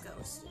 Ghost. It's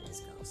Ghost. It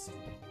is Ghost.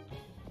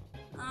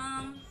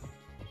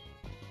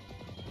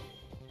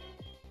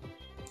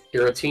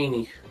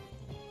 Giratina.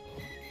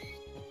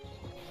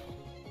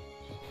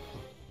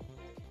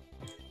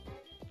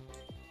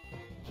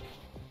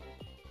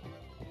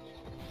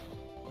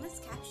 Let's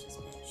catch this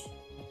bitch.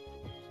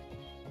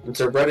 It's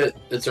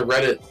a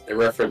Reddit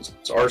reference.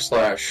 It's r/. R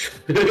slash.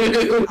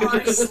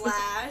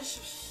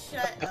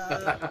 Shut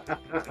up.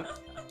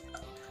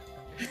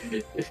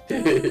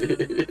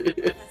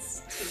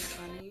 That's too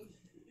funny.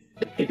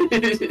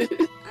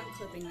 I'm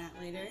clipping that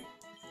later.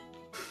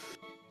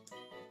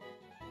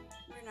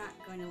 We're not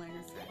going to learn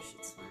Refresh,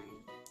 it's fine.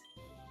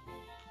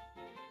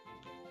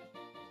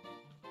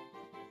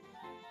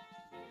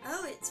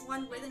 Oh, it's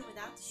one with and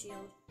without the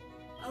shield.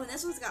 Oh, and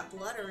this one's got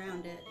blood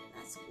around it.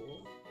 That's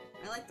cool.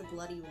 I like the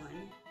bloody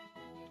one.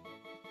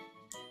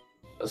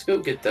 Let's go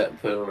get that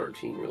and put it on our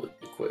team really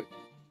quick.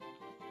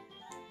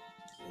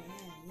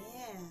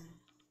 Yeah.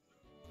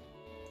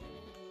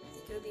 I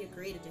think it would be a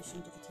great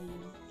addition to the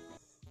team.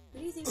 Who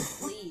do you think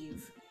would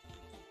leave?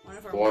 One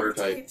of our Water water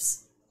type.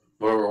 types?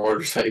 One of our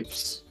water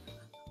types.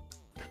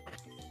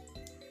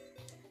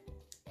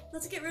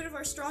 Let's get rid of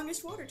our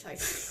strongest water type.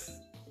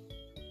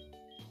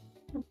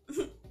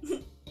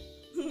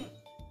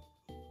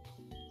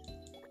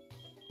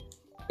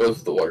 Both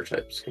of the water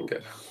types can go.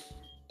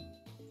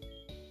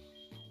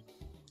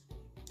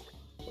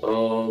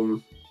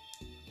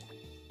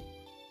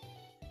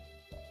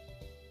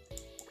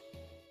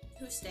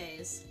 Who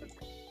stays?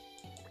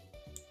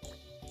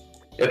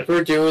 If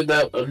we're doing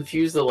that,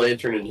 infuse the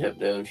Lantern and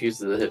Hypno. Infuse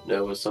the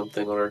Hypno with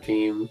something on our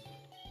team.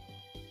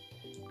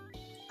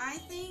 I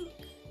think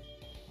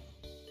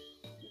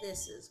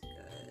this is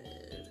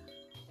good.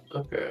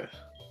 Okay.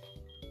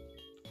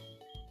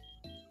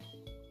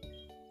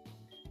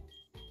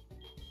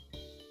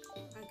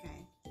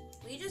 Okay.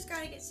 We just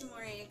gotta get some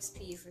more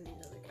XP for these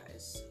other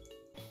guys.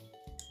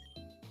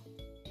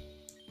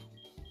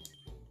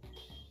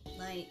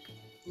 like,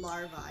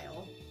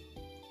 Larvile.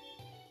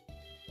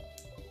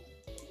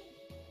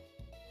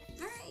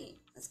 Alright,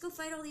 let's go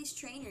fight all these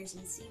trainers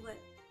and see what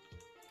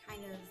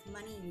kind of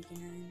money we can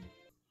earn.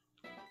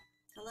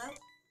 Hello?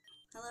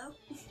 Hello?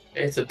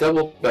 It's a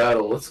double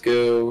battle. Let's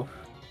go.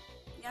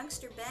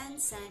 Youngster Ben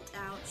sent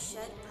out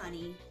Shed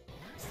Punny.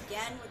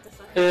 Again with the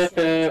fucking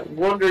shit.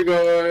 Wonder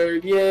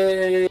Guard,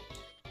 yay!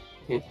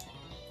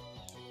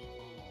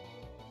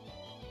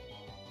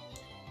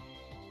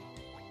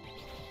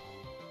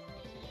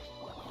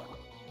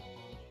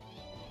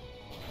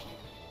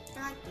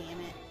 God damn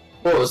it.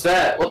 What was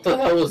that? What the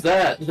hell was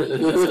that?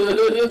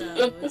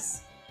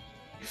 Those.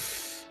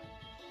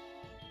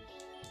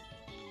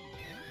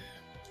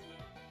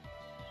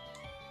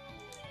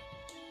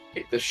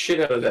 Kick the shit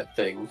out of that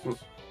thing.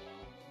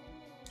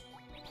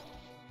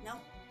 No.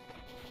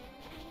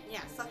 Yeah,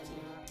 fuck you.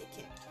 Get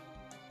kicked.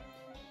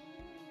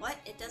 What?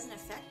 It doesn't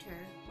affect her.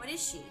 What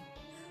is she?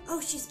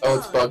 Oh, she's bug. Oh,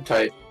 it's bug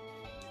type.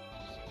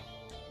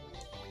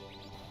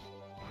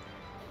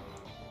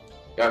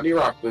 Got any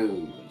rock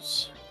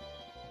moves?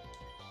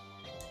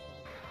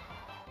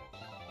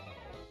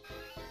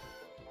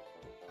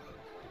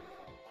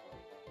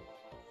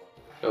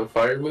 No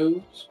fire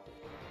moves?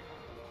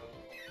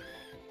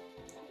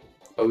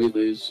 Oh, we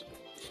lose.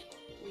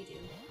 We do.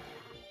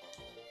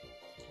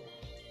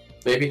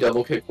 Maybe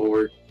double kick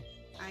forward.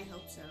 I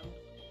hope so.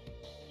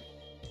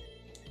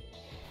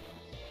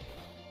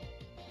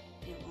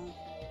 It won't.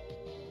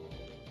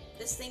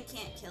 This thing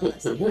can't kill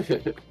us.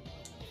 Yeah.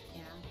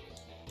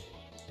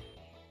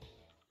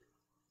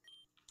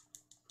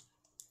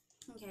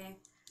 Okay.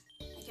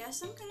 I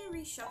guess I'm gonna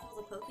reshuffle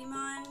the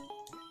Pokemon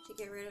to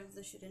get rid of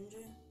the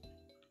Shedinja.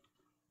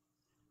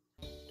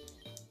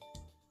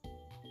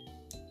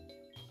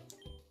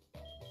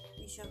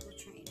 Reshuffle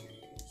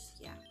trainers.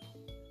 Yeah.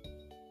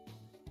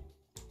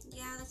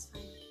 Yeah, that's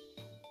fine.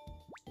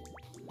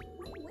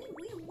 Wait.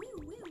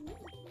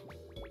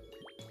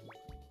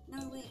 No,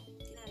 wait.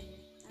 Get out of here.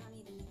 I don't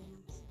need anything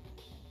else.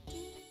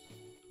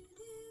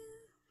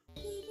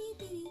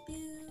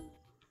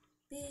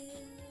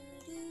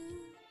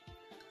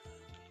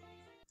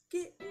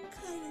 Getting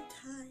kinda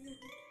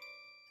tired.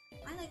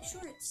 I like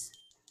shorts.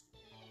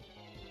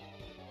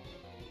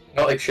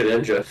 Not like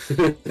Shedinja.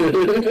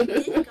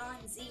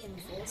 Vidgon Z and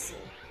Volsel.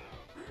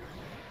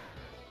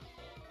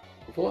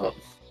 What?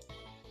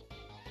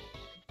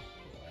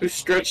 Who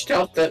stretched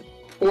out that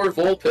poor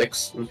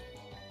Vulpix?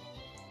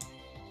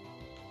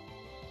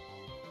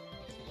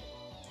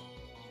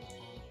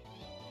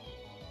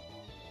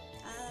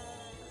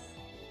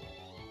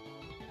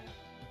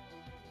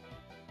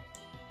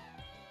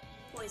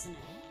 Poison it.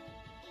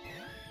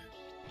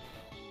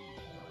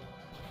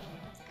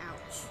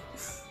 Ouch.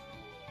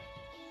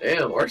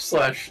 Damn, our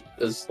Slash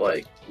is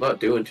like not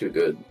doing too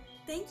good.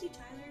 Thank you,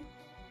 Tyler.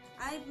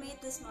 I've made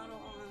this model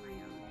all on my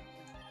own.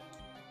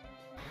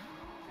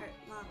 Or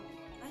model.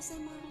 Did I say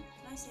model?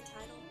 Did I say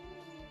title?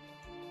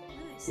 What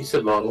did I say? You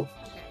said model.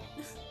 Okay.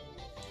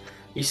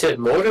 You said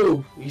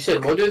Modo. You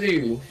said Modo.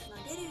 Mageru.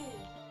 Yeah.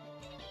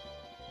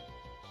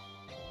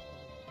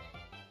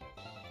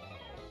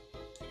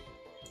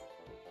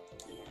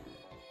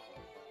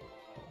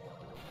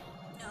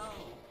 No.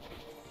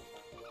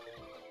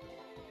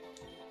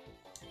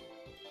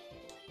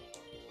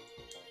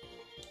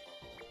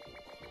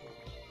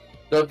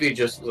 That'd be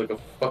just like a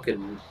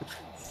fucking.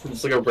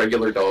 It's like a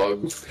regular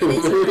dog. It is a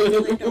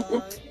regular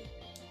dog.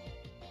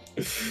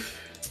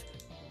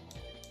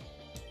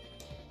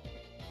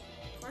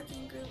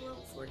 Parking group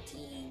level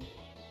 14.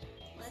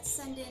 Let's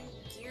send in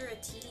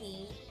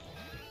Giratina.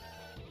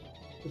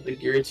 The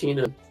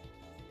Giratina.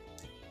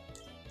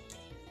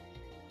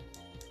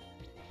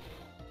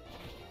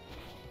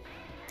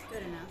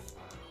 Good enough.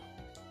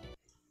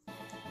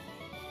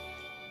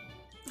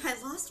 I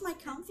lost my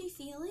comfy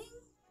feeling?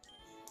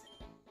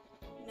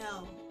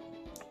 No.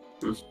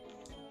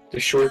 The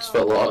shorts No.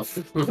 fell off.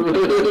 Oh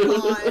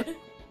God.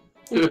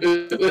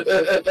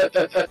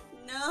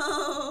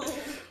 No.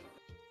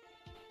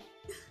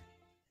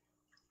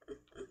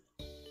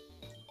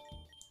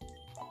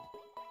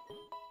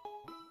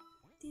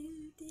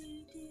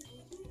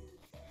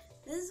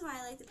 This is why I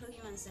like the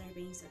Pokemon Center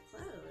being so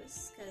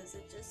close, because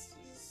it just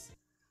is.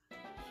 I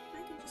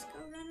can just go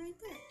run right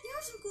there. You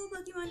have some cool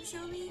Pokemon to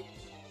show me?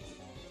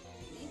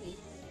 Maybe.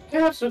 I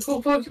have some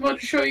cool Pokemon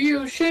to show you.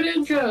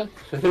 Shedinja.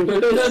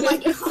 Oh my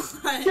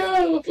god! Go.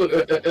 I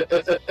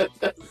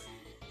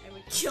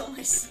would kill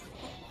myself.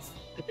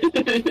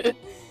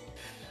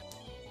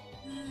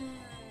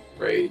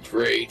 Rage,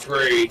 rage,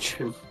 rage.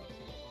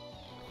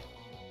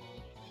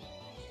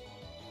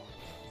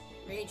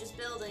 Rage is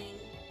building.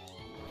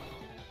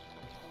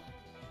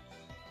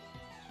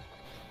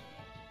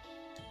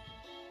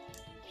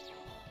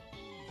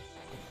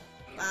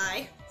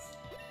 Bye.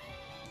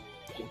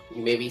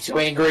 You may be too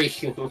angry.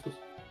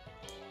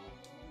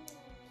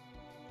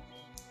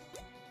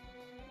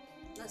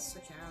 Let's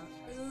switch out.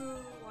 Who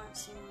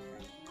wants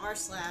more? R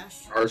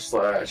slash. R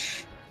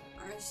slash.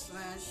 R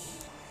slash.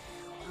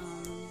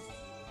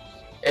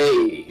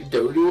 Hey,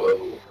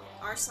 Doduo.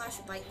 R slash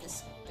bite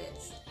this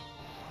bitch.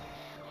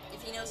 If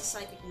If he knows a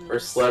psychic move. Or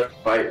slash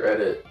bite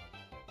Reddit.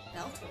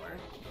 Beltor?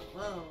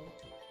 Whoa.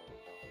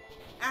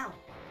 Ow.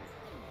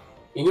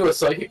 You knew a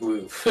psychic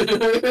move.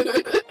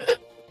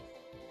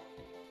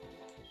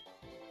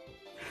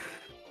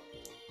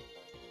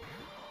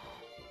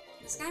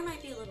 This guy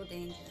might be a little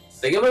dangerous. I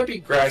think it might be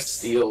Grass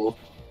Steel.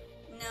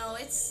 No,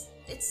 it's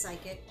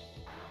psychic.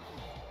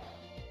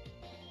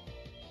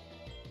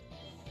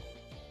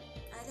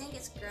 I think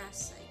it's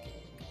grass psychic.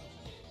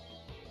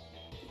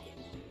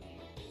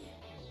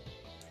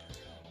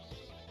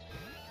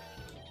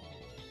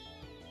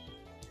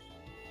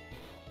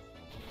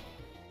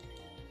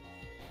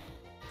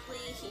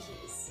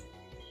 Please.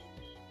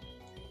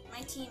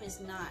 My team is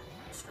not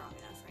strong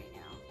enough right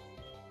now.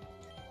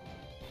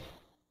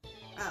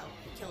 Oh,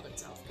 it killed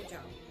itself. Good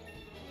job.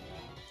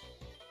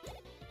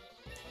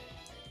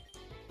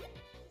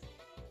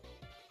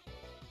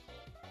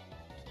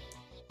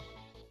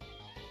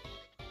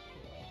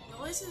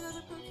 What was his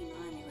other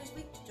Pokemon? It was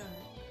weak to dark.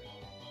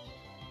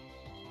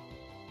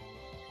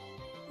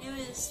 It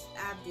was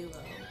Abduo.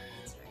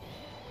 That's right.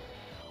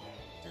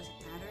 Doesn't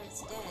matter,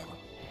 it's dead.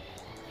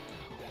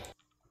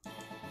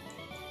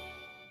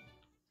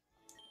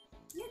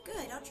 You're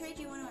good. I'll trade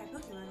you one of my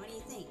Pokemon. What do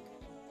you think?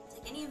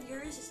 Take any of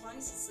yours as long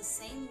as it's the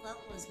same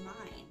level as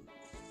mine.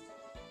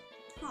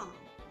 Huh.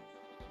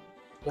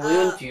 Will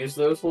you infuse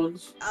those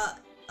ones? I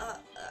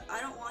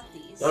don't want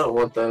these. I don't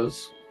want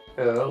those.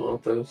 Yeah, I don't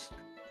want those.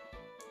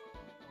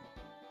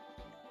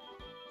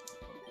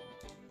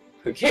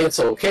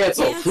 Cancel!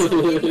 Cancel! Cancel!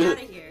 Get me out of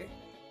here.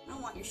 I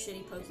don't want your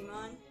shitty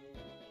Pokemon.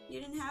 You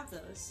didn't have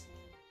those.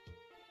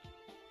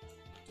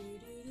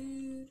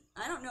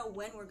 I don't know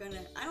when we're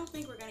gonna... I don't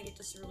think we're gonna get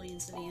to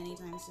Cerulean City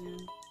anytime soon.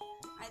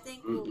 I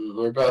think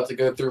We're about to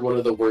go through one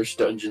of the worst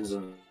dungeons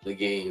in the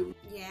game.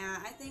 Yeah,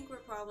 I think we're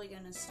probably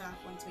gonna stop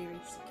once we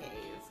reach the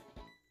cave.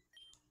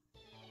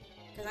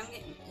 Because I'm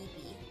getting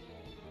EP.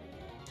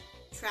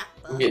 Trap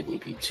bug. I'm getting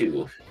EP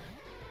too.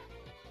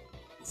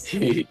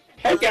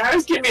 Hey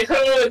guys, give me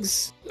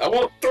hugs! I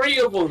want 3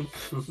 of them!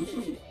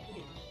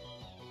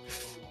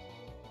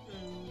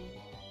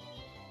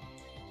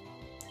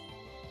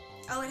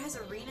 Oh, it has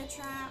arena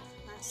trap?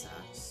 That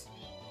sucks.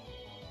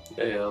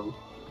 Damn.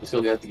 He's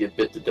gonna have to get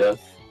bit to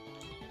death.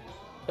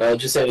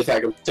 Just send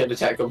attack him. Send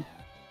attack him.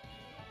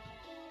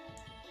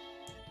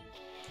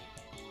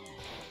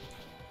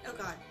 Oh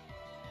god.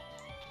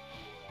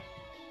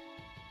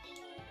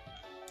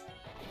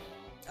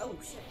 Oh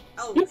shit.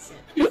 Oh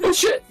shit. Oh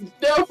shit!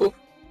 No!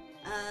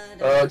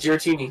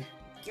 Giratini.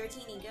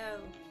 Giratini, go.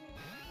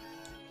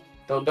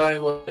 Don't die,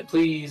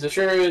 please.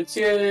 Assurance,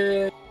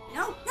 yay!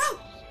 No! No!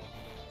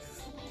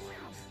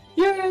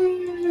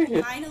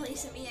 Yay! Finally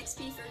some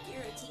EXP for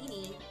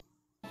Giratini.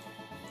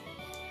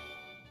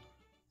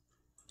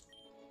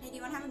 Hey, do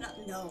you want to have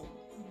another? No.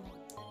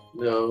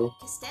 No.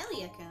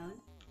 Castelia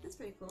cone. That's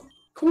pretty cool.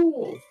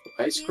 Cool.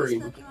 Ice Use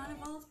cream. Pokemon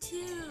Evolve 2.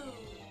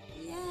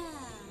 Yeah.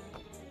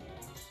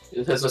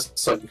 It has a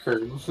sun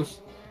kern.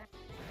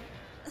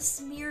 A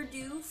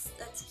Smeardoof.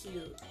 That's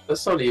cute.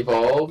 That's not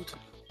evolved.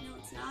 No,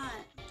 it's not.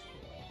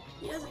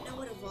 He doesn't know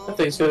what evolve That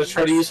thing's gonna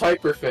try to use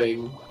Hyper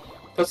Fang.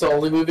 That's the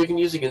only move it can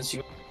use against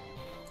you.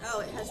 Oh,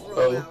 it has roll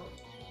Oh. out.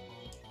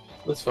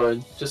 That's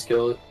fine. Just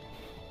kill it.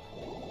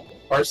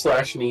 R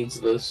slash needs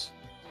this.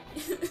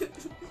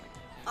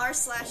 R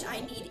slash I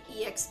need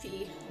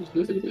EXP.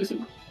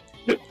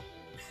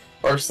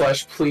 R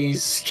slash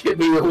please get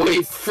me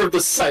away from the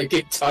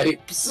psychic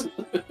types.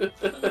 Let's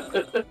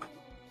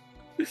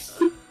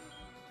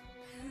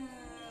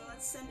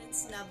send in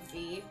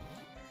Snubby.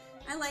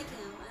 I like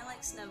him. I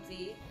like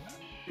Snubby.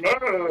 No.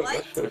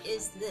 What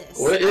is this?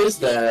 What is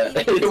that?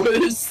 What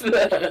is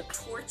that?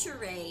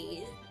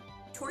 Torturade.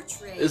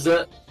 Torturade. Is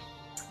that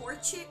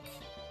Torchic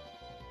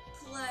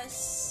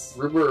plus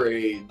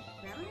Riverade?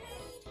 Remoraid?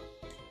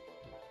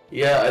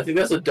 Yeah, I think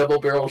that's a double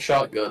barrel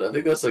shotgun. I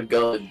think that's a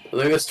gun. I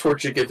think that's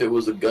Torchic if it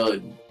was a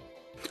gun.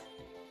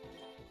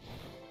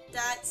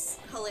 That's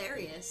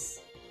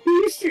hilarious.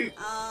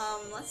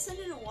 Let's send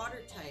in a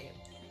water type.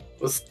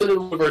 Let's send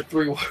in one of our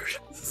 3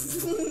 water.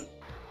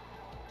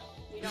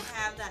 We don't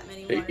have that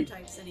many water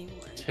types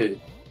anymore.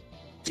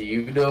 Do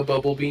you know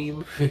Bubble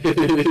Beam?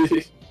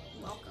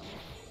 Welcome.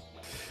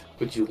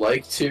 Would you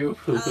like to?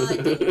 It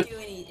didn't do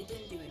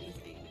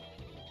anything.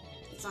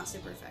 It's not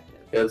super effective.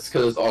 Yeah, it's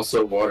because it's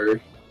also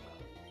water.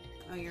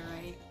 Oh, you're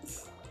right.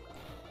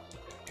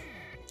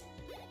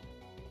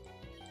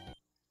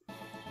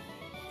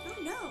 Oh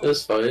no!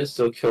 That's fine, it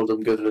still killed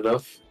him good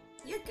enough.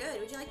 You're good.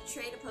 Would you like to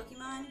trade a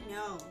Pokemon?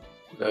 No.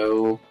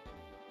 No.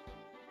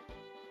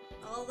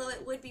 Although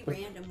it would be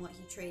random what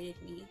he traded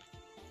me.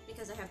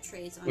 Because I have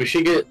trades on We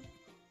should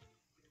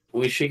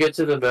get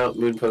to the Mount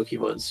Moon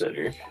Pokemon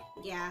Center.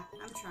 Yeah,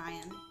 I'm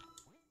trying.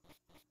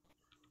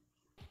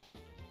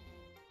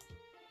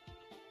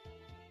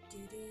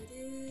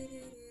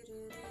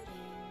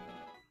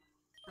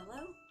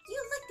 Hello? You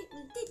looked at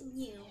me, didn't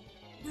you?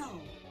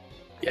 No.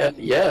 Yeah,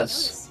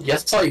 yes.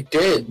 Yes, I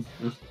did.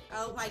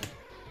 Oh my...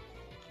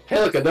 Hey,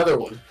 look, another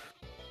one.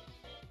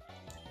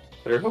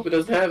 Better hope it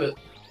doesn't have it.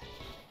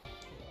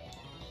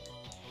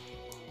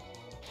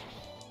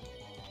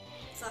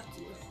 Fuck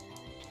you.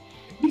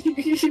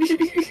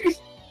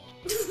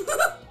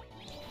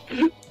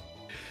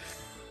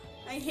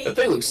 I hate That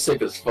thing looks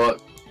sick as fuck.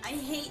 I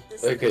hate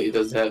this Okay, thing. it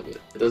doesn't have it.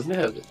 It doesn't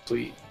have it.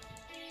 Sweet.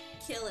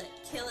 Kill it.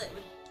 Kill it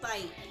with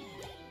bite.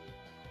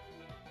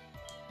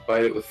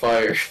 Fight it with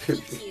fire.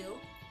 Thank you.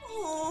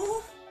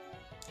 Oh.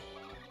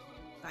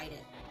 Bite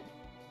it.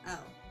 Oh.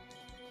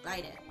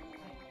 Bite it.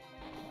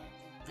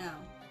 No.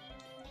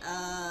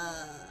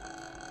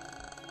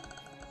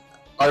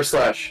 R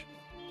slash.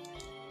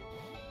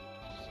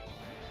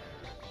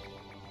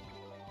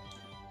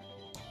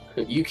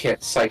 You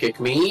can't psychic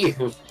me.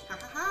 Ha ha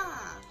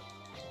ha!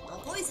 I'll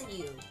poison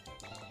you.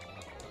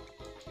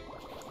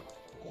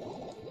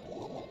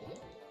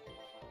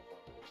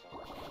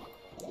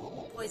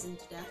 Poisoned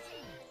to death.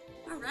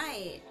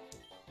 Alright.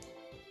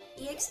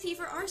 EXP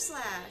for R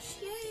slash.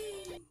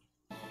 Yay!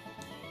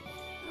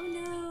 Oh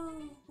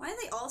no. Why do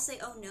they all say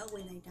oh no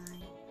when they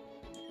die?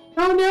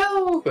 Oh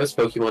no! That's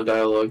Pokemon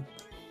dialogue.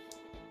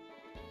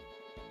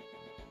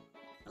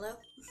 Hello?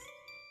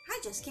 I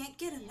just can't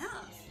get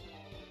enough.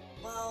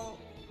 Well,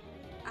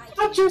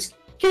 I just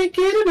can't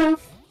get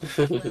enough.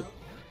 will.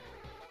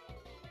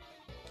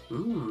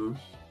 Hmm.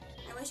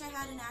 I wish I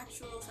had an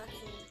actual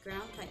fucking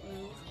ground type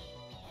move.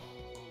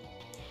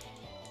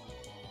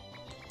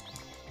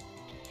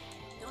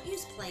 Don't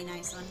use play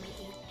nice on me.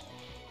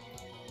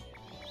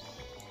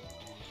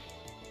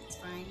 It's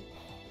fine.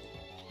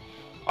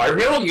 I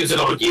will use it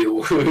on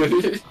you. Ow.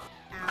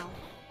 I'll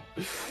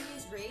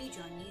use rage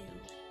on you.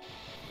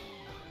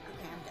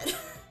 Okay, I'm dead.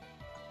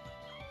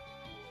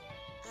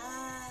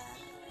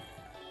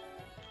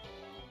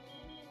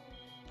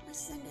 Let's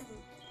send him.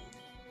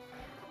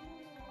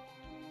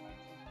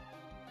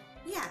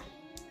 Yeah.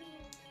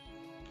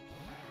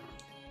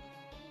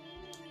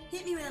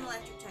 Hit me with an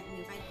electric type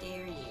move, I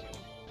dare you.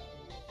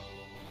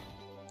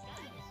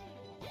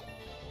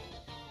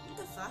 What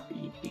the fuck?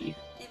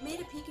 It made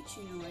a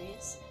Pikachu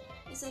noise.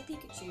 It said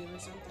Pikachu or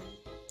something.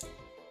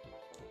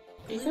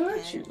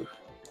 Pikachu.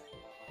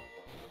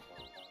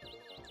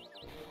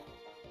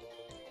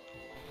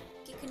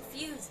 Get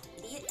confused,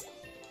 idiot.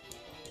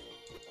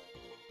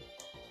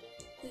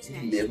 Who's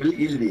next? Level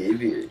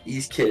 11.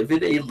 He's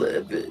Kevin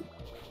 11.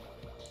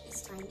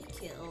 It's time to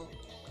kill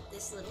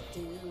this little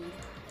dude.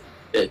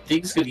 That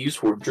thing's gonna use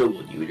Horn Drill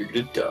on you and you're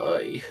gonna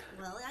die.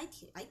 Well,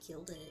 I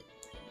killed it.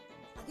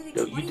 I'll give you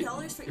No, you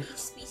 $20 for didn't. each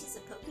species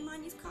of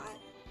Pokemon you've caught.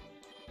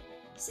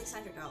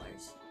 $600.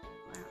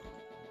 Wow.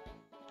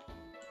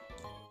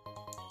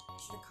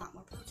 Should have caught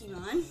more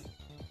Pokemon.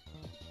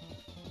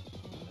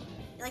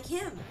 Like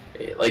him.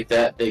 Hey, like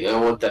that thing. I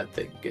want that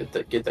thing. Get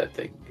that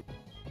thing.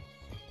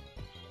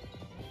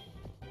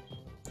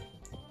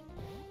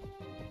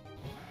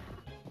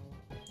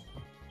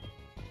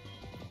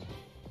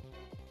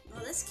 Will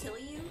this kill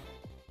you?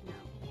 No.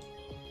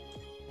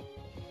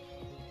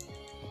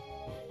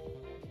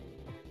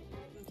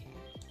 Okay.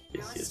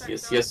 Now let's start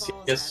Yes, throwing yes,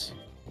 balls yes. at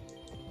it.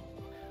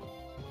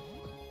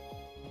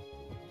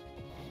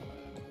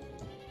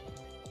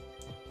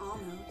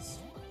 Almost.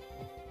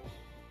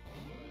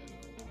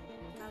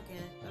 Okay,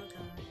 oh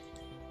god.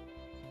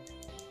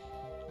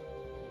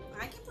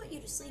 I can put you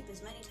to sleep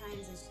as many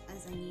times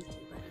as I need to,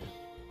 buddy.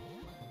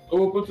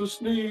 Oh, but to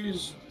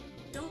sneeze.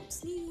 Don't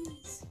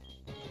sneeze.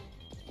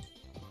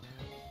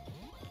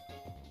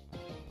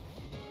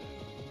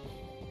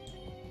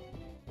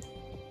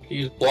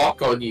 He's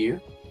block on you.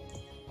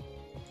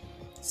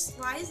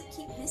 Why does it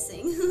keep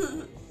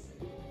missing?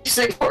 He's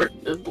like hard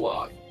and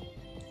block.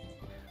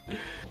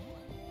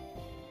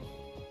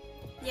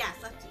 Yeah,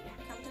 fuck you.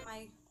 Come to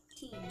my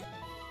team.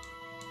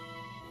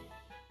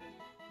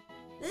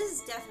 This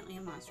is definitely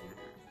a Monster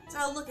Hunter.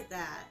 So look at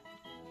that.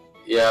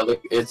 Yeah,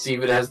 look, it's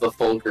even has the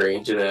full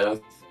range and F.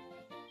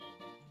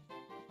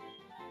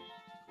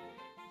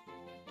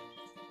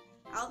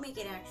 I'll make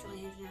it actually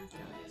engine after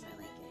because I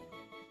like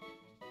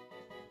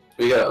it.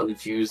 We gotta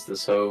unfuse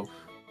this hoe.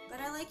 But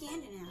I like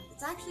Andenath.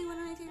 It's actually one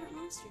of my favorite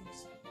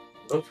monsters.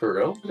 Oh, for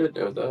real? I didn't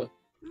know that.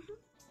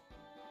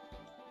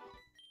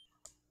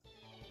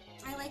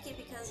 I like it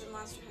because of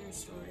Monster Hunter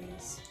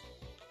stories.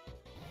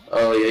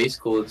 Oh yeah, he's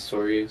cool in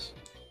stories.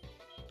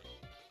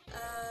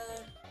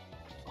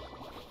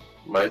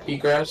 Might be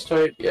grass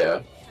type,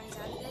 yeah. Turns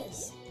out it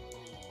is.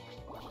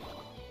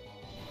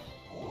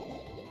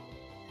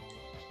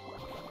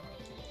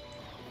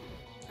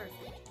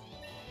 Perfect.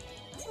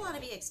 That's a lot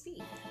of EXP.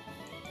 Oh,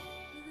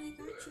 I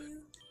got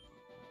you.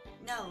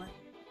 No, I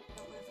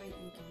don't want to fight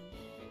you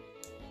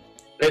again.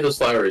 Hey, those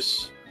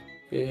flowers.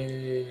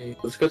 Yay.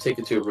 Let's go take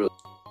it to a real.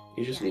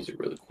 He just Yeah. needs it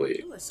really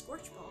quick. Ooh, a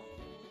Scorch Ball.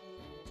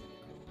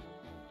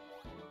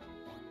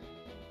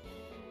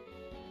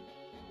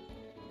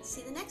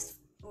 See the next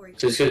Ori.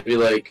 So it's gonna be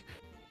like,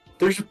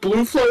 there's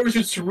blue flowers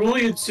in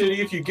Cerulean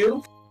City if you get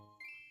them.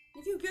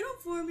 If you get them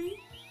for me.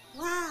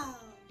 Wow.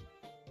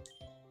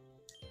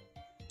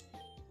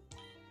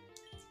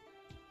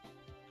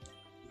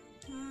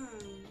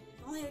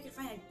 If only we could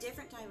find a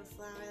different type of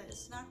flower that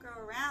does not grow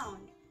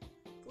around.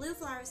 Blue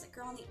flowers that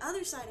grow on the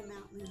other side of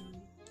Mount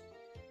Moon.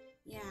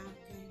 Yeah,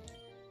 okay.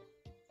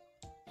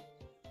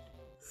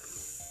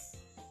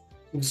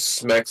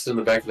 Smacks it in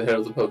the back of the head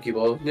with a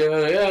Pokeball.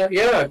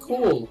 Yeah,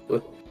 cool.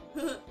 Okay.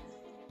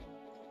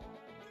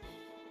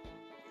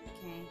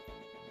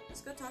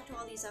 Let's go talk to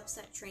all these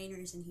upset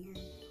trainers in here.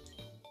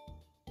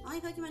 All my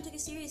Pokemon took a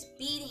serious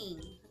beating.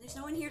 There's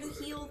no one here to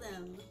heal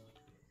them.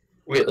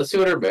 Wait, let's see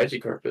what our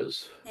Magikarp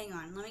is. Hang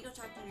on, let me go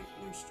talk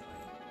to Nurse Joy.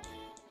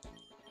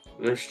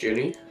 Nurse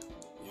Jenny?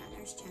 Yeah,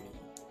 Nurse Jenny.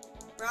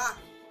 Brock!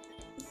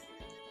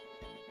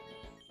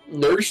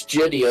 Nurse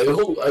Jenny,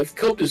 I've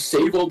come to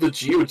save all the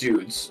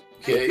Geodudes.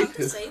 Okay? I've come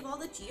to save all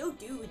the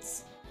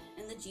Geodudes.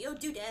 And the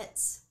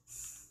Geodudettes.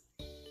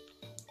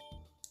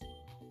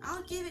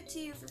 I'll give it to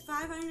you for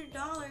 $500,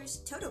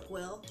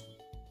 Totoquil.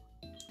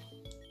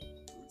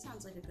 That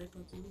sounds like a good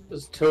Pokemon.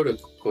 It's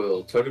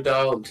Totoquil.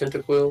 Totodile and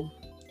Tentaquil?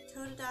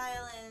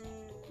 Totodile and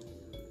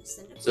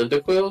Cyndaquil.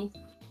 Cyndaquil?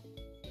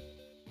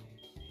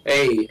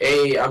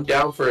 Hey, I'm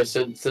down for a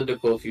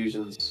Cyndaquil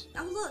fusions.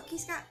 Oh look,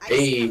 he's got ice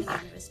Hey. coming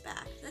out of his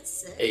back. That's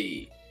sick.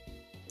 Hey.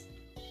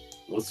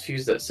 Let's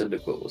fuse that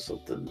Cyndaquil with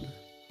something.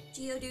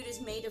 Geodude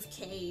is made of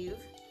cave.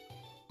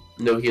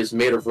 No, he is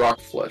made of rock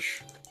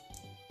flesh.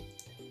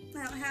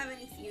 I don't have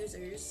any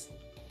fusers.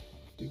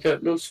 You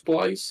got no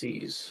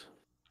splices.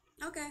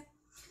 Okay.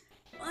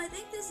 Well, I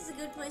think this is a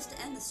good place to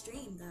end the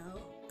stream,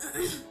 though.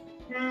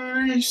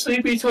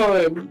 Sleepy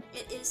time.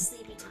 It is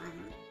sleepy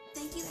time.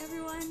 Thank you,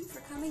 everyone,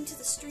 for coming to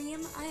the stream.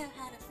 I have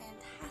had a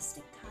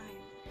fantastic time.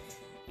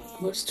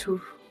 And Let's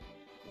do.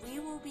 we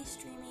will be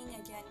streaming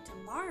again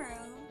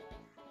tomorrow,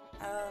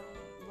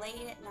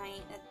 late at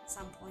night at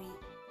some point.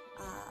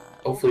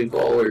 Hopefully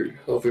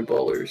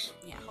ballers.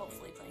 Yeah,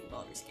 hopefully playing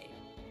Baldur's Gate.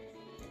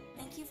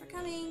 Thank you for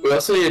coming. We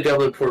also need to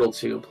download Portal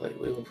 2 and play.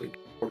 We will play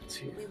Portal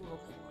 2. We will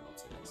play Portal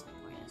 2 at some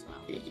point as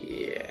well.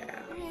 Yeah.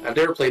 Alright. I've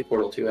never played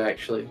Portal 2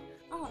 actually.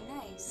 Oh,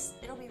 nice.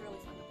 It'll be really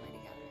fun to play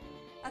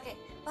together. Okay,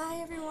 bye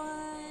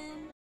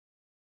everyone.